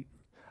many.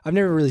 I've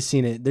never really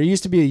seen it. There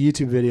used to be a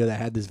YouTube video that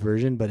had this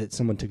version, but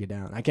someone took it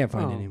down. I can't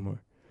find it Oh. anymore.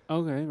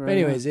 okay. Right. But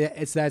anyways,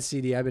 it's that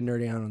CD. I've been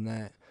nerding out on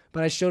that.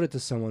 But I showed it to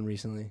someone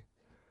recently.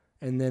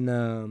 And then,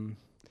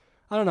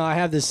 I don't know. I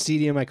have this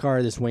CD in my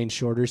car, this Wayne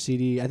Shorter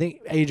CD. I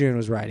think Adrian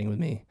was riding with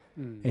me.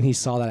 And he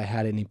saw that I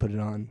had it and he put it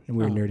on. And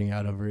we were Oh. nerding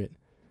out over it.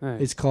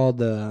 Nice. It's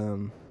called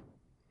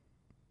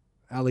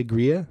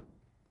Allegria.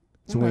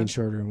 It's Okay. a Wayne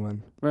Shorter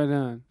one. right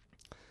on.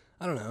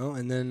 I don't know.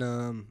 And then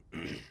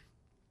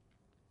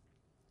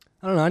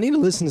I don't know. I need to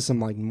listen to some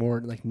like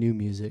more like new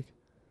music.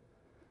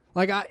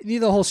 Like I need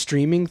the whole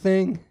streaming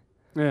thing.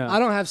 Yeah. I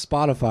don't have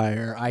Spotify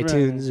or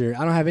iTunes or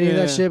I don't have any of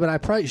Yeah. that shit, but I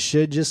probably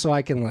should just so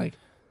I can like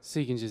So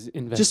you can just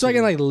invest. just so I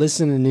can like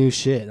listen to new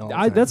shit. All the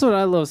time. That's what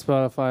I love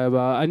Spotify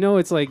about. I know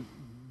it's like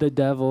the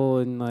devil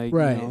and like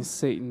Right.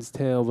 Satan's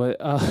tail, but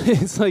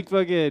it's like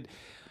fucking.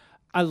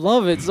 I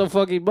love it so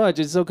fucking much.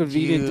 It's so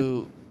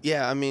convenient.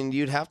 Yeah, I mean,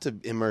 you'd have to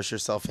immerse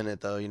yourself in it,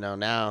 though.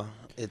 Now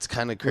it's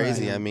kind of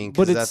crazy. Right. I mean,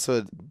 But because that's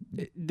what.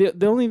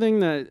 The only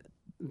thing that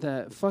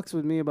fucks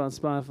with me about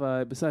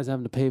Spotify, besides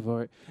having to pay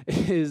for it,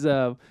 is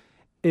that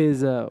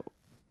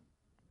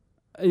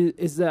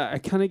I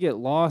kind of get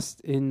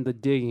lost in the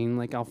digging.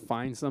 Like I'll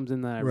find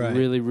something that I Right.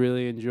 really,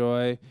 really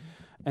enjoy,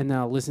 and then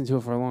I'll listen to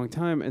it for a long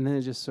time, and then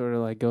it just sort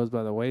of like goes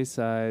by the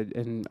wayside,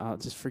 and I'll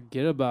just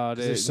forget about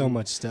it. There's so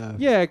much stuff.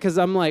 Yeah, because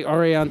I'm like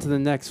already on to the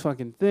next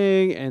fucking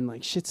thing, and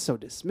like shit's so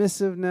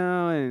dismissive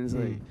now, and it's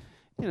like,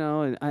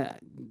 and I,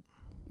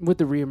 with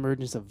the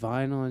reemergence of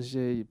vinyl and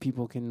shit,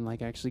 people can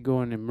like actually go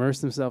and immerse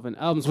themselves in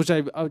albums, which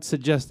I would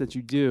suggest that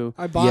you do.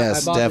 I bought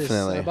Yes, I bought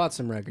definitely. I bought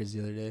some records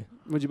the other day.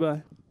 What'd you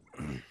buy?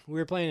 We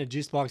were playing a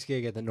juice box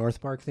gig at the North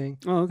Park thing.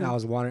 Oh, okay. I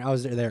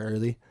was there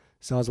early,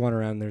 so I was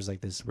wandering around. There's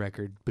like this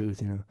record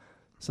booth,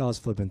 So I was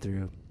flipping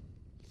through,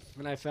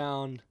 and I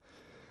found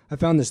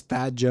this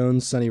Thad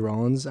Jones, Sonny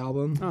Rollins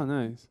album, Oh,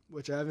 nice.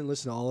 which I haven't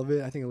listened to all of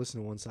it. I think I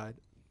listened to one side.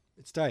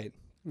 It's tight.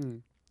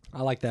 Mm.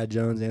 I like Thad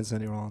Jones and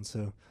Sonny Rollins.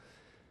 So,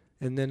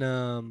 and then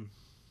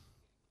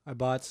I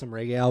bought some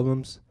reggae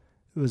albums.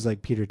 It was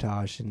like Peter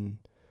Tosh, and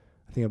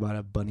I think I bought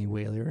a Bunny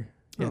Wailer.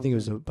 Yeah, I think it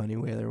was a Bunny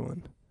Wailer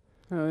one.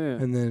 Oh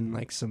yeah. And then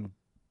like some,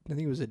 I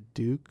think it was a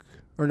Duke,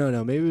 or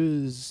no, maybe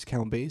it was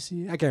Count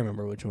Basie. I can't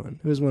remember which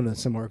one. It was one of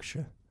some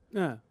orchestra.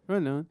 Yeah, right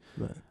on.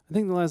 But I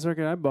think the last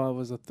record I bought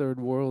was a Third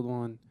World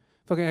one.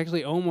 Fucking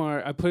actually,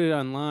 Omar, I put it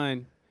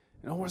online,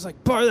 and Omar's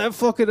like, buy that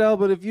fucking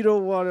album. If you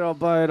don't want it, I'll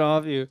buy it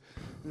off you.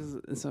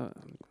 So,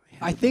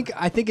 I think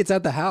it's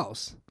at the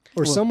house,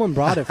 or What? someone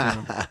brought it for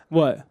him.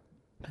 what?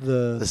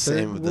 The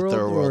same with the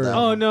Third World or- album.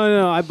 Oh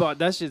no, I bought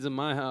that shit's in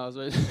my house.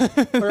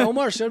 Right? Or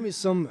Omar showed me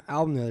some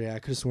album the other day. I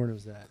could have sworn it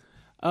was that.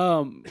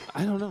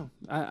 I don't know.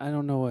 I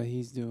don't know what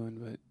he's doing,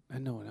 but I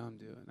know what I'm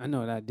doing. I know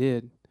what I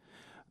did.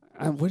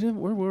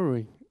 Where were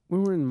we? We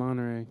were in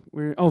Monterey.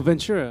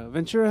 Ventura.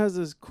 Ventura has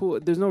this cool.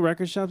 There's no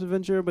record shops in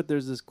Ventura, but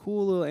there's this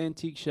cool little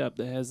antique shop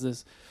that has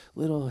this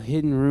little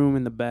hidden room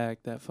in the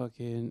back that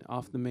fucking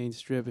off the main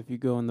strip. If you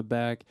go in the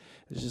back,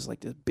 it's just like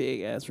this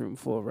big ass room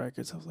full of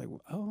records. I was like,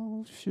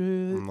 oh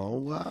shit. Oh,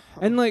 wow.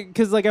 And like,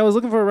 cause like I was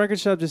looking for a record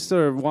shop, just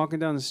sort of walking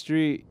down the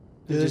street.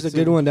 and There's a just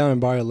good seeing- one down in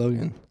Barrio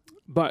Logan.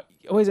 But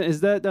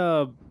is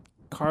that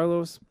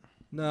Carlos?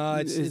 No,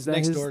 Is it's that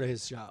next his- door to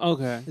his shop.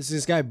 Okay. It's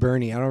this guy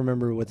Bernie. I don't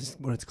remember what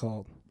it's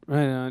called.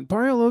 Right on.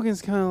 Barrio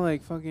Logan's kind of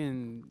like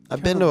fucking.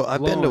 I've been to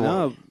blowing one.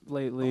 up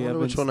lately. I I've wonder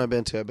which been one I've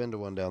been to. I've been to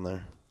one down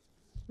there.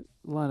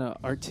 A lot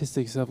of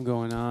artistic stuff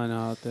going on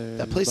out there.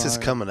 That place is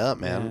coming up,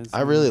 man. it's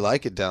I really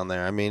like it down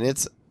there. I mean,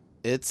 it's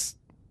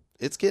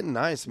getting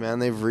nice, man.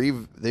 They've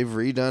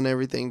redone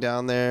everything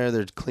down there.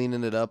 They're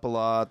cleaning it up a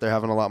lot. They're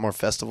having a lot more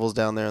festivals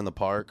down there in the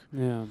park.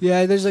 Yeah.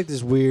 Yeah, there's a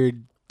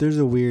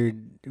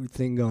weird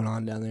thing going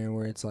on down there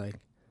where it's like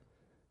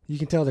you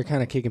can tell they're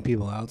kind of kicking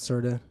people out,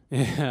 sort of.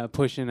 Yeah,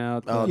 pushing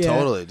out. Oh, Yeah,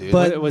 totally, dude.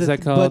 But what's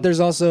that called? But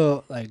there's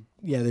also like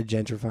they're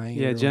gentrifying.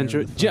 yeah, it or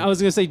whatever the fuck. I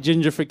was gonna say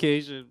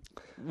gentrification,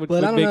 which But I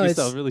would don't make know, me it's-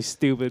 sound really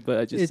stupid, but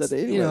I just It's said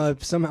it anyway.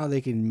 if somehow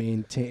they can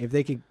maintain if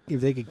they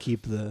could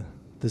keep the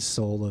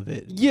soul of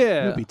it.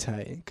 Yeah. It'd be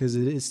tight because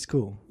it is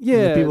cool.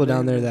 Yeah, the people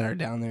down they're- there that are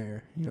down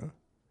there, yeah,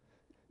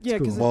 cool.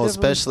 because Well,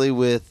 especially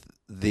with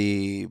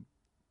the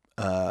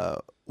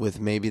with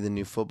maybe the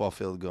new football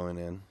field going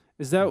in.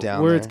 is that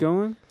down where there. it's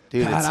going?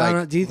 Dude, God, it's I don't like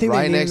know. Do you think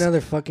right they need next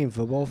another fucking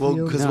football Well,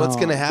 field? 'cause what's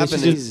gonna No, happen they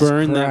should is- just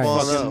burn that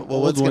Christ. fucking well,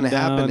 old what's one going to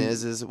happen down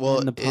is in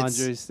the it's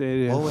Padres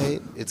Stadium. oh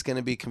wait, it's going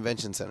to be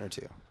convention center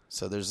too.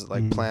 So there's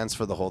like plans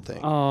for the whole thing.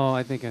 Oh,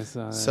 I think I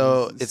saw that.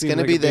 So It it's seems going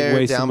to like be a big there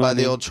waste of down by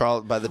the money.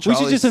 old by the We trolley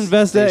should just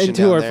invest that station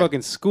into down our there.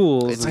 fucking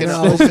schools. It's I gonna know,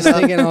 I was open just up.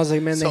 thinking. I was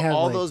like, man, So they have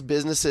all like, those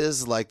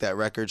businesses like that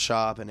record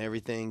shop and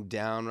everything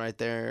down right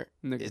there.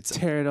 It's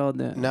tear it all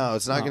down. no,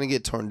 it's not Oh. going to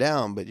get torn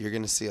down, but you're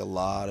going to see a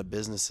lot of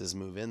businesses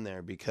move in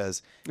there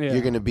because Yeah.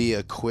 you're going to be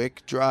a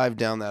quick drive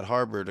down that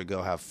harbor to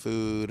go have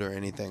food or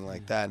anything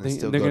like that and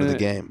still they're go to gonna, the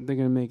game. They're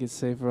gonna make it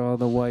safe for all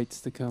the whites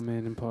to come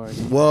in and party.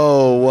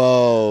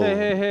 Whoa.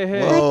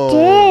 Hey. Whoa.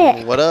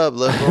 What up,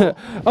 liberal?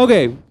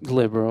 Okay,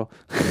 liberal.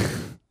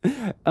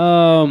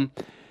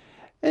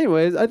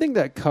 Anyways, I think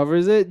that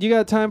covers it. You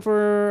got time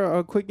for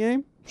a quick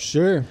game?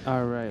 sure.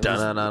 All right. let's-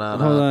 Dun-dun-dun-dun-dun.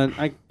 Hold on,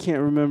 I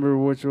can't remember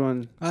which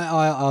one.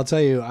 I'll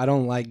tell you, I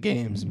don't like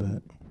games,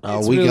 but Oh,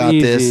 It's we really got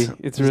easy. this.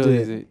 It's Let's really do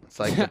it. easy. It's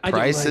like the I don't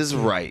price like is it.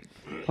 right.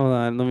 Hold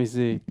on, let me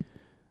see.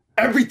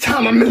 Every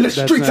time I'm in the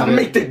That's streets, not I it.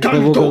 make the But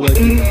gun we'll go go.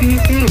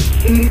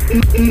 like-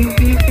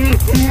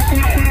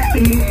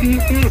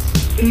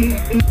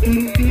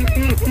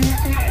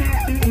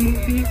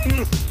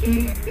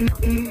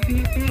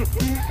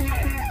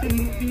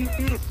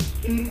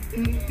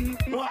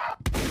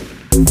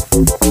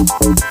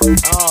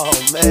 Oh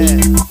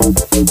man.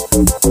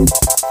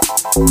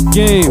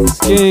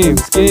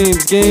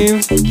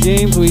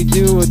 Games we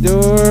do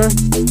adore.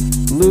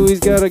 Louis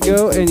gotta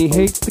go and he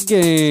hates the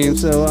game,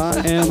 so I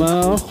am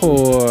a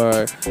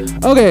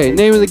whore. Okay,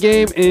 name of the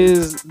game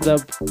is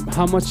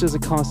how much does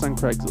it cost on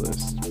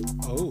Craigslist?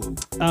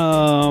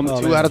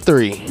 Oh, 2 out of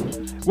 3.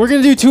 We're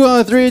gonna do 2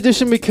 out of 3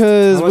 edition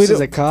because how we much does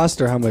don't, it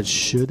cost, or how much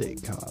should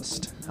it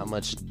cost? How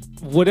much?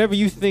 whatever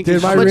you think. Dude,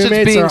 is my much it's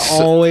roommates being are so-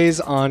 always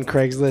on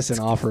Craigslist and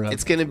OfferUp.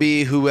 It's gonna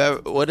be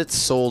what it's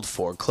sold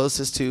for,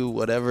 closest to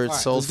whatever it's All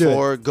right, sold let's do it.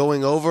 for.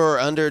 Going over or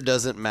under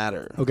doesn't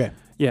matter. Okay,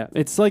 Yeah,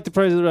 it's like the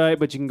price is right,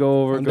 but you can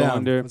go over, I'm go down.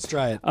 under. Let's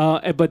try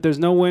it. But there's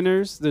no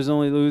winners. There's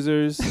only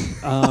losers.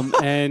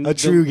 And A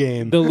true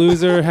game. The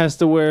loser has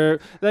to wear.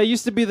 That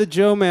used to be the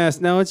Joe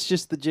mask. Now it's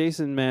just the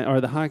Jason mask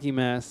or the hockey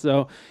mask.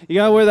 So you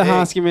gotta wear the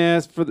hockey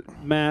mask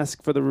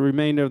for the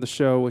remainder of the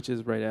show, which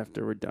is right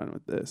after we're done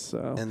with this.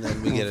 So. And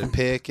then we get a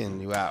pick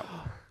and you out.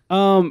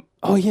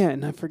 Oh yeah,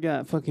 and I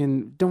forgot.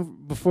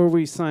 Before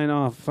we sign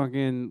off.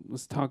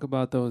 Let's talk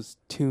about those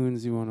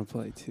tunes you want to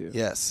play too.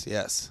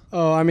 Yes.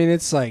 Oh, I mean,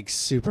 it's like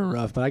super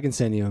rough, but I can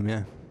send you them,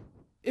 yeah.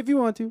 If you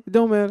want to, it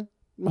don't matter.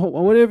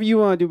 Whatever you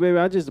want to do, baby.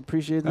 I just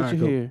appreciate that All right,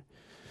 you're cool. here.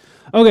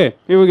 Okay,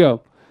 here we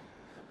go.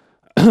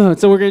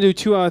 So we're gonna do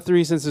 2 out of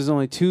 3 since there's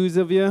only 2s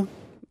of you.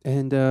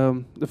 And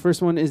the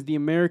first one is the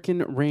American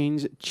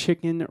Range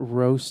Chicken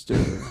Roaster.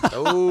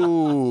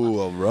 Oh,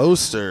 a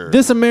roaster.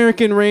 This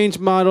American Range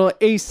model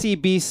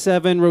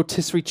ACB7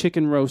 rotisserie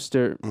chicken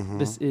roaster.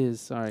 This is,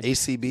 sorry.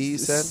 ACB, you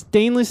said?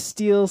 Stainless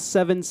steel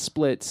 7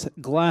 splits,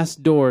 glass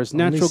doors,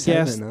 Only natural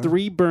gas 7, huh?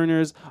 3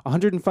 burners,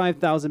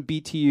 105,000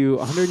 BTU,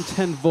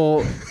 110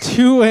 volt,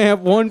 2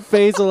 amp, 1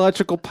 phase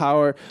electrical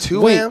power. 2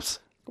 Wait, amps?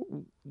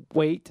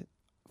 Wait,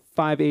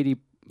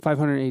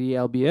 580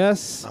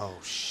 lbs. Oh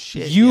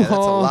shit! U-Haul. Yeah,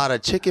 that's a lot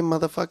of chicken,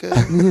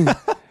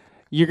 motherfucker.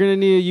 You're gonna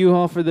need a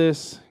U-Haul for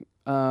this.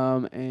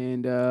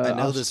 And I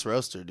know this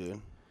roaster,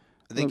 dude.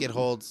 I think it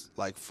holds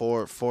like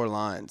four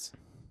lines.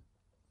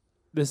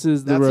 This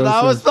is the That's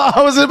roaster. what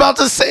I was about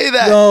to say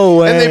that. No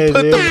way, And they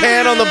put the dude.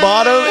 pan on the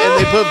bottom, and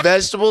they put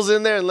vegetables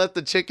in there, and let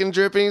the chicken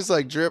drippings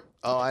like drip.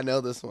 Oh, I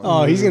know this one.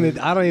 Oh, he's gonna.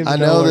 I don't even. I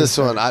know where this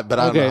to one, start. but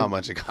I don't know Okay. how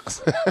much it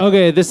costs.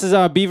 Okay, this is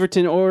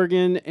Beaverton,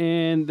 Oregon,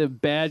 and the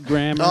bad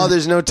grammar. Oh,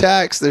 there's no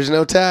tax. There's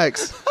no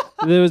tax.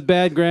 There was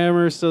bad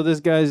grammar, so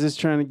this guy's just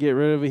trying to get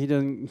rid of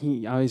it.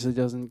 He obviously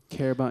doesn't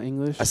care about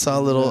English. I saw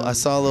little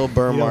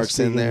burn You don't marks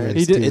in speak there.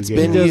 English It's, too it's good.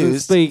 been He doesn't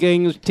used. speak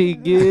English too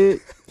good.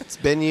 It's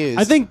been used.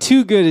 I think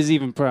too good is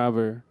even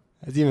proper.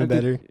 That's even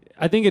better.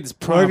 I think it's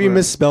proper. Or if you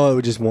misspell it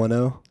with just one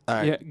O. All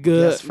right. Yeah,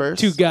 good. Guess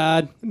first. To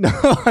God. No,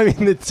 I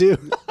mean the two.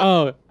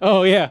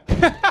 Oh yeah.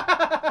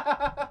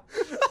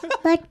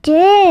 But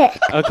dick.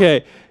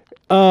 Okay.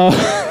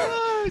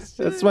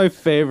 That's my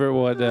favorite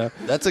one now.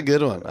 That's a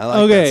good one. I like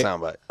Okay. that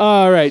soundbite.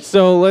 All right,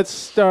 so let's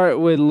start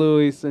with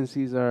Louis since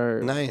he's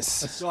our. Nice.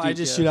 So I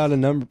just shoot out a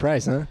number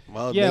price, huh?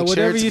 Well, Yeah, make sure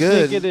whatever it's you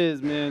good. think it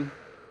is, man.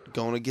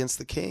 Going against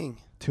the king.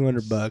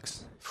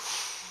 $200.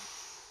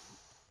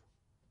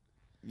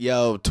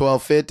 Yo,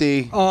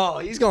 1250. Oh,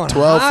 he's going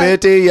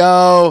 1250,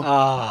 yo.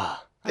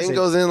 Ah, Thing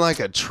goes in like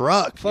a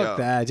truck. fuck yo.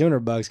 that.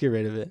 $200. Get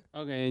rid of it.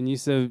 Okay, and you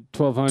said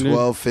 1200.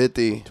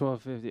 1250.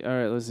 1250. All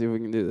right, let's see if we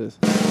can do this.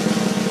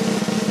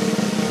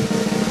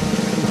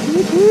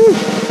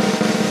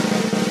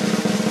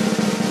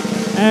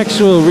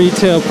 Actual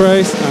retail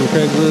price on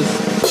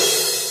Craigslist.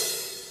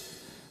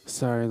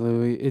 Sorry,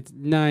 Louis. It's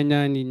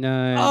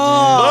 $9.99.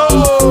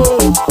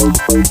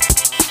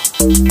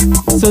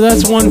 So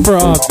that's one for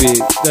offbeat.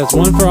 That's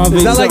one for offbeat.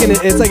 Is that So- like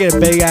it's like a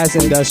big ass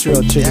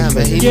industrial chicken? Yeah,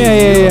 man. finger.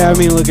 Yeah. I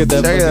mean, look at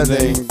that Check fucking that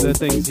thing. thing. That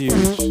thing's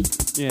huge.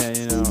 Yeah,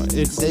 you know,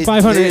 it's They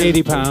 580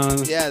 did.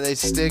 pounds. Yeah, they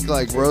stick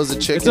like rows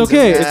of chicken.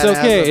 okay, it's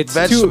okay. It's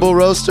vegetable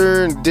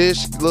roaster and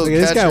dish. Little Look at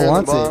this catcher guy on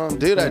wants the it. bottom.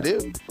 Dude, I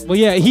do. Well,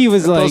 yeah, he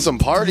was Throw like, some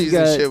parties he's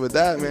and got- shit with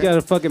that, he's man. got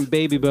a fucking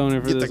baby boner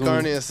for Get the this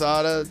carne one.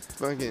 asada.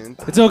 Fucking.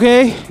 It's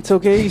okay. It's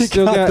okay. You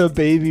still got got the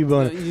baby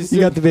boner. you You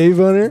still- got the baby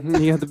boner?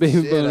 You got the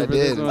baby Shit, boner I for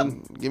this did.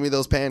 one. Give me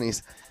those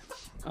panties.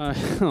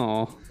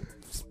 Oh,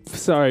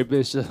 sorry,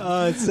 Bishop.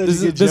 Oh, it's such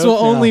This, a good this joke will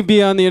now. only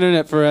be on the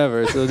internet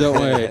forever, so don't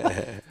worry.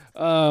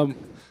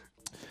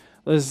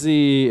 Let's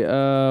see.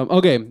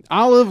 Okay,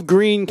 olive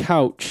green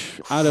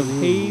couch out of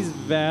Hayes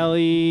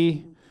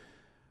Valley.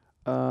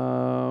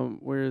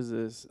 Where is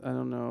this? I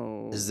don't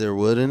know. Is there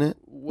wood in it?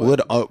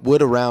 What?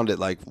 Wood around it,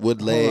 like wood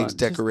on, legs, just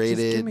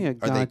decorated. give me a Are they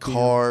goddamn-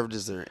 carved?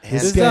 Is there This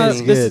This is guy out,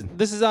 is this, good.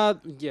 this is out.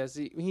 Yes,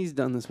 he's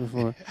done this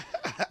before.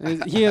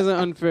 He has an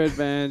unfair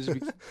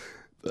advantage.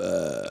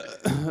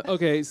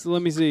 Okay, so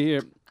let me see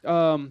here.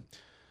 Olive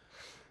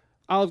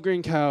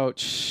green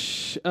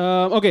couch.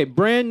 Okay,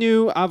 brand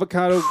new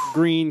avocado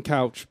green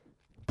couch.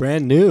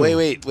 Brand new.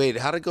 Wait.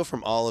 How'd it go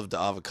from olive to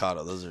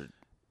avocado? Those are.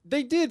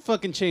 They did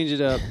fucking change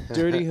it up.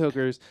 Dirty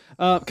hookers.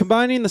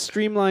 Combining the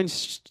streamlined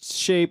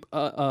shape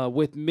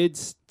with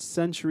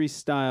mid-century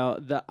style,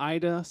 the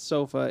Ida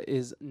sofa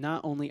is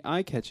not only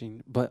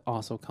eye-catching, but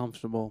also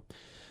comfortable.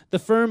 The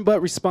firm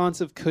but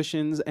responsive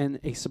cushions and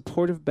a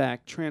supportive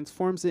back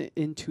transforms it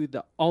into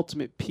the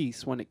ultimate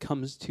piece when it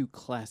comes to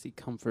classy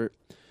comfort.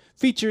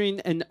 Featuring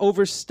an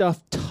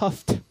overstuffed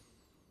tuft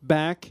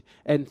back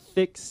and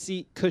thick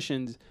seat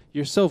cushions,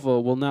 your sofa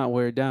will not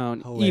wear down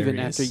even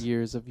Hilarious. after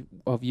years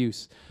of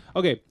use.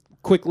 Okay,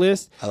 quick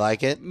list. I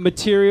like it.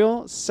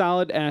 Material,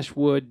 solid ash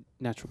wood,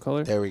 natural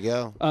color. There we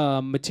go.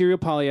 Material,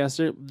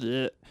 polyester.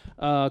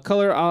 Bleh.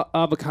 Color,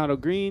 avocado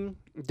green.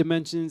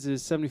 Dimensions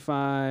is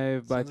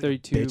 75 by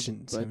 32.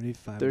 Bitchin', by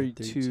 75 by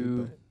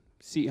 32. but-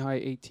 Seat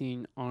height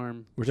 18.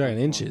 Arm. We're talking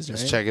inches, right?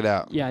 Let's check it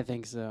out. Yeah, I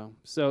think so.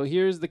 So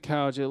here's the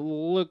couch. It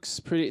looks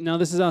pretty. Now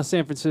this is out of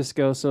San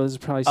Francisco, so this is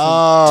probably some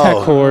Oh. tech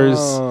whores.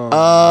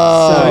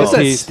 Oh, Side It's a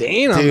piece.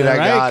 stain on Dude, the I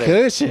right got it.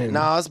 cushion.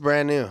 No, it's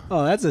brand new.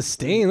 Oh, that's a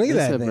stain. Look at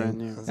This that is thing. brand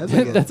new. That's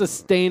like a- That's a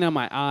stain on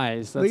my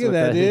eyes. That's Look at what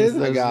that, is.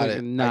 dude. I That's got fucking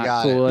it. Not I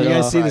got cool it. at You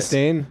guys all. see the Price.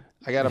 stain?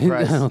 I got a I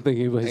price. don't think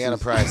anybody's. I got a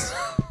price.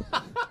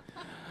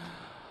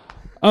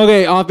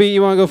 Okay, Offbeat,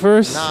 you want to go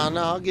first? No,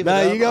 I'll give Nah,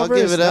 it up. you go I'll give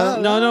first. it up.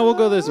 No, we'll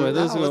go this way.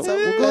 This way. What's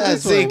We'll up? go Yeah,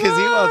 this see, way. because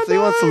he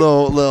wants a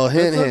little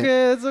hint. It's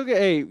okay. It's okay.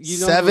 Hey, you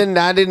know.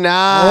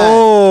 $7.99.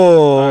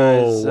 Oh,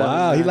 Alright,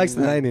 wow. He likes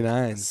the 7.99.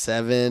 99.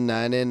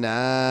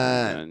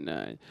 $7.99.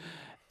 Nine.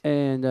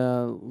 And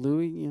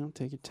Louis,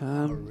 take your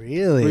time.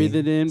 Really? Breathe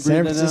it in,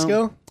 San breathe it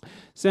Francisco?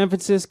 San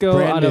Francisco,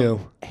 Brand out new.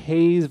 of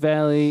Hayes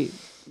Valley,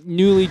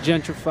 newly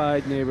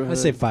gentrified neighborhood.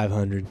 Let's say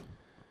 500.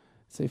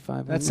 Say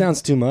 500. That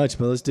sounds too much,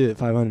 but let's do it.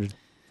 500.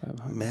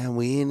 500. Man,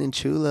 we in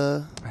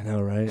Chula. I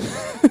know, right?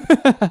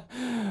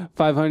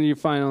 500. Your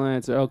final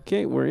answer.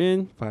 Okay, we're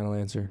in. Final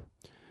answer.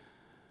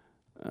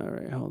 All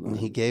right, hold on.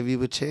 He gave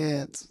you a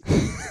chance.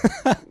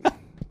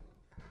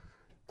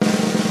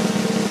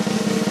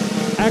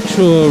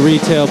 Actual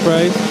retail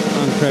price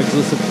on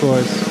Craigslist, of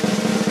course.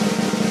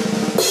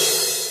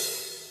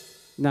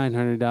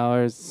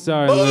 $900.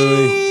 Sorry,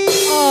 Louis.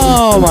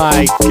 Oh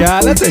my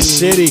god, that's a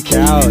shitty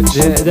couch.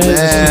 Yeah, that is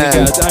a shitty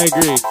couch. I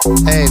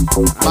agree. Hey,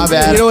 my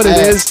bad. You know what it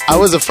Hey, is? I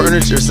was a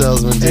furniture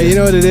salesman, dude. Hey, you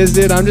know what it is,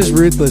 dude? I'm just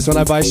ruthless. When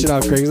I buy shit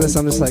off Craigslist,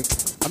 I'm just like,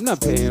 I'm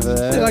not paying for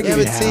that. I'll Yeah, give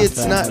you but see, half it's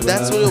that, not. bro.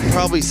 That's what he'll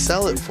probably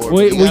sell it for.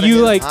 Wait, but will gotta you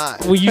get like? high.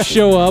 Will you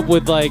show up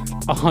with like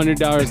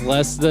 $100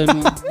 less than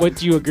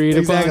what you agreed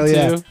Exactly,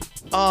 upon yeah. too?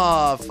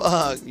 Oh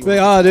fuck! like,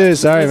 oh, dude,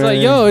 sorry, It's man.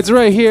 like, yo, it's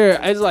right here.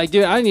 It's like,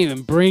 dude, I didn't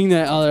even bring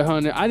that other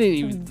 100. I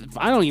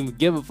don't even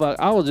give a fuck.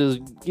 I will just,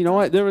 you know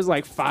what? There was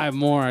like 5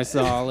 more I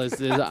saw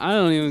listed. I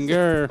don't even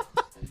care.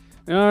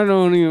 I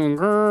don't even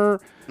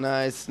care.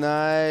 Nice,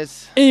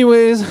 nice.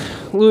 Anyways,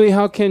 Louis,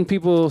 how can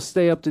people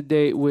stay up to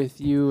date with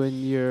you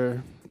and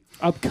your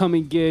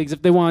upcoming gigs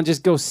if they want to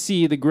just go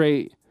see the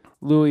great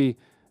Louis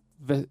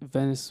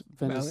Venice?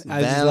 I just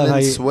love how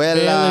you-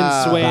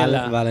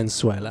 Valenzuela.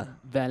 Valenzuela.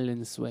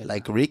 Valenzuela.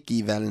 Like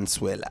Ricky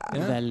Valenzuela.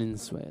 Yeah.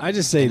 Valenzuela. I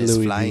just say And his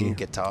Louis flying V.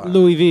 guitar.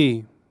 Louis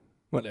V.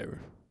 Whatever.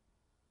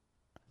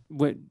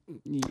 What?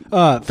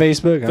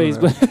 Facebook. I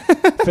don't know.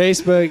 Facebook.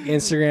 Facebook,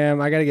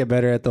 Instagram. I gotta get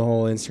better at the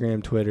whole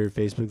Instagram, Twitter,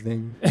 Facebook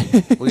thing.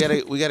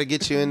 we gotta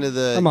get you into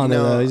the. I'm on you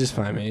there know, though. You just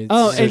find me.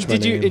 Oh, Search and my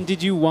did name.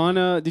 you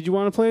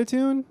wanna play a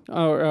tune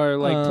or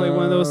like play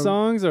one of those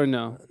songs or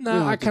no? No, You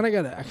don't I have to.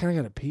 kind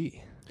of gotta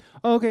pee.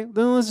 Oh, okay,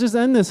 then let's just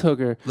end this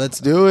hooker. Let's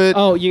do it.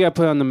 Oh, you got to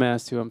put on the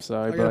mask too. I'm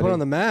sorry, I gotta buddy. put on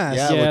the mask.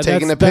 Yeah, we're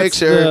taking that's- a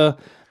picture.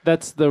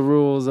 That's the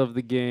rules of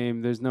the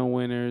game. There's no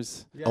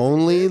winners.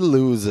 Only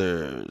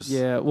losers.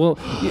 Yeah. Well,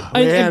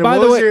 Man, by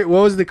what the was way,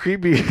 what was the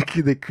creepy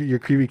your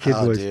creepy kid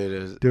Oh, voice? dude.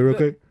 It was, Do it real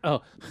quick.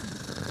 oh,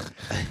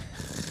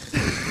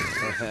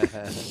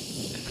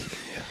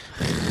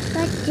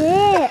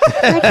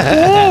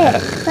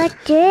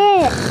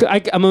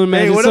 I'm gonna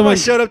imagine Hey, what if someone. I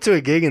showed up to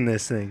a gig in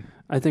this thing?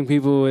 I think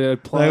people would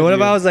applaud. Like, what if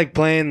you. I was like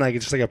playing like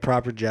just like a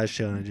proper jazz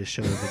show and I just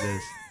showed up at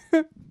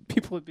this?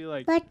 People would be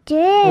like,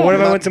 Or what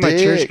if I Not went to my dick.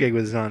 church gig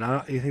with Zon?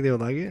 You think they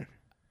would like it?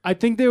 I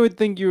think they would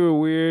think you were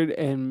weird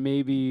and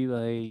maybe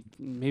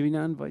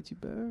not invite you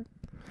back.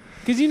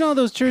 Cause you know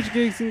those church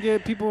gigs can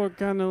get people are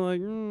kind of like,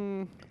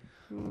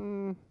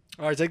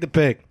 All right, take the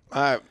pic.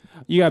 all right.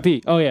 You got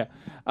pee. Oh yeah.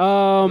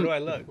 What do I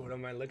look? What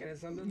am I looking at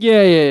something?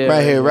 Yeah.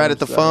 Right here, right at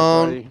the Sorry,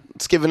 phone. buddy.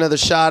 Let's give another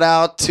shout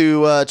out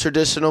to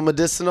Traditional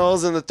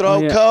Medicinals in the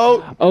throat Oh, yeah.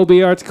 coat.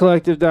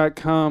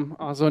 OBArtsCollective.com.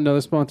 Also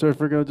another sponsor I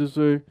forgot to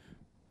say.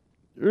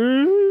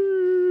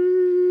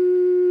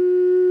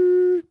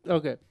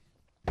 Okay.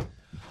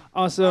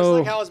 Also, I was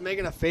like, I was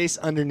making a face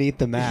underneath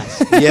the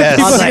mask. Yes.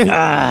 I was like,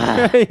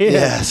 ah.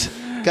 Yes.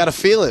 Gotta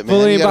feel it, man.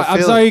 fully You gotta I'm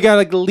feel sorry, it. you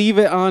gotta leave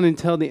it on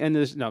until the end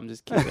of this. No, I'm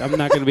just kidding. I'm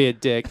not gonna be a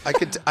dick.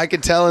 I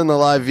could tell in the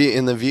live view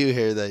in the view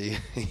here that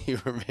you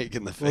were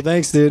making the face. Well,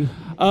 thanks, dude.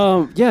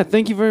 Yeah,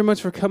 thank you very much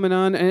for coming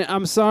on. And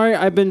I'm sorry,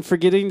 I've been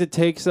forgetting to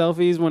take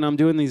selfies when I'm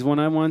doing these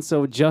one-on-ones.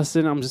 So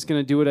Justin, I'm just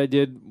gonna do what I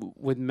did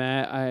with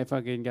Matt. I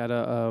fucking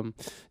gotta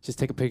just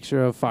take a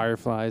picture of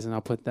fireflies, and I'll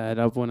put that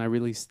up when I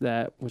release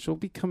that, which will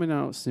be coming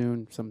out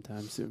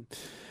sometime soon.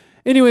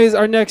 Anyways,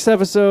 our next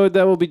episode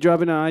that will be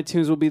dropping on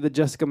iTunes will be the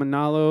Jessica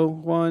Manalo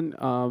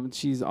one.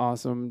 She's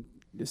awesome,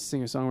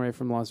 singer-songwriter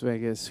from Las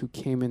Vegas who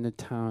came into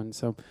town.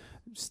 So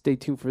stay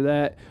tuned for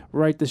that.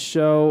 Write the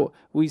show,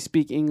 we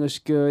speak English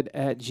good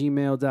at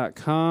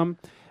gmail.com.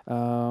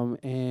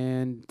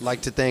 And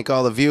like to thank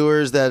all the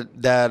viewers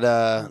that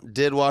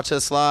did watch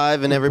us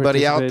live and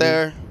everybody out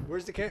there.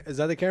 Where's the camera? Is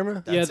that the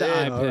camera? yeah, the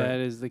it. iPad All right.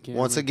 is the camera.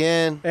 Once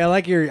again, Hey, I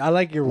like your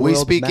we world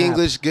speak map.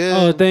 English good.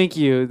 Oh, thank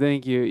you.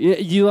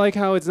 You like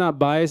how it's not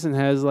biased and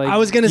has like I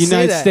was gonna say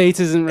United that. States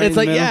isn't right It's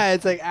in the like middle?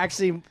 it's like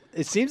actually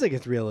it seems like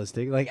it's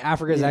realistic. Like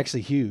Africa is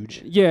actually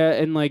huge. Yeah,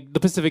 and like the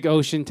Pacific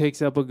Ocean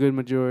takes up a good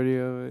majority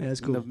of it. Yeah, that's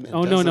cool. The- It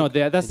oh does no, look-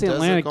 that's it the does look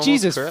Atlantic. almost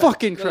Jesus correct.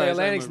 fucking The Christ!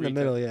 Atlantic's I'm in a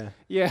the retard. middle, yeah.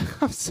 Yeah,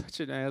 I'm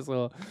such an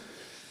asshole.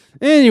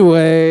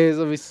 Anyways,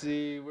 let me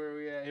see where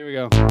we at. Here we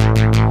go.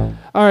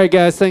 All right,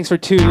 guys, thanks for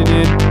tuning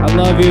in. I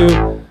love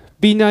you.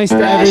 Be nice to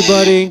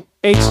everybody.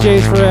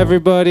 HJ's for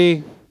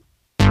everybody.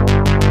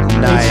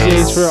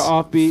 HJ's for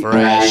offbeat.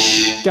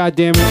 Fresh. God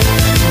damn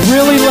it.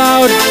 Really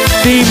loud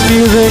theme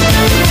music.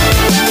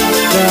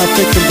 Then I'll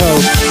fix and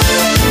post.